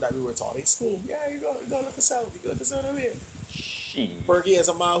Portman that we were taught in school. Yeah, you gotta look yourself. You gotta look yourself away. Fergie, as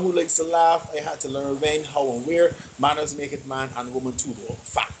a man who likes to laugh, I had to learn when, how, and where. Manners make it man and woman too, though.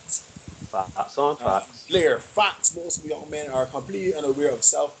 Facts. Facts on facts. Blair, facts. Most young men are completely unaware of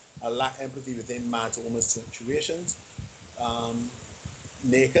self and lack empathy within man to woman situations.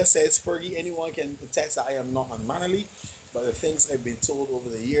 Naka says, Fergie, anyone can attest that I am not unmannerly, but the things I've been told over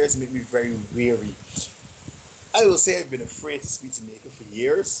the years make me very weary. I will say I've been afraid to speak to Naka for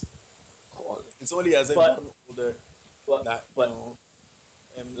years. It's only as I've gotten older that,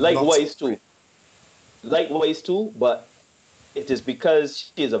 likewise too, but it is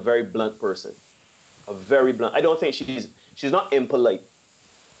because she is a very blunt person. A very blunt. I don't think she's not impolite,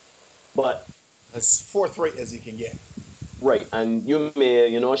 but as forthright as you can get. Right, and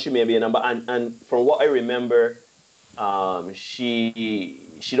she may be a number, and from what I remember, she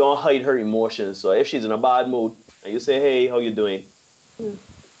don't hide her emotions. So if she's in a bad mood and you say, "Hey, how you doing?"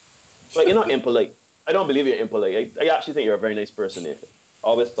 But you're not impolite. I don't believe you're impolite. I actually think you're a very nice person, Nathan.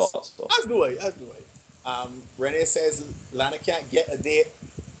 Always thought so. As do I. As do I. Renee says Lana can't get a date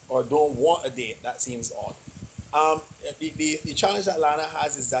or don't want a date. That seems odd. The challenge that Lana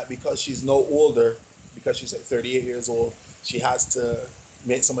has is that because she's no older, because she's like 38 years old, she has to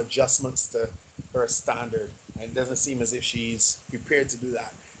make some adjustments to her standard, and it doesn't seem as if she's prepared to do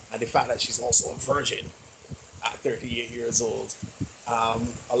that. And the fact that she's also a virgin at 38 years old,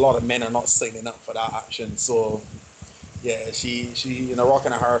 a lot of men are not signing up for that action. So yeah, she in a rock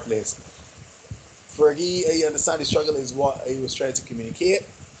and a hard place. Fergie, I understand the struggle is what I was trying to communicate.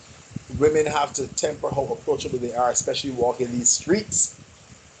 Women have to temper how approachable they are, especially walking these streets.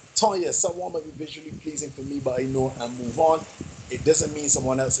 Tonya, someone might be visually pleasing for me, but I know and move on. It doesn't mean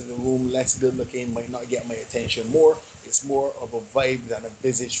someone else in the room less good looking might not get my attention more. It's more of a vibe than a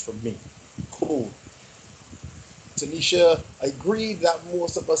visage for me. Cool. Tanisha, I agree that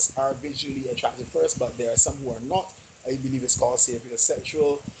most of us are visually attracted first, but there are some who are not. I believe it's called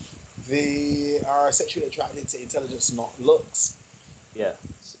sapiosexual. They are sexually attracted to intelligence, not looks. Yeah.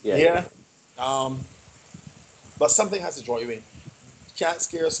 But something has to draw you in. Can't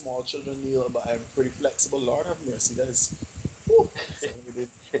scare small children, Neil, but I'm pretty flexible. Lord have mercy. That is.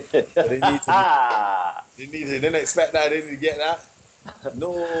 Didn't expect that. Didn't get that.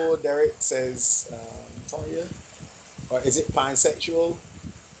 No, Derek says, Tonya. Or is it pansexual?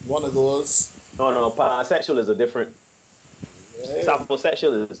 One of those. No. Pansexual is a different. Yeah. Sabotage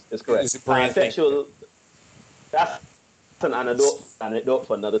is correct. Pansexual. That's an anecdote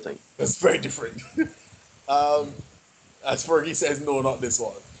for another thing. That's very different. As Fergie says, no, not this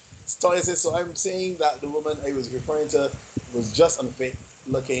one. Tonya says, so I'm saying that the woman I was referring to was just unfit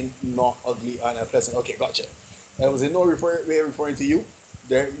looking, not ugly and unpleasant. Okay, gotcha. I was in no way referring to you.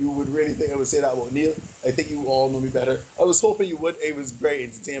 There, you would really think I would say that about Neil. I think you all know me better. I was hoping you would. I was very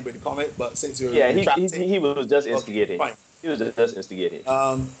entertained by the comment, but since you're he was just instigating. Okay, fine. He was just instigating.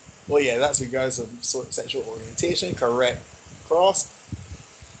 Well, yeah, that's regardless of sexual orientation. Correct. Cross.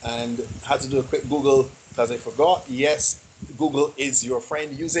 And had to do a quick Google because I forgot. Yes, Google is your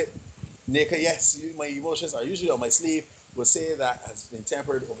friend. Use it. Nika, yes, my emotions are usually on my sleeve. Will say that has been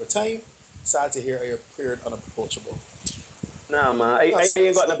tempered over time. Sad to hear I appeared unapproachable. Nah, man, I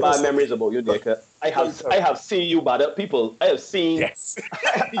ain't got no bad memories about you, Nika. I have seen you bad up people. I have seen. Yes.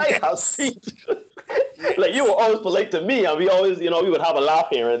 I have seen. Like you were always polite to me, and we always, we would have a laugh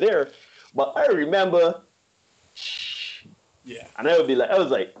here and there. But I remember. Yeah. And I would be like, I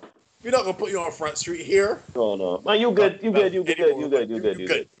was like, we're not gonna put you on Front Street here. No. Man, you good. You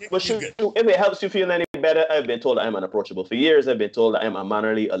good. But shoot, if it helps you feel any better, I've been told that I'm unapproachable. For years, I've been told that I'm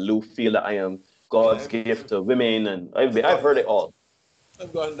unmannerly, aloof, feel that I am God's gift to women, and I've heard it all.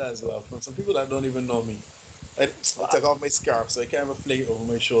 I've gotten that as well from some people that don't even know me. I took off my scarf, so I can't even fling it over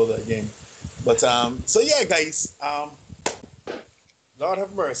my shoulder again. But so yeah, guys, Lord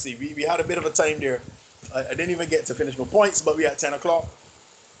have mercy. We had a bit of a time there. I didn't even get to finish my points, but we at 10 o'clock.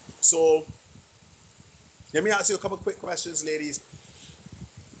 So let me ask you a couple quick questions, ladies.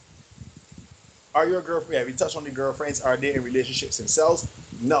 Are your girlfriends, we touched on the girlfriends, are they in relationships themselves?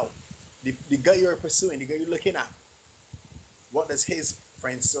 No. The guy you're pursuing, the guy you're looking at, what does his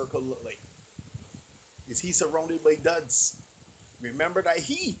friend circle look like? Is he surrounded by duds? Remember that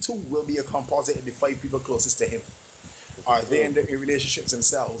he too will be a composite of the 5 people closest to him. Are they in relationships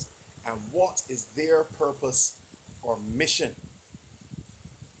themselves? And what is their purpose or mission?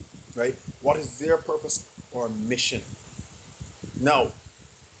 Right? What is their purpose or mission? No.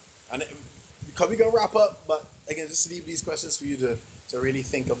 And because we're going to wrap up, but again, just leave these questions for you to really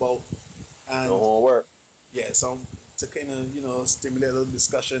think about. And the whole work. Yeah, so to kind of, stimulate a little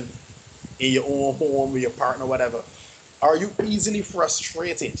discussion in your own home with your partner, whatever. Are you easily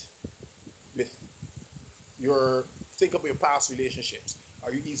frustrated with think of your past relationships?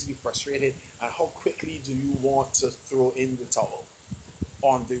 Are you easily frustrated? And how quickly do you want to throw in the towel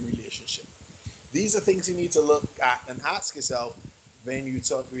on the relationship? These are things you need to look at and ask yourself when you're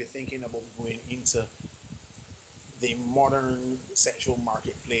thinking about going into the modern sexual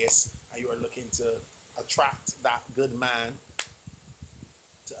marketplace and you are looking to attract that good man,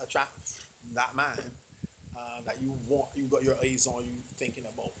 to attract that man that you got your eyes on, you thinking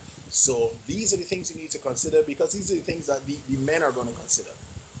about. So these are the things you need to consider, because these are the things that the men are going to consider.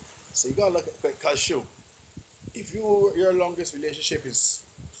 So you got to look at, because shoot, if your longest relationship is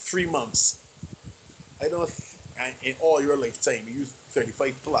 3 months, and in all your lifetime, you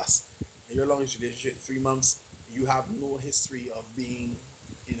 35 plus, and your longest relationship 3 months, you have no history of being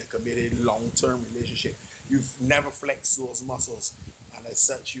in a committed long-term relationship. You've never flexed those muscles, and as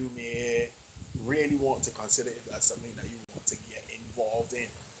such, you may really want to consider if that's something that you want to get involved in.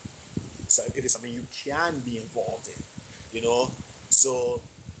 it is something you can be involved in, you know. So,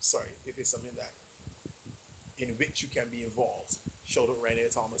 sorry, if it's something that in which you can be involved. Shout out Renee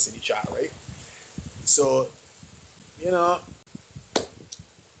Thomas in the chat, right? So, you know,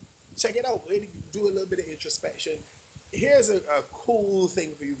 check it out. Do a little bit of introspection. Here's a cool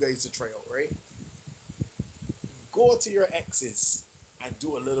thing for you guys to try out, right? Go to your exes and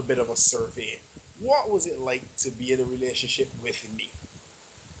do a little bit of a survey. What was it like to be in a relationship with me?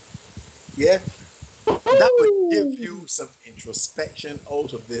 Yeah, that would give you some introspection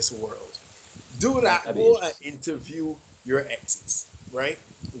out of this world. Do that. Go and interview your exes, right?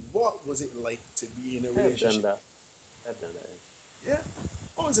 What was it like to be in a relationship? I've done that. Yeah.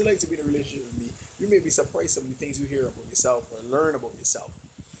 What was it like to be in a relationship with me? You may be surprised some of the things you hear about yourself or learn about yourself.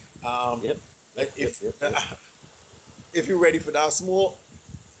 If you're ready for that smoke,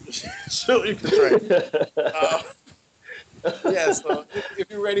 sure you can try. Yeah, so if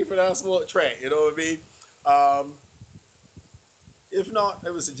you're ready for that smoke, try it. You know what I mean? If not,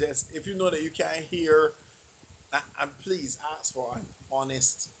 I would suggest if you know that you can't hear, and please ask for an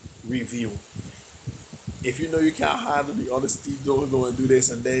honest review. If you know you can't handle the honesty, don't go and do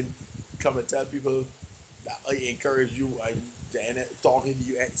this and then come and tell people that I encourage you and then talking to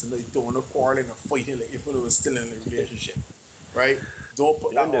your ex and they doing a quarreling or fighting like if it was still in a relationship. Right? Don't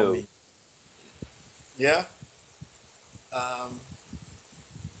put that on me. Yeah?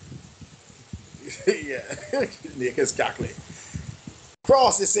 Yeah. Nick is calculating.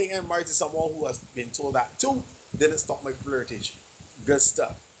 Cross is saying I'm married to someone who has been told that too. Didn't stop my flirtation. Good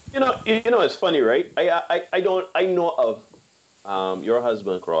stuff. You know, it's funny, right? I know of your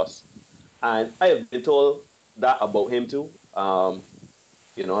husband, Cross, and I have been told that about him too.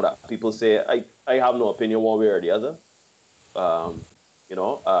 You know, that people say I have no opinion one way or the other. You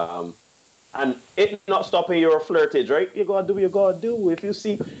know, and it not stopping your flirtage, right? You gotta do what you gotta do. If you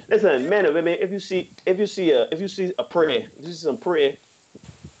see, listen, men and women, if you see a prey, if you see some prey,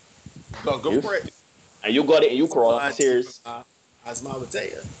 go for it. And you got it, and you cross hairs. As Ma would tell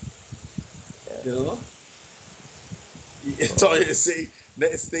you. Yeah. You know? It's all you see.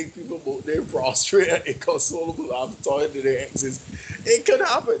 Next thing people about their prostrate and inconsolable after talking to their exes. It could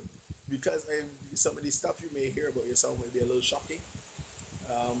happen. Because some of the stuff you may hear about yourself may be a little shocking.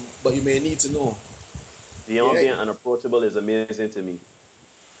 But you may need to know. Beyond being unapproachable is amazing to me.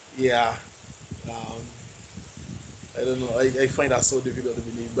 Yeah. I don't know. I find that so difficult to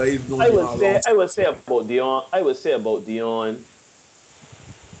believe. But I would say about Dion.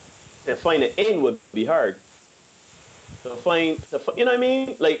 To find an end would be hard. You know what I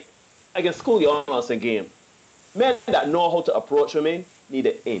mean? Like I can school you on a game. Men that know how to approach women need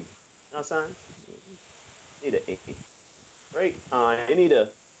an end. You know what I'm saying? Need an end. Right? You need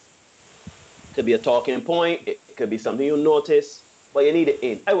could be a talking point, it could be something you notice, but you need an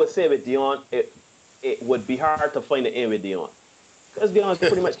end. I would say with Dion, it would be hard to find an end with Dion. Because Dion's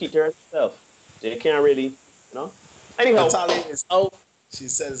pretty much keep to herself. So you can't really, you know. Anyhow. Natalia is out. She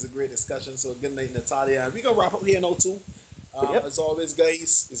says it's a great discussion. So good night, Natalia. And we're gonna wrap up here now too. As always,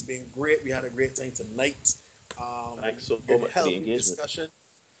 guys, it's been great. We had a great time tonight. Thanks so much for the engagement. Discussion.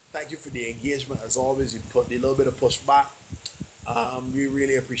 Thank you for the engagement. As always, you put a little bit of pushback. We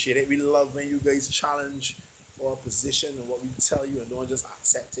really appreciate it. We love when you guys challenge our position and what we tell you and don't just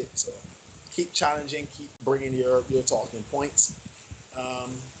accept it. So keep challenging, keep bringing your talking points.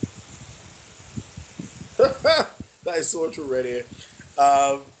 That is so true right here.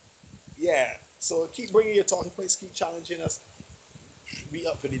 Yeah, so keep bringing your talking points, keep challenging us. Be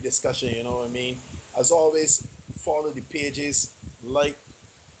up for the discussion, you know what I mean? As always, follow the pages, like,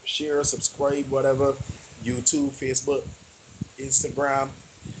 share, subscribe, whatever. YouTube, Facebook, Instagram.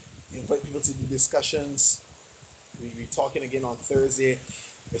 Invite people to the discussions. We'll be talking again on Thursday.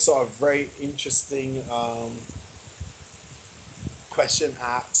 I saw a very interesting question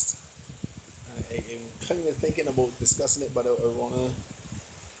asked. I'm kind of thinking about discussing it, but I want to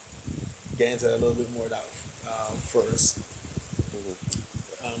get into a little bit more of that first.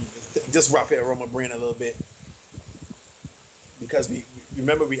 Just wrap it around my brain a little bit. Because we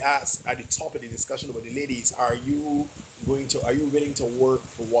remember we asked at the top of the discussion about the ladies, are you willing to work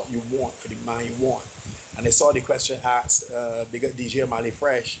for what you want, for the man you want? And I saw the question asked, big up DJ Mali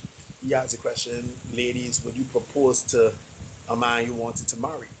Fresh. He asked the question, ladies, would you propose to a man you wanted to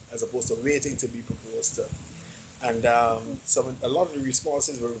marry, as opposed to waiting to be proposed to? And a lot of the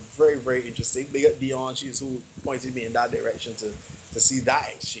responses were very, very interesting. Big up Dion, she's who pointed me in that direction to see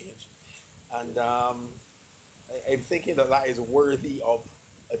that exchange. And I'm thinking that is worthy of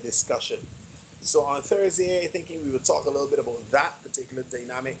a discussion. So on Thursday, I'm thinking we will talk a little bit about that particular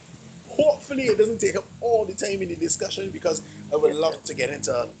dynamic. Hopefully it doesn't take up all the time in the discussion, because I would love to get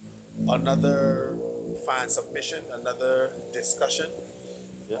into another fan submission, another discussion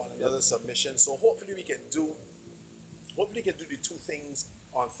Yep. on another submission. So hopefully we can do the two things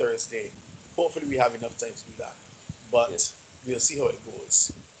on Thursday. Hopefully we have enough time to do that. But we'll see how it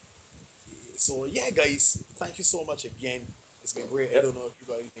goes. So yeah, guys, thank you so much again. It's been great. I don't know if you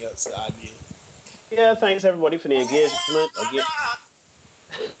got anything else to add here. Yeah, thanks everybody for the engagement again.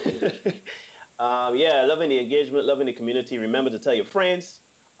 Yeah, loving the engagement, loving the community. Remember to tell your friends.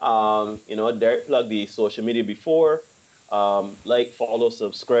 Derek plugged the social media before. Like, follow,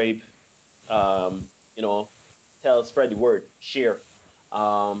 subscribe. Spread the word, share.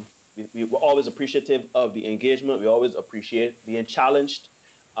 We're always appreciative of the engagement. We always appreciate being challenged.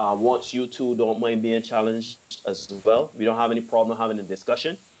 Once you two don't mind being challenged as well, we don't have any problem having a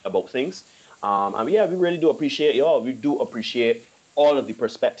discussion about things. We really do appreciate y'all. We do appreciate all of the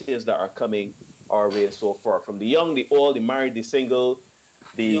perspectives that are coming our way so far, from the young, the old, the married, the single,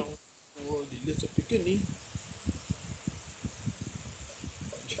 the little pickaninny.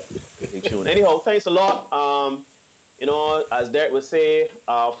 Anyhow, thanks a lot. As Derek would say,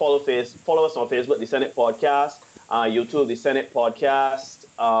 follow us on Facebook, the Senate Podcast, YouTube, the Senate Podcast.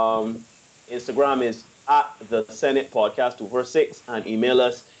 Instagram is at the Senate Podcast 246, and email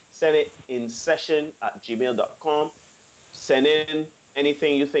us senateinsession@gmail.com. Send in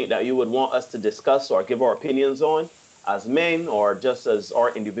anything you think that you would want us to discuss or give our opinions on as men, or just as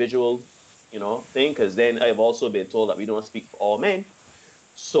our individual, thing, because then I've also been told that we don't speak for all men.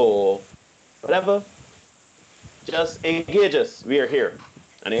 So whatever, just engage us. We are here,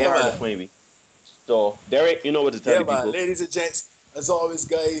 and they are the me. So Derek, you know what to tell people. Ladies and gents, as always,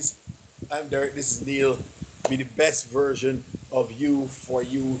 guys, I'm Derek. This is Neil. Be the best version of you for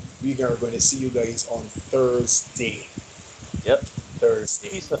you. We are going to see you guys on Thursday. Yep.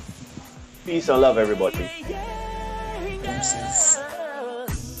 Thursday. Peace and love, everybody.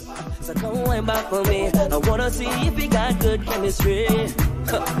 So come wind back for me. I wanna see if we got good chemistry. And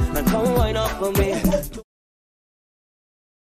come wind up for me.